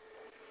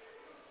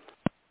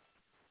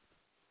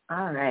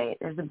 All right.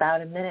 There's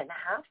about a minute and a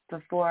half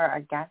before our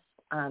guest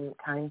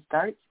time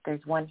starts.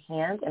 There's one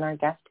hand, and our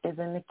guest is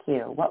in the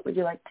queue. What would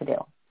you like to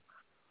do?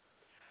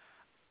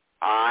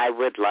 I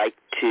would like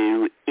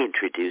to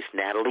introduce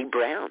Natalie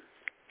Brown,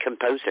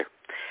 composer,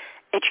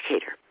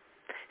 educator,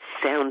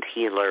 sound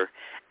healer,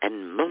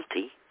 and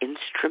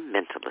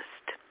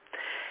multi-instrumentalist.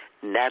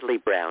 Natalie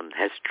Brown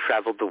has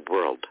traveled the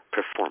world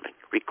performing,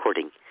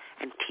 recording,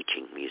 and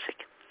teaching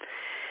music.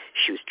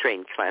 She was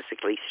trained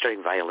classically,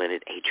 starting violin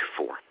at age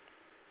 4.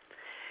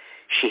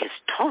 She has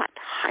taught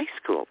high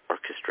school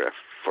orchestra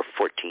for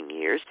 14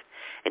 years,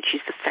 and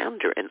she's the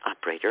founder and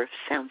operator of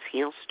Sounds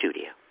Heal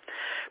Studio,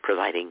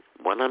 providing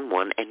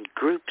one-on-one and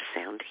group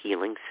sound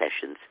healing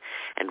sessions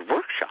and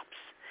workshops,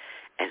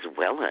 as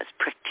well as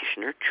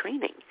practitioner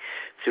training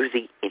through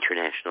the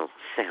International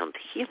Sound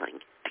Healing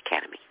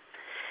Academy.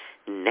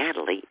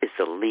 Natalie is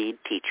the lead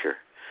teacher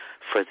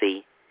for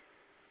the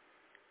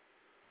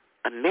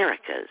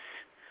Americas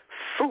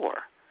for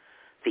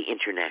the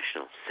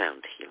International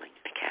Sound Healing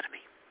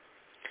Academy.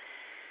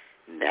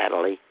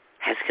 Natalie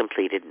has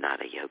completed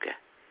Nada Yoga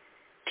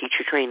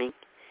teacher training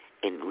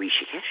in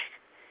Rishikesh,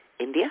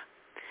 India.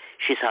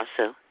 She's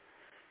also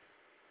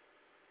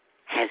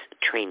has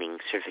training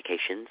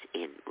certifications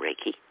in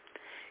Reiki,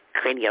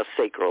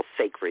 Craniosacral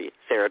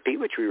Therapy,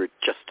 which we were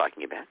just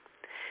talking about,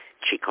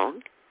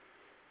 Qigong,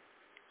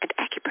 and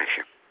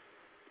Acupressure.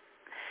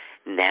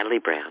 Natalie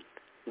Brown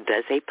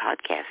does a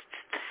podcast,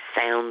 the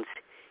Sounds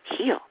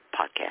Heal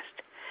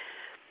podcast,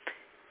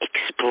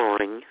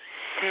 exploring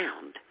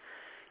sound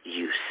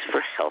use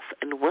for health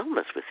and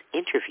wellness with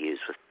interviews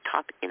with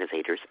top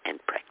innovators and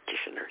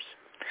practitioners.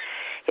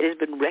 It has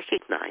been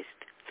recognized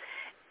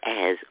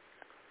as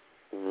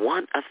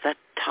one of the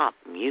top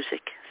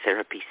music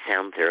therapy,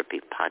 sound therapy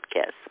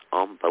podcasts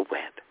on the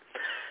web.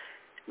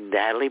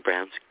 Natalie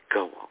Brown's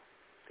goal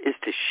is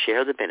to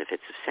share the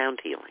benefits of sound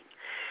healing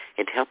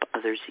and help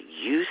others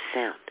use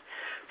sound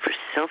for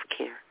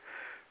self-care,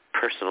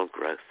 personal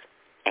growth,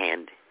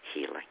 and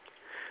healing.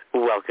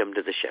 Welcome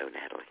to the show,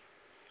 Natalie.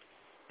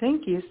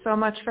 Thank you so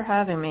much for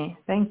having me.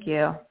 Thank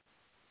you.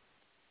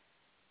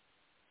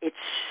 It's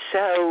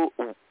so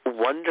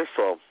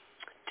wonderful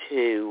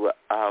to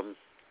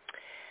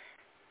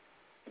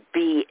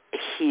be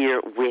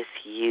here with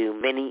you.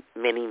 Many,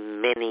 many,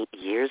 many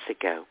years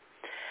ago,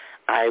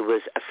 I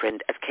was a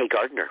friend of Kay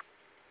Gardner.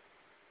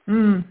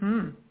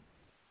 Mm-hmm.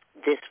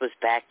 This was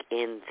back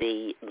in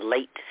the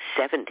late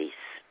 70s,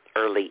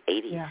 early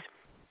 80s. Yeah.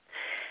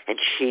 And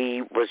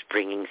she was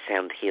bringing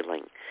sound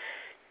healing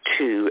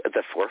to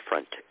the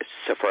forefront.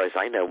 So far as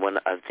I know, one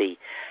of the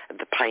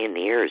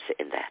pioneers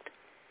in that.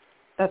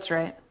 That's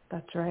right.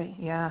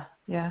 Yeah.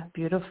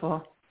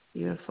 Beautiful.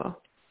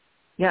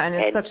 Yeah, and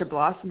it's such a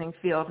blossoming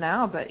field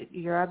now, but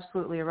you're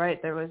absolutely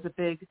right. There was a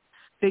big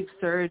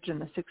surge in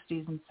the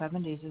 60s and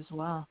 70s as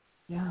well.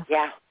 Yeah.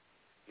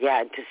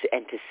 Yeah,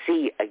 and to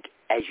see,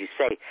 as you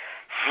say,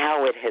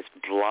 how it has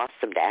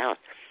blossomed out.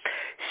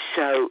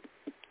 So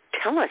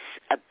tell us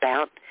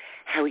about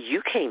how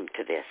you came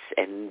to this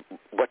and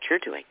what you're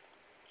doing.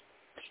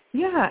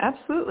 Yeah,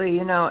 absolutely.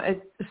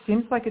 It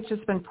seems like it's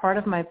just been part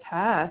of my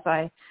path.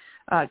 I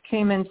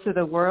came into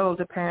the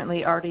world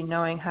apparently already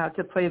knowing how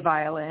to play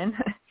violin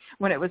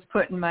when it was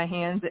put in my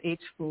hands at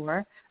age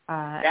 4.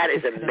 That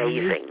is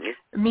amazing.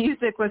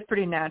 Music was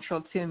pretty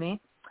natural to me.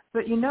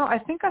 But, I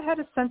think I had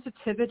a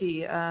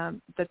sensitivity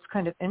that's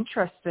kind of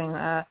interesting.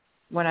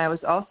 When I was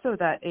also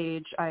that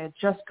age, I had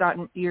just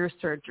gotten ear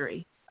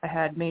surgery. I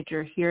had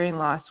major hearing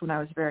loss when I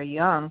was very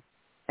young.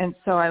 And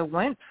so I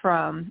went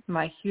from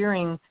my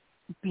hearing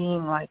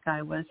being like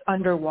I was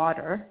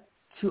underwater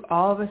to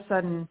all of a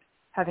sudden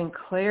having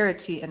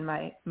clarity in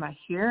my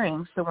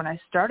hearing. So when I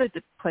started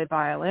to play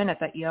violin at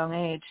that young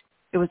age,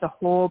 it was a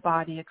whole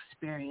body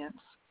experience.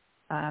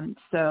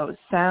 So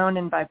sound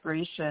and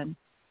vibration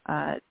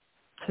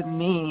to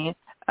me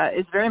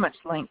is very much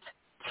linked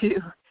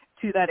to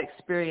that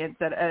experience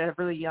at a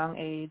really young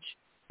age.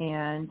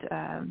 And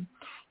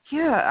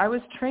I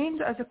was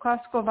trained as a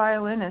classical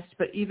violinist,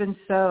 but even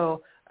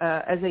so,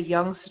 as a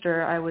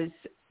youngster, I was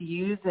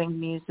using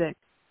music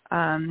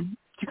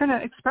to kind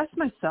of express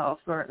myself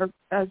or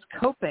as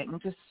coping.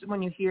 Just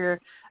when you hear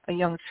a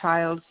young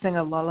child sing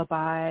a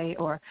lullaby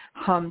or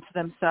hum to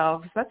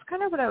themselves, that's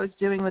kind of what I was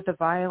doing with the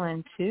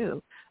violin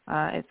too.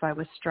 If I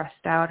was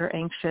stressed out or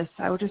anxious,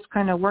 I would just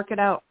kind of work it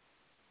out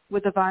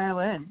with the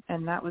violin,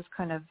 and that was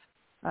kind of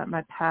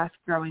my path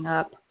growing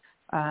up.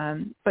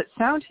 But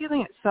sound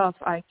healing itself,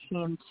 I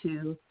came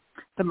to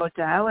the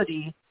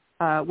modality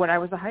when I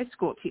was a high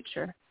school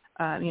teacher.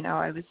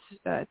 I was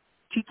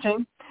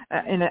teaching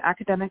in an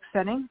academic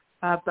setting,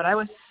 but I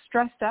was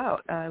stressed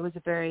out. It was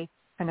a very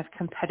kind of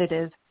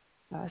competitive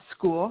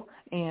school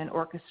and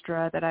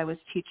orchestra that I was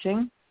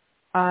teaching.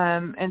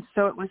 And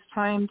so it was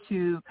time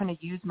to kind of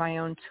use my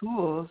own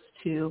tools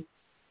to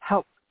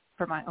help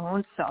for my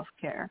own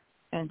self-care.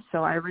 And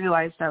so I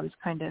realized I was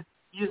kind of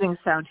using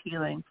sound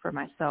healing for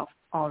myself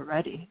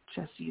already,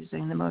 just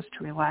using the most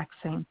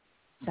relaxing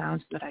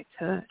sounds that I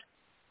could.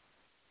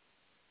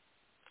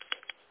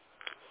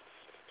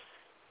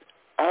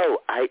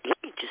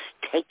 Let me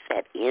just take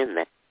that in.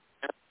 That's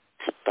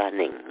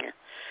stunning,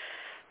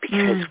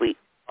 because we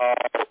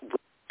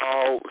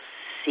all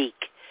seek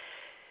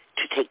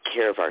to take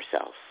care of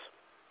ourselves.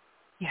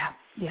 Yeah,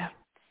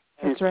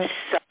 that's right.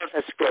 Some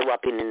of us grow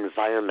up in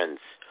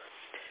environments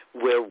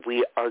where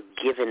we are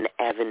given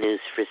avenues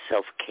for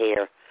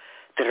self-care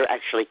that are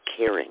actually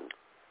caring.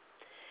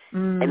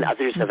 And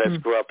others of us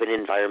grow up in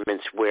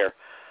environments where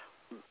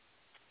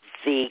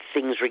the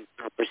things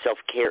for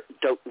self-care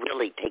don't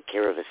really take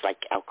care of us, like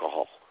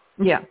alcohol.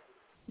 Yeah.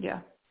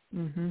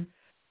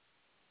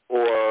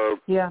 Or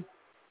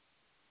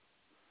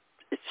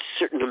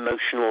certain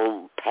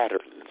emotional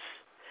patterns.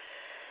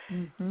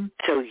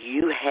 So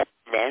you had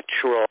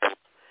natural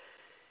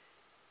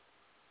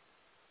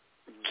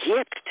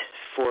gift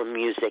for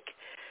music,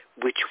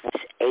 which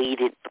was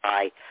aided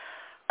by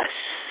a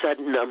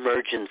sudden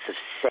emergence of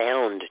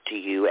sound to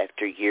you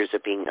after years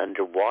of being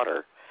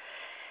underwater.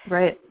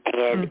 Right.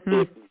 And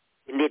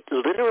it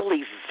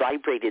literally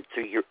vibrated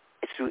through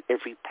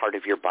every part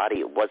of your body.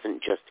 It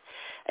wasn't just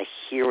a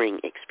hearing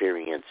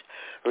experience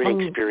or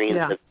an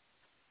experience of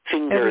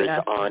fingers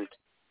on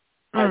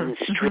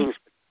strings.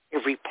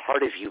 Every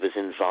part of you was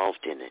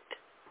involved in it.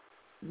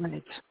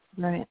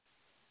 Right.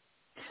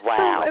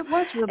 Wow. So it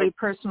was really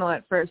personal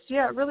at first.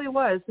 Yeah, it really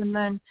was. And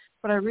then,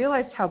 but I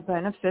realized how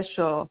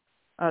beneficial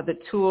the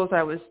tools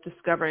I was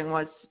discovering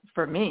was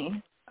for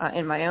me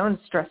in my own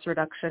stress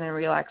reduction and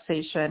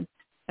relaxation.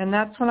 And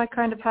that's when I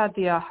kind of had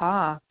the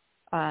aha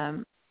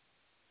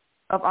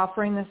of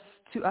offering this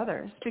to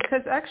others.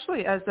 Because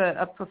actually, as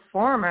a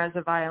performer, as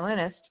a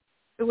violinist,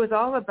 it was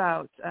all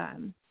about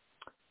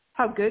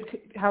how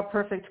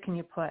perfect can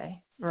you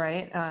play,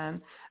 right?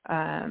 And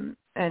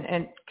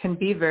can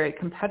be very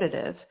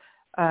competitive.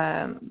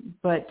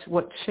 But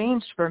what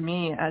changed for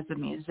me as a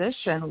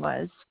musician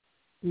was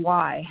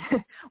why?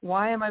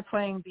 Why am I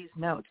playing these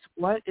notes?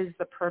 What is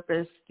the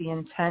purpose, the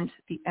intent,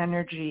 the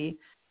energy?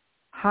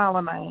 How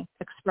am I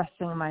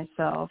expressing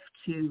myself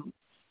to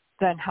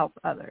then help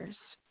others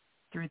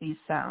through these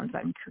sounds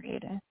I'm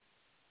creating?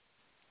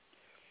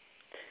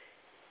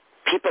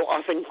 People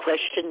often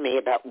question me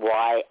about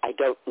why I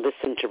don't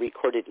listen to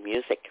recorded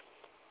music.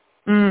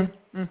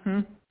 Mm-hmm.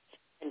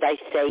 And I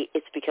say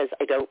it's because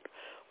I don't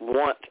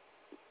want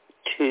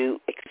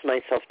to expose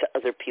myself to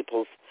other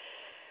people's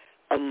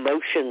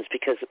emotions,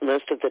 because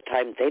most of the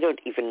time they don't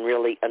even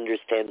really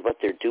understand what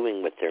they're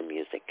doing with their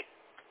music.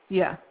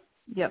 Yeah.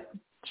 Yep.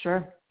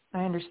 Sure.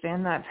 I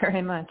understand that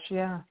very much.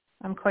 Yeah.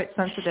 I'm quite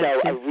sensitive so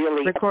to I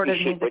really recorded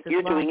appreciate music what you're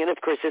as well. doing. And, of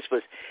course, this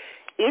was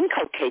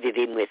inculcated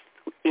in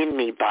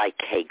me by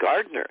Kay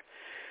Gardner,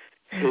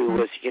 who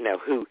was,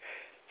 who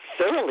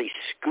thoroughly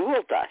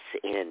schooled us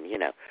in,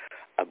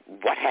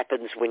 what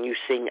happens when you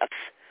sing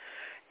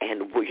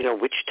and,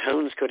 which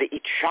tones go to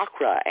each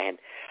chakra and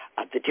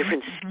the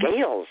different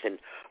scales and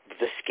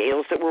the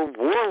scales that were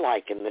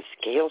warlike and the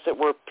scales that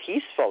were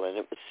peaceful.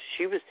 And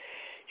she was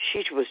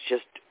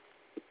just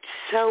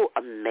so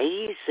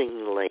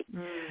amazingly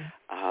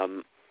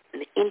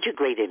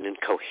integrated and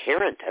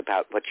coherent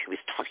about what she was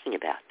talking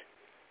about.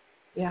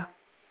 Yeah,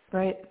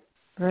 right.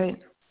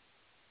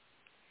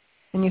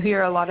 And you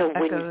hear a lot of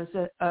echoes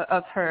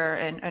of her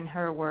and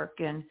her work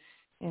and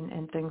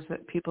things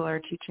that people are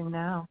teaching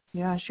now.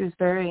 Yeah, she was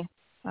very,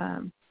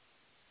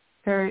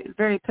 very,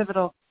 very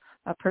pivotal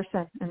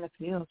person in the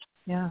field.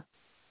 Yeah.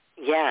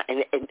 Yeah,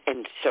 and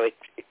so it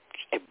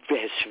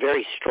has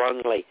very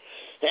strongly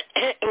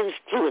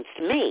influenced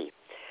me,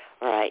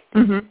 all right,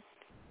 to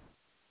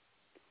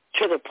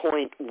the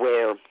point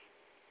where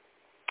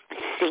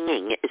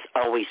singing is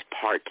always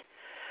part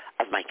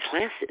of my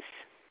classes.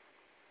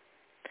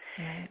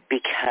 Right.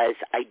 Because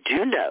I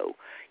do know,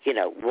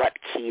 what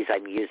keys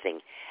I'm using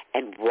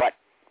and what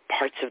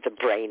parts of the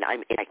brain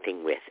I'm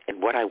interacting with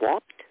and what I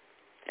want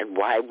and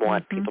why I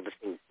want people to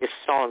sing this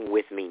song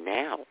with me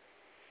now.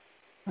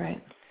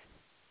 Right.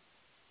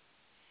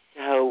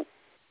 So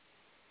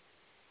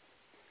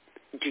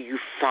do you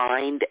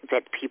find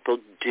that people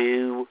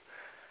do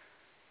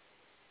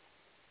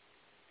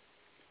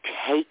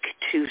take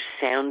to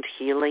sound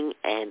healing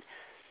and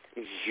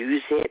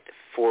use it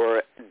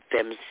for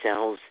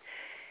themselves,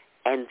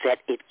 and that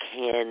it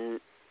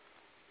can,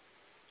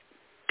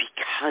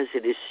 because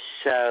it is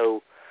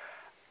so,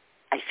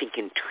 I think,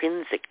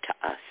 intrinsic to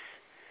us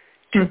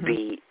to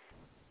be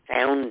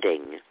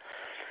sounding,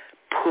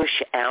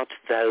 push out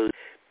those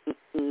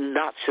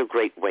not so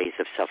great ways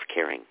of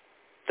self-caring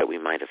that we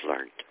might have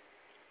learned?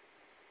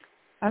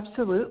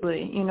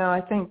 Absolutely.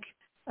 I think,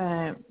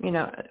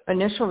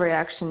 initial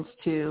reactions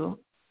to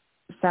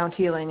sound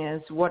healing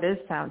is, what is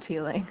sound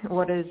healing?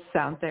 What is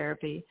sound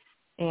therapy?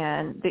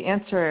 And the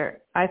answer,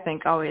 I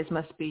think, always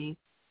must be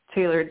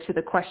tailored to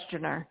the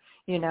questioner,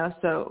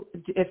 So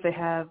if they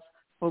have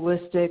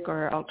holistic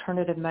or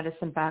alternative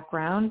medicine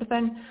background,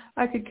 then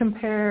I could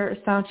compare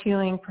sound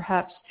healing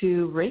perhaps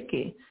to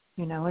Reiki.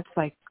 It's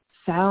like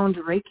sound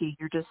Reiki.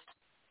 You're just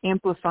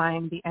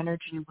amplifying the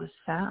energy with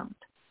sound.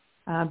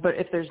 But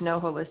if there's no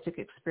holistic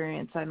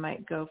experience, I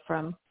might go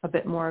from a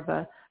bit more of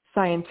a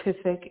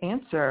scientific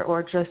answer,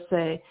 or just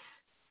say,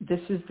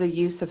 this is the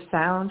use of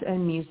sound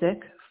and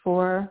music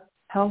for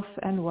health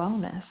and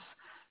wellness.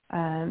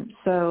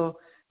 So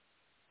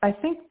I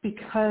think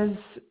because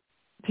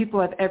people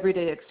have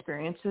everyday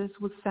experiences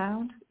with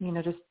sound,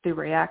 just the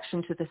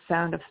reaction to the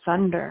sound of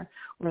thunder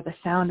or the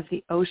sound of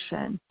the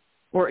ocean,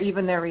 or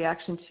even their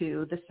reaction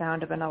to the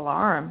sound of an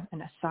alarm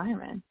and a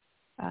siren,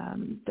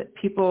 that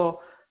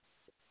people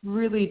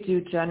really do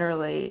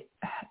generally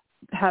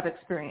have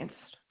experienced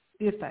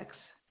the effects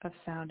of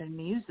sound and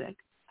music.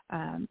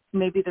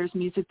 Maybe there's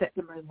music that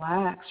can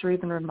relax or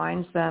even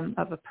reminds them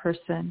of a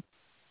person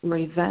or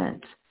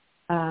event.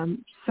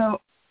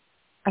 So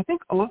I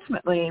think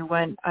ultimately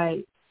when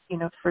I,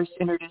 first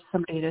introduce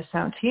somebody to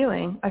sound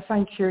healing, I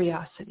find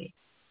curiosity.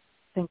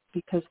 I think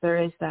because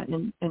there is that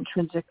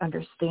intrinsic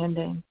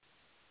understanding.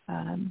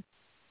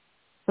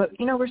 But,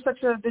 we're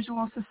such a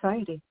visual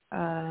society.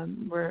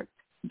 We're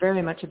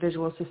very much a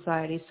visual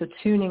society. So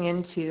tuning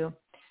into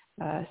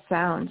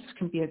sounds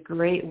can be a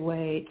great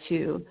way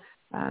to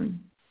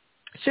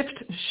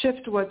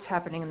shift what's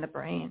happening in the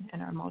brain,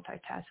 in our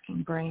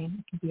multitasking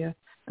brain. It can be a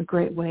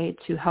great way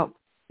to help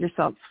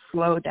yourself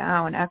slow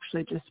down,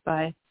 actually just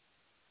by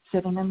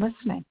sitting and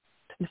listening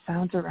to the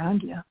sounds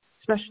around you,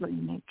 especially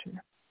in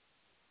nature.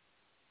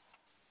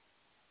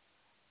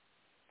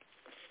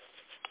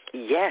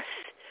 Yes,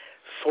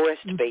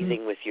 forest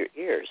bathing with your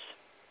ears.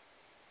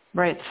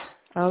 Right.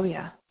 Oh,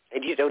 yeah.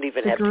 And you don't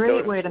even it's have to go. It's a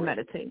great way to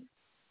meditate.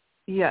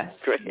 Yes.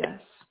 Great. Yes.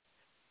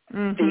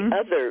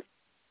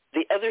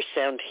 The other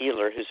sound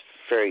healer who's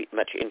very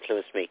much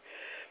influenced me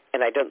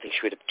and I don't think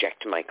she would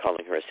object to my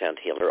calling her a sound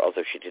healer,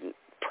 although she didn't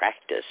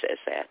practice as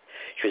that.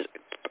 She was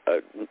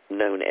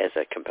known as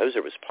a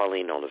composer, was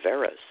Pauline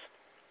Oliveros.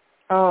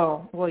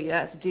 Oh, well,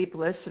 yes, deep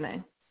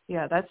listening.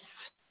 Yeah, that's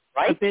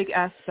right? A big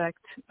aspect.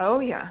 Oh,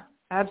 yeah,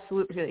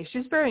 absolutely.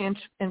 She's very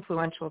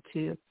influential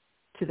to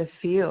the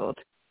field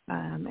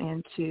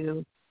and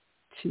to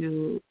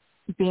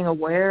being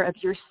aware of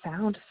your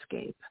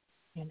soundscape,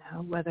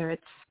 whether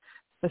it's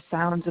the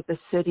sounds of the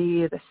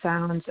city, the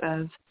sounds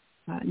of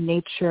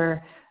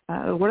nature.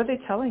 What are they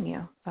telling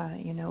you?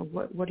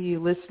 What are you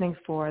listening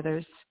for?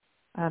 There's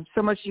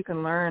so much you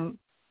can learn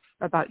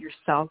about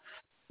yourself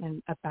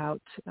and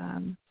about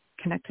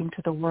connecting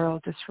to the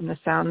world just from the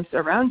sounds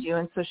around you.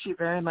 And so she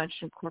very much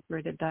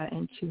incorporated that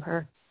into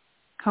her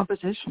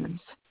compositions.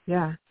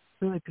 Yeah,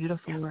 really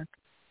beautiful work.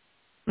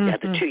 Yeah,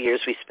 the 2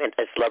 years we spent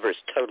as lovers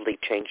totally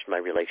changed my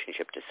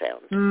relationship to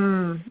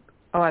sound.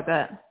 Oh, I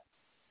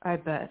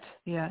bet.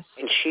 Yes.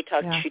 And she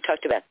talked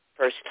about the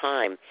first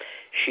time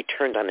she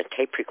turned on a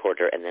tape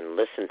recorder and then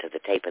listened to the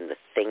tape and the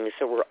things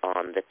that were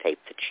on the tape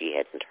that she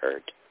hadn't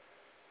heard.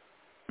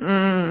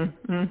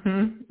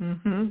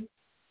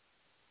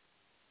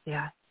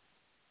 Yeah.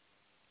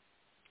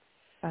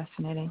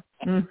 Fascinating.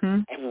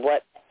 And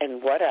what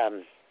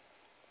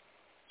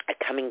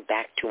coming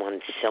back to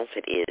oneself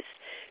it is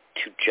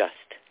to just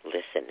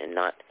listen and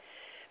not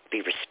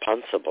be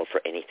responsible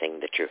for anything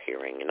that you're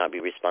hearing and not be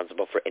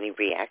responsible for any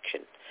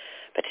reaction,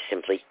 but to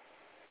simply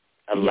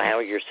allow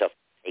yourself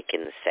to take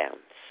in the sounds.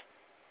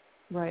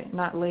 Right,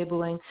 not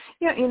labeling.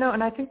 Yeah,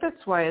 and I think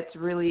that's why it's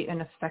really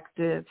an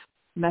effective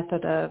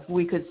method of,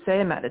 we could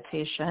say,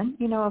 meditation.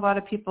 A lot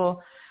of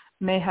people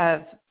may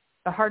have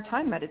a hard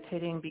time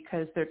meditating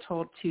because they're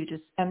told to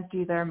just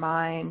empty their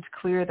mind,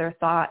 clear their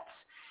thoughts.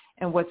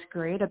 And what's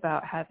great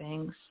about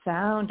having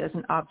sound as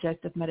an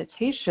object of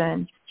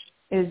meditation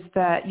is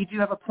that you do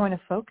have a point of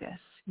focus.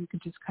 You can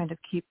just kind of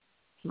keep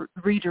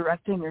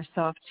redirecting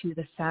yourself to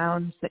the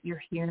sounds that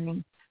you're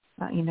hearing.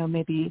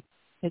 Maybe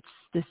it's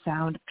the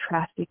sound of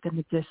traffic in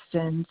the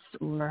distance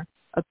or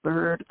a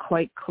bird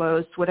quite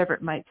close, whatever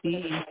it might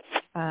be.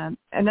 And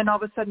then all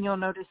of a sudden you'll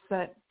notice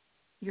that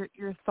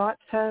your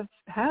thoughts have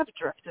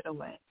drifted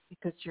away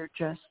because you're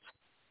just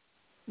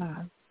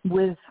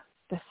with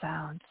the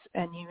sounds,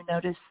 and you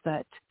notice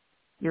that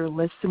your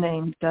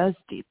listening does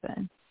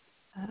deepen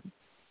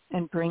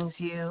and brings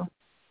you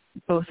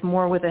both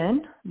more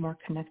within, more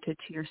connected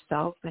to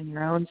yourself and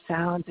your own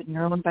sounds and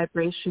your own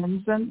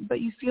vibrations, but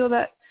you feel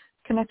that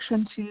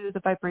connection to the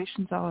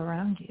vibrations all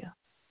around you.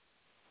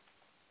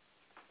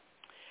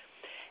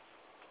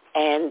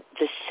 And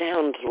the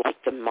sound,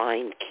 like the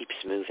mind, keeps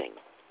moving.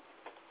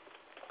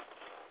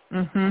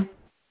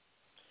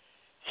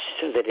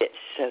 So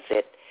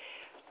that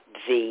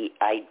the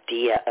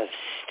idea of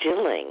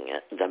stilling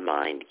the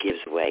mind gives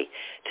way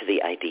to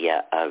the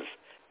idea of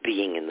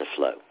being in the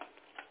flow.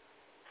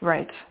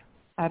 Right.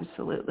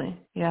 Absolutely.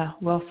 Yeah,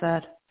 well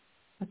said.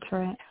 That's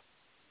right.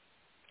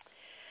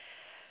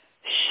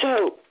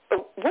 So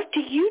what do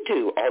you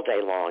do all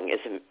day long as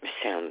a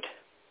sound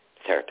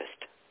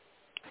therapist?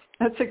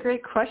 That's a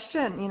great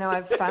question.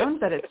 I've found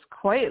that it's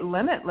quite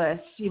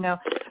limitless.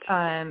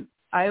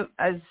 I,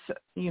 as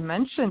you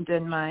mentioned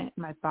in my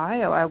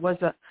bio, I was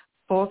a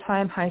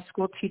full-time high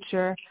school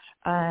teacher,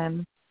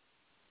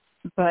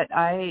 but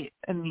I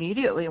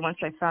immediately, once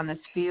I found this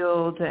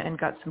field and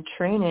got some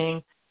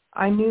training,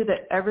 I knew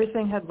that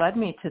everything had led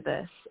me to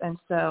this. And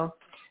so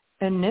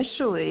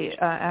initially,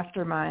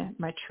 after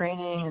my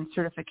training and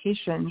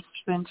certification,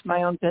 spent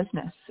my own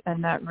business,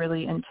 and that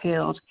really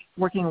entailed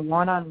working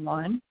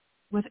one-on-one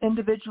with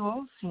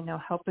individuals,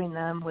 helping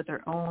them with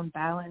their own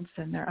balance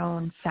and their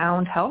own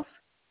sound health,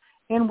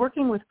 and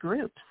working with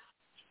groups.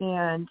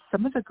 And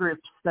some of the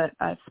groups that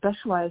I've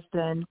specialized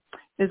in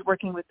is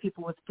working with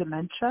people with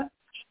dementia,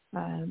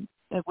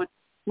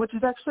 which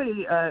is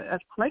actually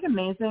quite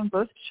amazing,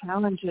 both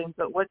challenging,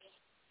 but what's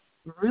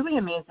really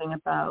amazing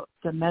about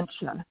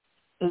dementia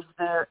is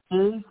there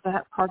is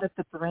that part of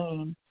the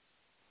brain,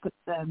 but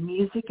the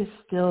music is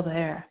still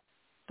there.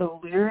 The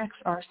lyrics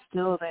are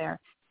still there,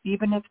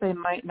 even if they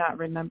might not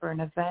remember an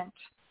event,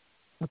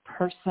 a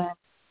person,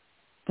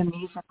 the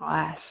music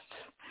lasts.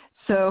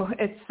 So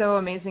it's so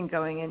amazing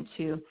going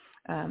into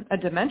a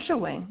dementia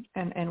wing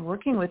and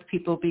working with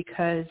people,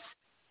 because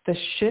the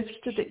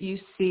shift that you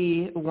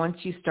see once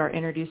you start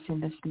introducing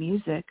this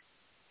music,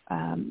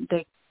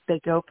 they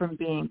go from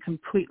being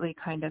completely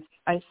kind of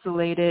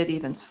isolated,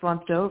 even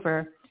slumped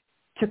over,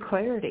 to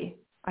clarity.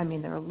 I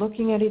mean, they're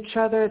looking at each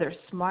other, they're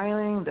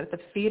smiling, the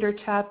feet are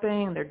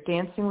tapping, they're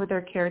dancing with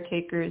their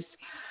caretakers.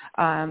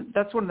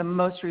 That's one of the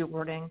most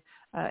rewarding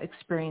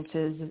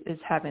experiences is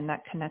having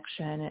that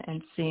connection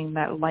and seeing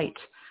that light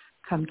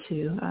come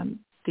to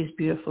these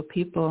beautiful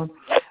people.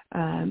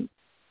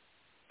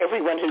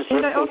 Everyone who's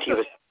listening to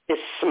you is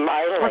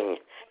smiling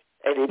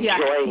and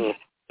enjoying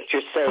what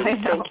you're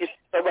saying. Thank you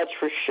so much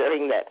for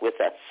sharing that with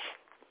us.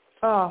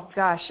 Oh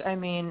gosh, I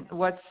mean,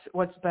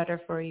 what's better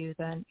for you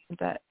than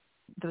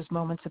those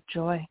moments of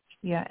joy?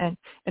 Yeah,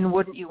 and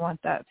wouldn't you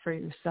want that for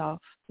yourself?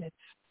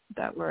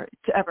 that were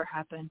to ever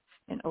happen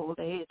in old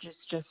age is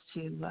just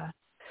to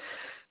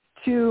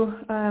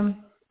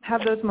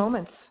have those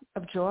moments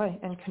of joy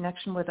and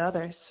connection with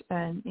others.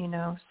 And,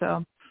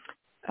 so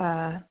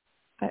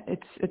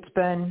it's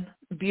been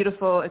a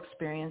beautiful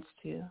experience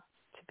to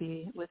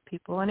be with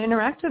people and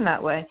interact in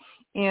that way.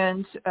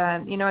 And,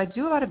 I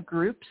do a lot of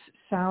groups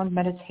sound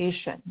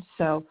meditation.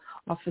 So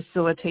I'll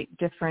facilitate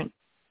different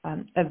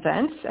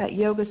events at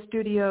yoga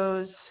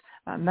studios,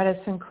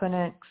 medicine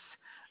clinics,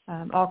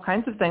 all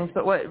kinds of things.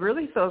 But what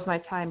really fills my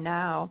time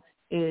now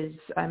is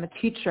I'm a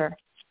teacher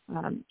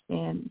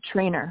and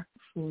trainer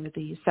for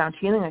the Sound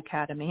Healing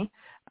Academy,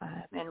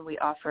 and we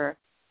offer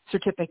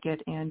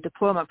certificate and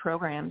diploma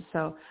programs.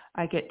 So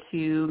I get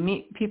to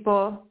meet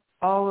people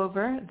all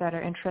over that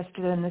are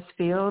interested in this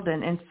field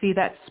and see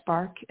that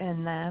spark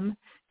in them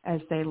as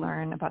they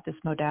learn about this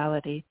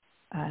modality.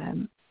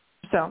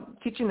 So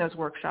teaching those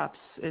workshops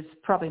is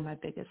probably my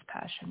biggest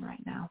passion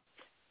right now.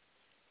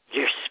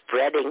 You're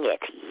spreading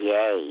it.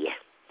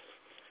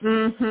 Yay.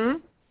 Mm-hmm.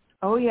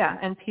 Oh, yeah.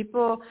 And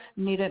people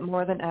need it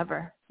more than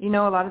ever. A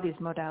lot of these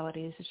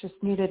modalities, it's just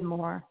needed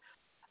more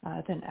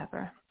than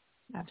ever.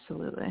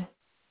 Absolutely.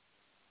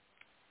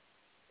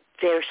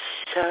 They're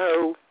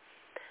so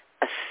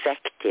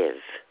effective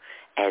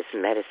as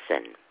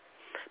medicine,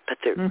 but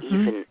they're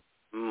even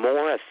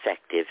more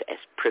effective as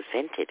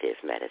preventative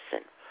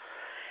medicine.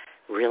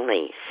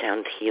 Really,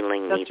 sound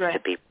healing needs to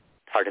be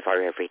part of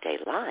our everyday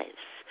lives,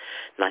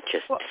 not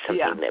just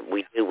something that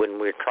we do when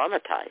we're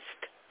traumatized,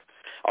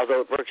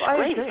 although it works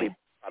great if we're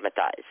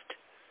traumatized.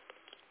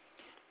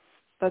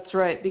 That's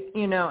right.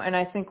 And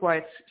I think why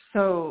it's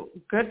so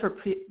good for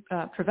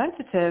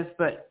preventative,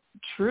 but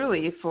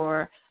truly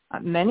for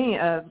many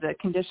of the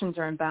conditions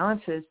or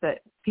imbalances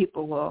that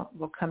people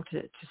will come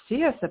to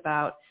see us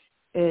about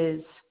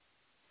is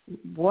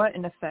what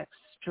an effect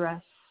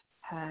stress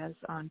has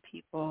on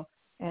people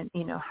and,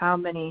 how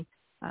many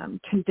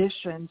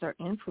conditions are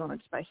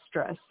influenced by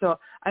stress. So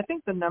I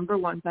think the number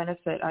one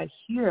benefit I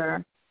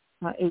hear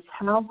is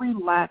how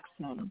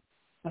relaxing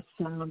a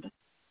sound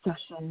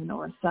session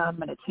or a sound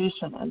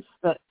meditation is,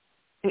 that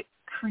it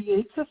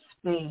creates a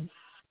space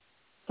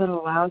that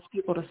allows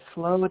people to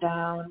slow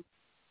down,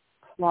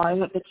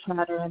 quiet the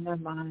chatter in their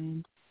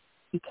mind,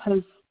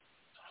 because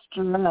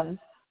stress,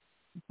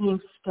 being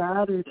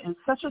scattered, is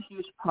such a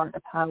huge part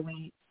of how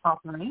we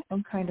operate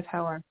and kind of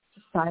how our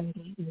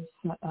society is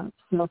set up.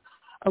 So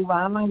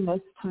allowing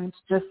this time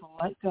to just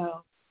let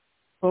go,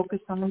 focus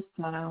on the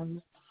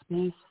sound,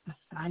 space, the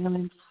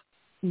silence,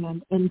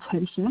 and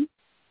intention,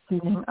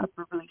 setting up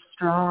a really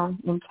strong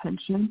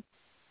intention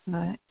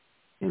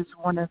is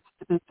one of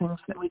the big things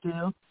that we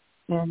do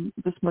in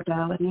this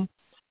modality.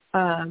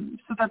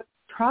 So that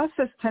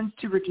process tends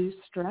to reduce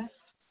stress,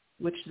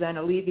 which then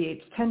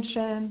alleviates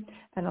tension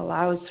and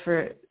allows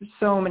for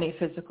so many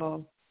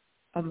physical,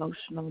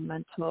 emotional,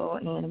 mental,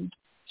 and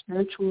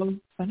spiritual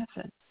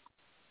benefits.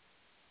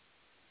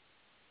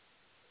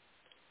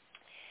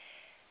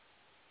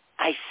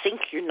 I think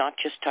you're not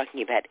just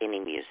talking about any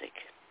music.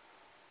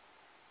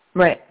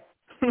 Right.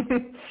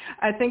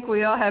 I think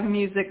we all have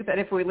music that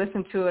if we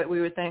listen to it, we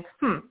would think,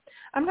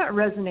 I'm not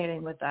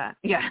resonating with that.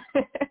 Yeah.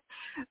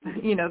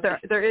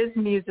 There is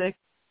music.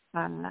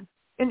 And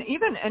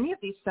even any of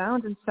these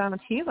sounds and sound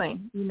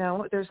healing,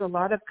 there's a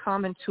lot of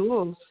common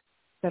tools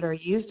that are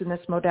used in this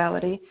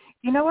modality.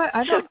 You know what?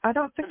 I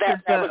don't think there's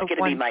a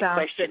one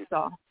sound fits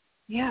all.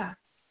 Yeah.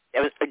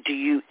 Do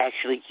you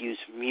actually use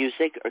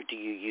music or do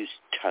you use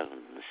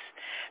tones?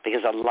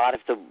 Because a lot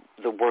of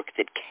the work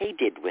that Kay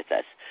did with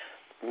us,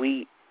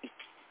 we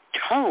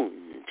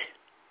toned.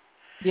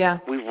 Yeah.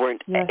 We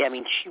weren't, I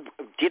mean, she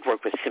did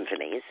work with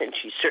symphonies, and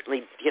she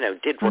certainly,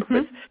 did work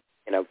with,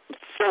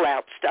 full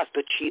out stuff,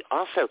 but she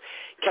also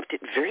kept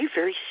it very,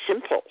 very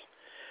simple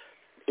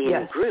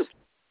in group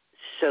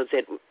so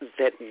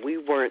that we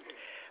weren't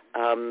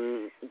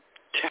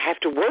to have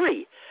to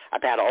worry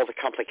about all the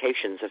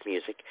complications of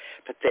music,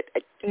 but that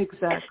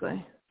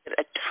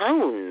a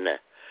tone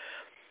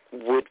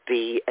would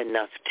be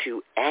enough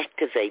to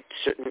activate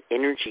certain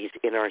energies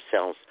in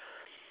ourselves.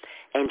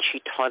 And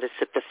she taught us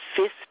that the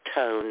fifth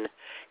tone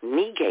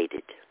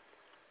negated.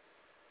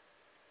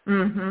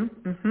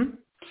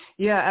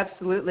 Yeah,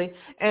 absolutely.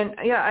 And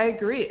I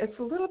agree. It's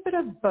a little bit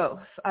of both.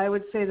 I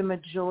would say the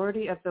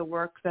majority of the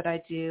work that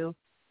I do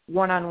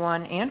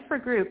one-on-one and for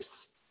groups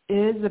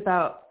is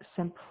about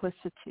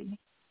simplicity,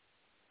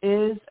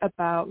 is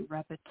about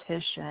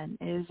repetition,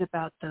 is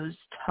about those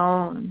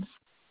tones,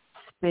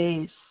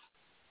 space,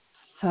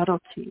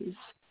 subtleties,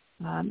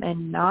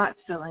 and not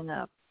filling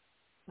up,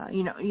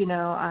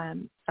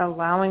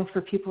 allowing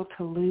for people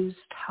to lose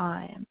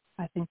time.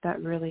 I think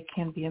that really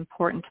can be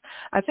important.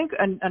 I think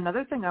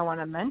another thing I want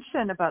to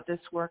mention about this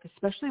work,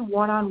 especially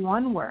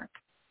one-on-one work,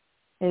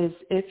 is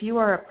if you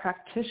are a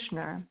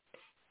practitioner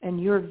and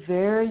you're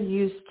very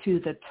used to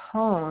the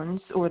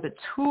tones or the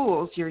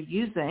tools you're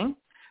using,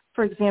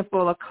 for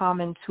example, a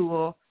common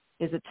tool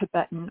is a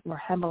Tibetan or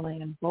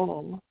Himalayan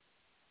bowl.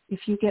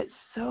 If you get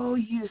so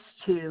used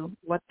to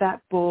what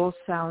that bowl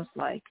sounds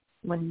like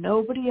when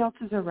nobody else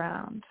is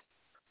around,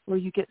 where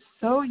you get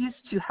so used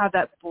to how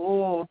that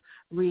bowl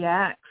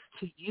reacts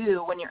to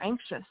you when you're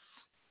anxious.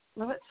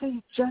 Well, let's say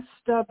you just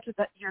stubbed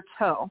your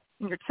toe,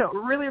 and your toe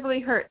really,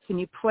 really hurts, and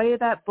you play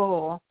that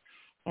bowl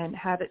and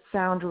have it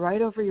sound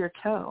right over your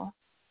toe.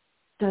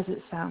 Does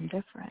it sound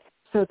different?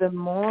 So the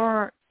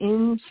more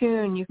in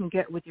tune you can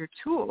get with your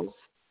tools,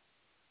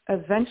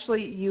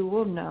 eventually you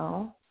will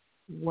know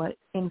what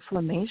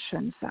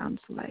inflammation sounds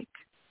like.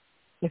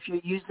 If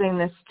you're using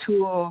this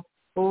tool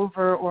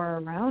over or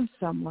around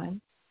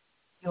someone,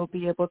 you'll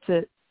be able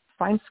to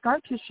find scar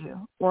tissue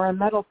or a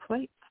metal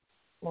plate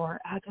or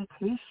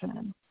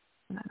agitation,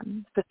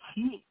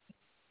 fatigue.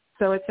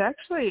 So it's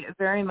actually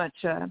very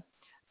much a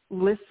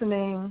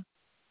listening,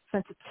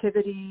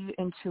 sensitivity,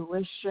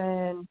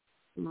 intuition,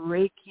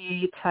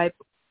 Reiki type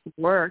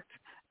work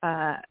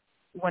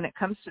when it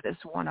comes to this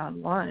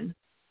one-on-one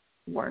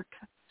work.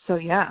 So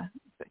yeah,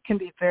 it can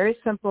be very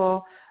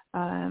simple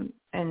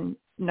and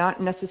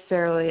not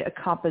necessarily a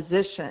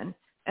composition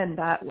in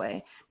that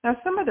way. Now,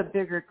 some of the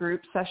bigger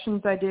group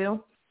sessions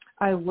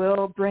I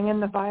will bring in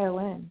the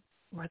violin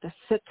or the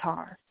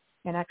sitar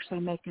and actually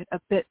make it a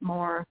bit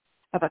more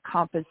of a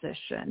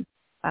composition.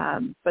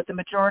 But the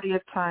majority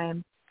of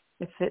time,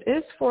 if it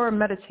is for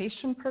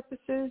meditation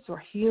purposes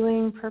or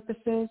healing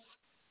purposes,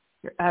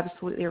 you're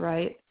absolutely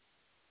right.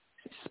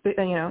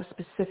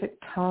 Specific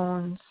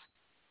tones,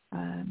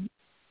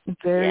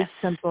 very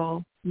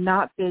simple,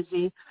 not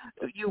busy.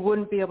 You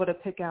wouldn't be able to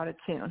pick out a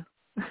tune.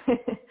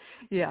 That's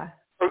right.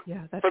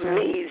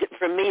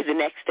 For me, the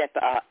next step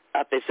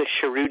up is a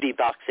Sharudi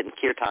box and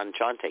kirtan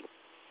chanting.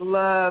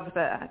 Love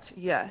that.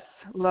 Yes,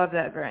 love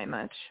that very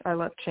much. I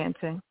love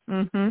chanting.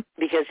 Mm-hmm.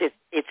 Because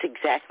it's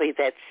exactly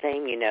that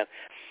same,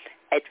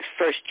 At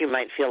first you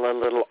might feel a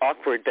little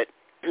awkward, but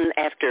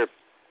after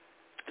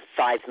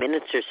 5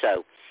 minutes or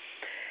so,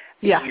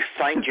 you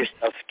find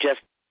yourself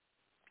just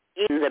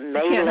in the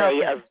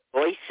melee of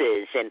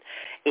voices and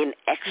in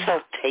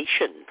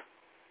exaltation.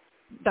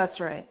 That's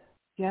right.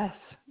 Yes.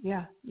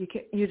 Yeah.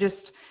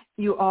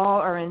 You all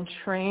are in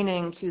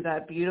training to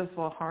that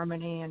beautiful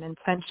harmony and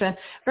intention,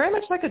 very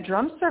much like a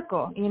drum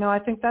circle. I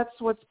think that's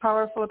what's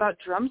powerful about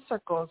drum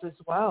circles as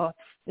well,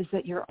 is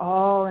that you're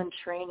all in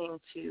training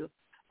to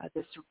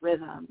this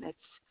rhythm. It's,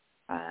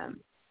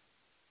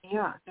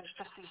 there's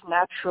just these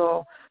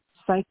natural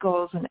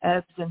cycles and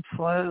ebbs and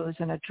flows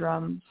in a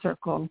drum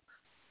circle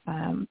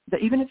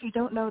that even if you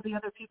don't know the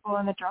other people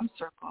in the drum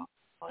circle,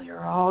 well,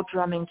 you're all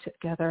drumming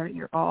together.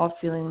 You're all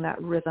feeling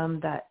that rhythm,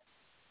 that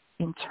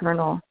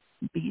internal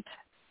beat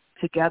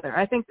together.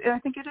 I think it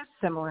is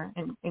similar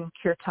in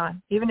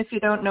kirtan. Even if you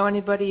don't know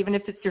anybody, even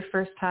if it's your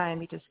first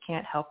time, you just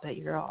can't help it.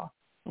 You're all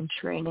in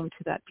training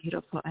to that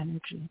beautiful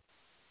energy.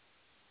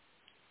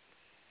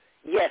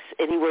 Yes,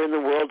 anywhere in the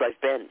world I've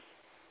been.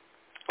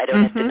 I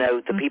don't have to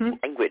know the people's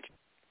language.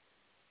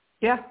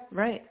 Yeah,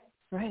 right.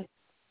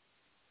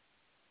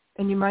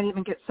 And you might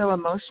even get so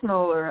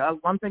emotional or a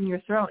lump in your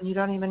throat and you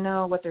don't even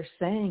know what they're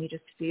saying. You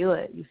just feel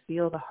it. You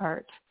feel the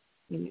heart.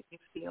 You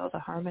feel the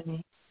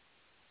harmony.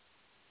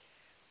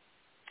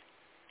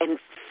 And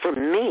for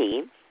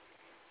me,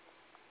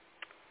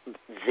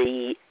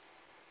 the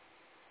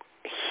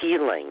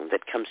healing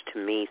that comes to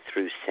me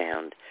through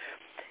sound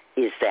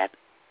is that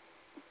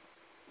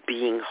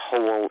being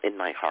whole in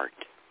my heart.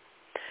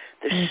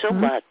 There's so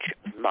much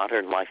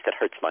modern life that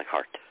hurts my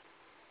heart.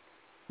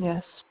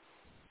 Yes.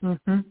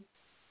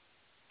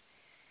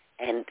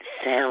 And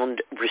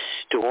sound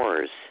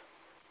restores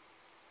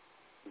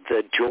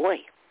the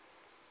joy.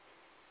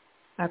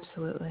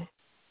 Absolutely.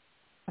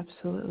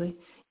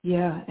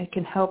 Yeah, it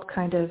can help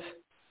kind of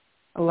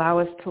allow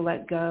us to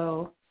let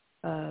go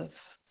of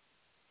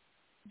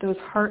those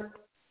heart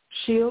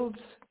shields,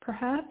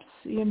 perhaps,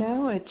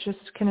 It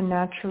just can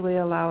naturally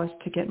allow us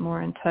to get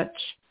more in touch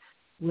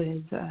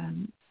with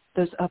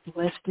those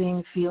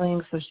uplifting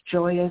feelings, those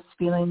joyous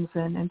feelings,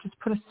 and just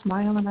put a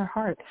smile on our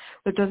heart.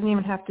 There doesn't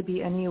even have to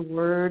be any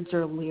words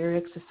or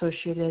lyrics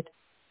associated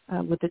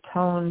with the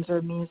tones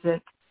or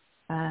music.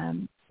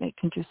 It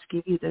can just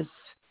give you this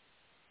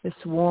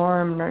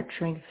warm,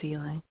 nurturing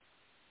feeling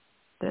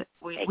that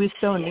we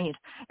so need.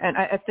 And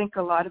I think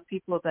a lot of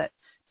people that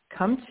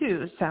come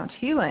to sound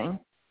healing,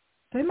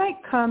 they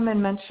might come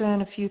and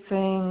mention a few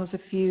things, a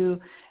few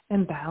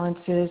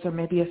imbalances, or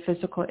maybe a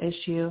physical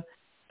issue,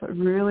 but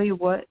really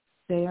what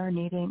they are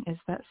needing is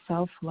that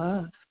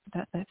self-love,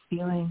 that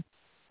feeling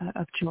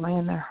of joy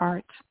in their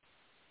heart.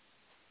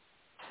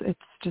 It's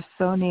just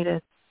so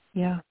needed.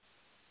 Yeah.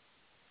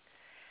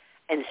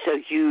 And so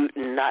you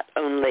not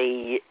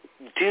only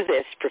do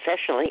this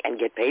professionally and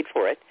get paid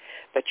for it,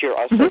 but you're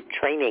also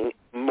training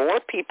more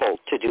people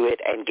to do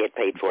it and get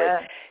paid for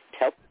it.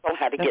 Tell people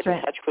how to get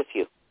in touch with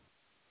you.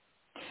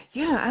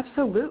 Yeah,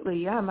 absolutely.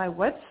 Yeah, my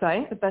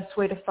website, the best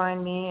way to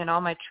find me and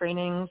all my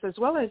trainings, as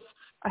well as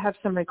I have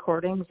some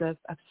recordings of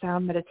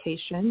sound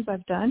meditations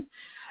I've done,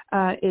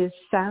 is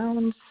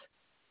sounds,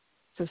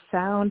 so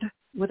sound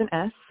with an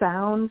S,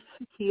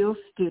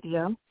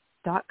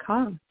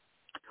 soundshealstudio.com.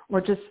 Or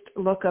just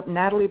look up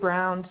Natalie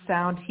Brown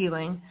Sound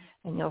Healing,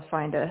 and you'll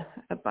find a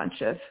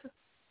bunch of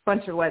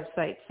bunch of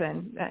websites,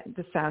 and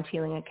the Sound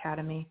Healing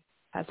Academy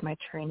has my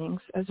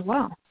trainings as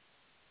well.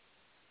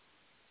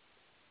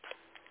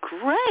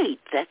 Great.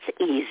 That's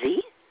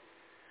easy.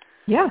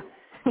 Yeah.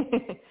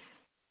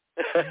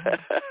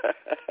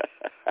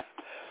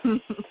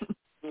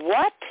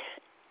 What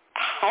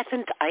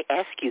haven't I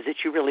asked you that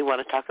you really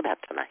want to talk about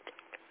tonight?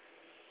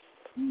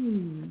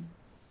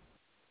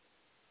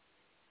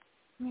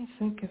 Let me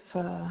think if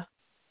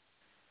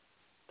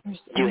there's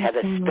Do you have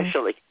a anything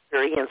special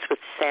experience with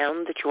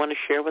sound that you want to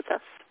share with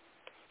us?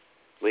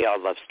 We all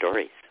love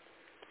stories.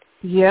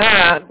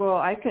 Yeah, well,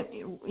 I can,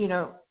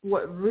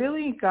 what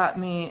really got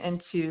me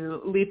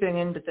into leaping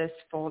into this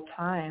full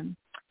time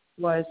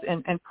was,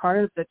 and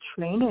part of the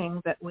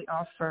training that we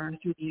offer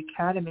through the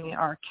Academy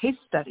are case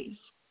studies.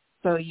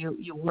 So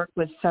you work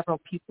with several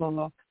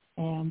people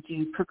and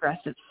do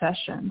progressive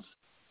sessions.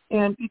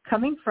 And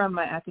coming from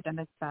my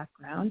academic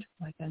background,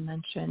 like I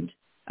mentioned,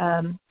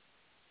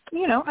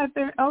 I've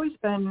always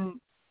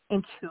been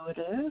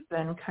intuitive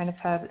and kind of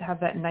have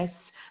that nice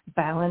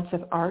balance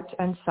of art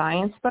and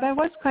science, but I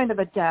was kind of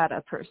a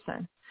data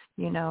person.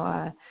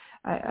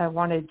 I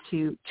wanted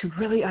to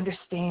really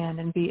understand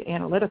and be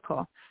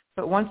analytical.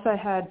 But once I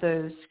had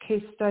those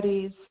case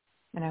studies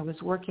and I was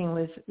working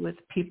with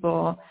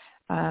people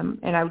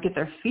and I would get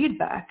their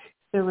feedback,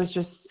 there was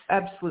just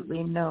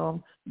absolutely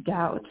no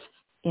doubt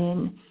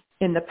in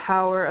the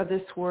power of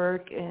this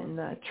work and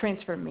the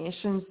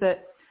transformations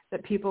that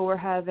people were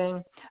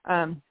having.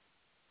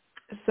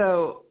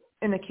 So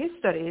in the case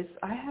studies,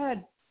 I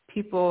had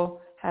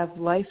people have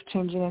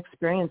life-changing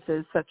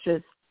experiences such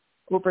as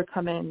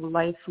overcoming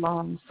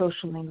lifelong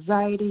social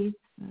anxiety,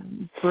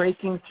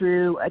 breaking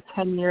through a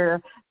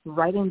 10-year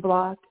writing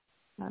block,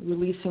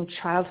 releasing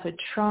childhood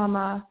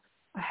trauma.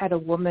 I had a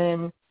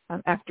woman,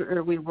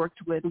 after we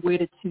worked with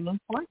weighted tuning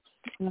forks,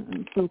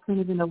 so kind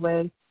of in a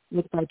way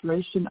with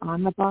vibration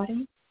on the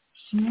body.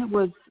 She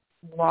was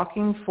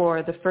walking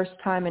for the first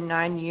time in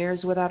 9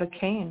 years without a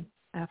cane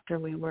after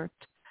we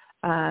worked.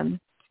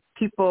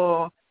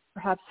 People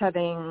perhaps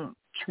having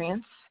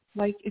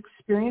trance-like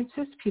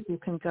experiences. People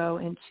can go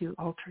into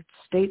altered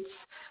states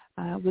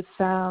with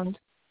sound,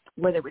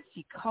 where they would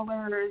see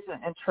colors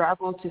and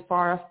travel to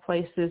far-off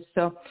places.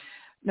 So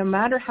no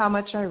matter how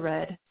much I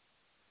read,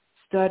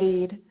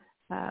 studied,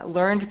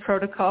 learned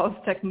protocols,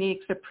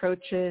 techniques,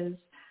 approaches,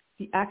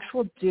 the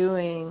actual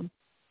doing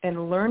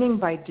and learning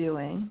by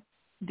doing,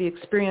 the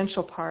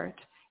experiential part,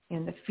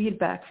 and the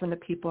feedback from the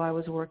people I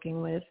was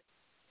working with,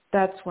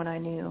 that's when I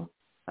knew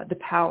the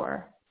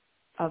power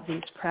of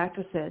these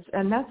practices.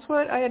 And that's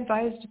what I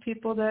advise to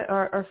people that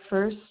are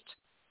first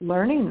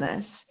learning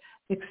this.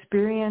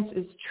 Experience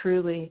is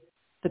truly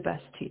the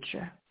best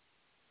teacher.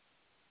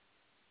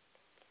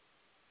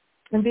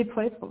 And be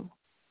playful.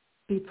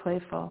 Be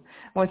playful.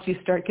 Once you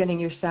start getting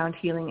your sound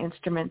healing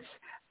instruments,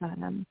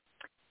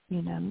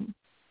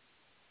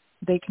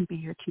 they can be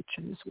your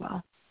teacher as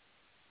well.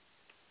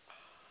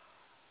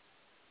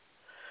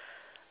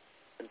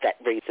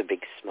 That brings a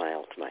big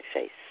smile to my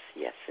face.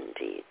 Yes,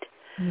 indeed.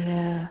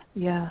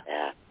 Yeah.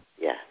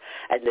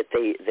 And that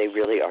they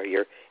really are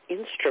your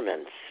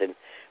instruments. And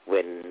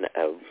when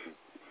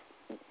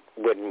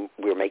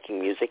we're making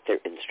music, they're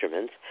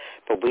instruments,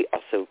 but we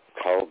also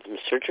call them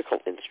surgical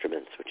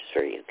instruments, which is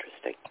very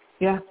interesting.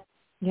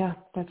 Yeah,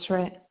 that's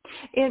right.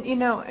 And,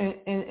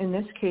 in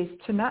this case,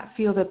 to not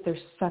feel that they're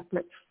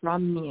separate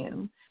from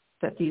you,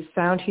 that these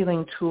sound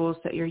healing tools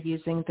that you're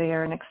using, they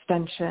are an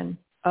extension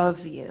of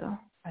you,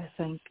 I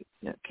think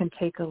can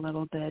take a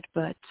little bit.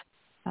 But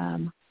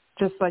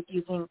just like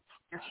using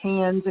your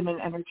hands in an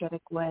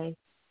energetic way,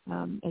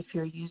 if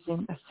you're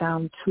using a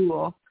sound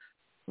tool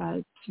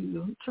to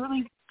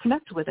really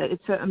connect with it,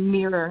 it's a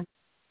mirror.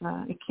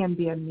 It can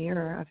be a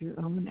mirror of your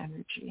own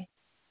energy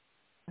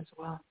as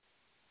well.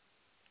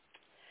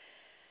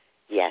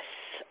 Yes,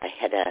 I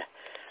had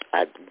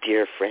a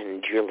dear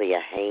friend, Julia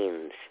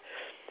Haynes,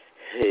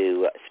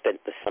 who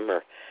spent the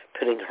summer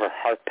putting her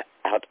harp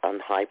out on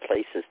high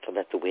places to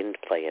let the wind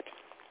play it.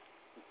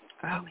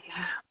 Oh,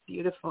 yeah,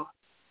 beautiful.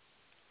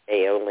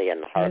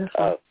 Aeolian harp.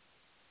 Beautiful. Oh,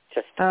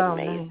 just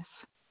amazing. Nice.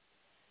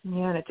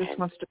 Yeah, and it just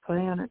wants to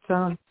play on its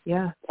own.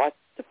 Yeah. Wants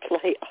to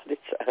play on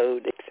its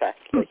own,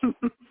 exactly.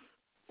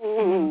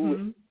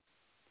 Ooh.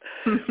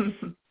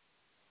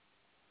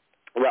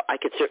 Well, I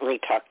could certainly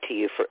talk to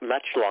you for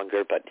much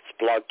longer, but it's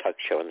Blog Talk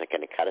Show, and they're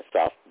going to cut us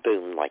off,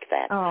 boom, like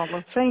that. Oh,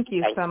 well, thank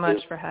you so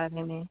much for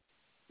having me.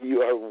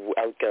 You are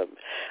welcome.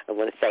 I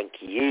want to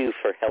thank you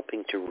for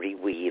helping to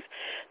reweave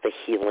the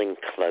healing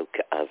cloak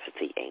of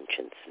the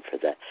ancients and for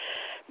the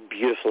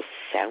beautiful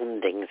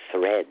sounding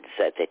threads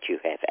that you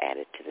have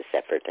added to this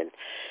effort. And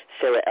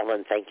Sarah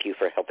Ellen, thank you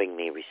for helping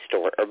me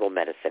restore herbal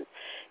medicine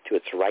to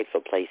its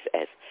rightful place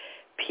as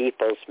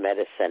people's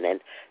medicine. And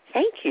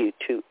thank you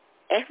to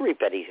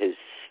everybody who's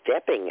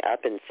stepping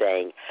up and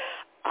saying,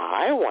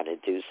 I want to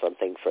do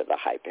something for the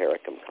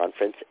Hypericum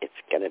Conference. It's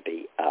going to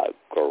be a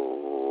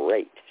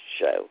great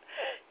show.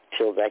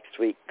 Till next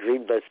week,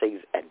 green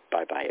blessings, and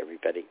bye-bye,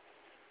 everybody.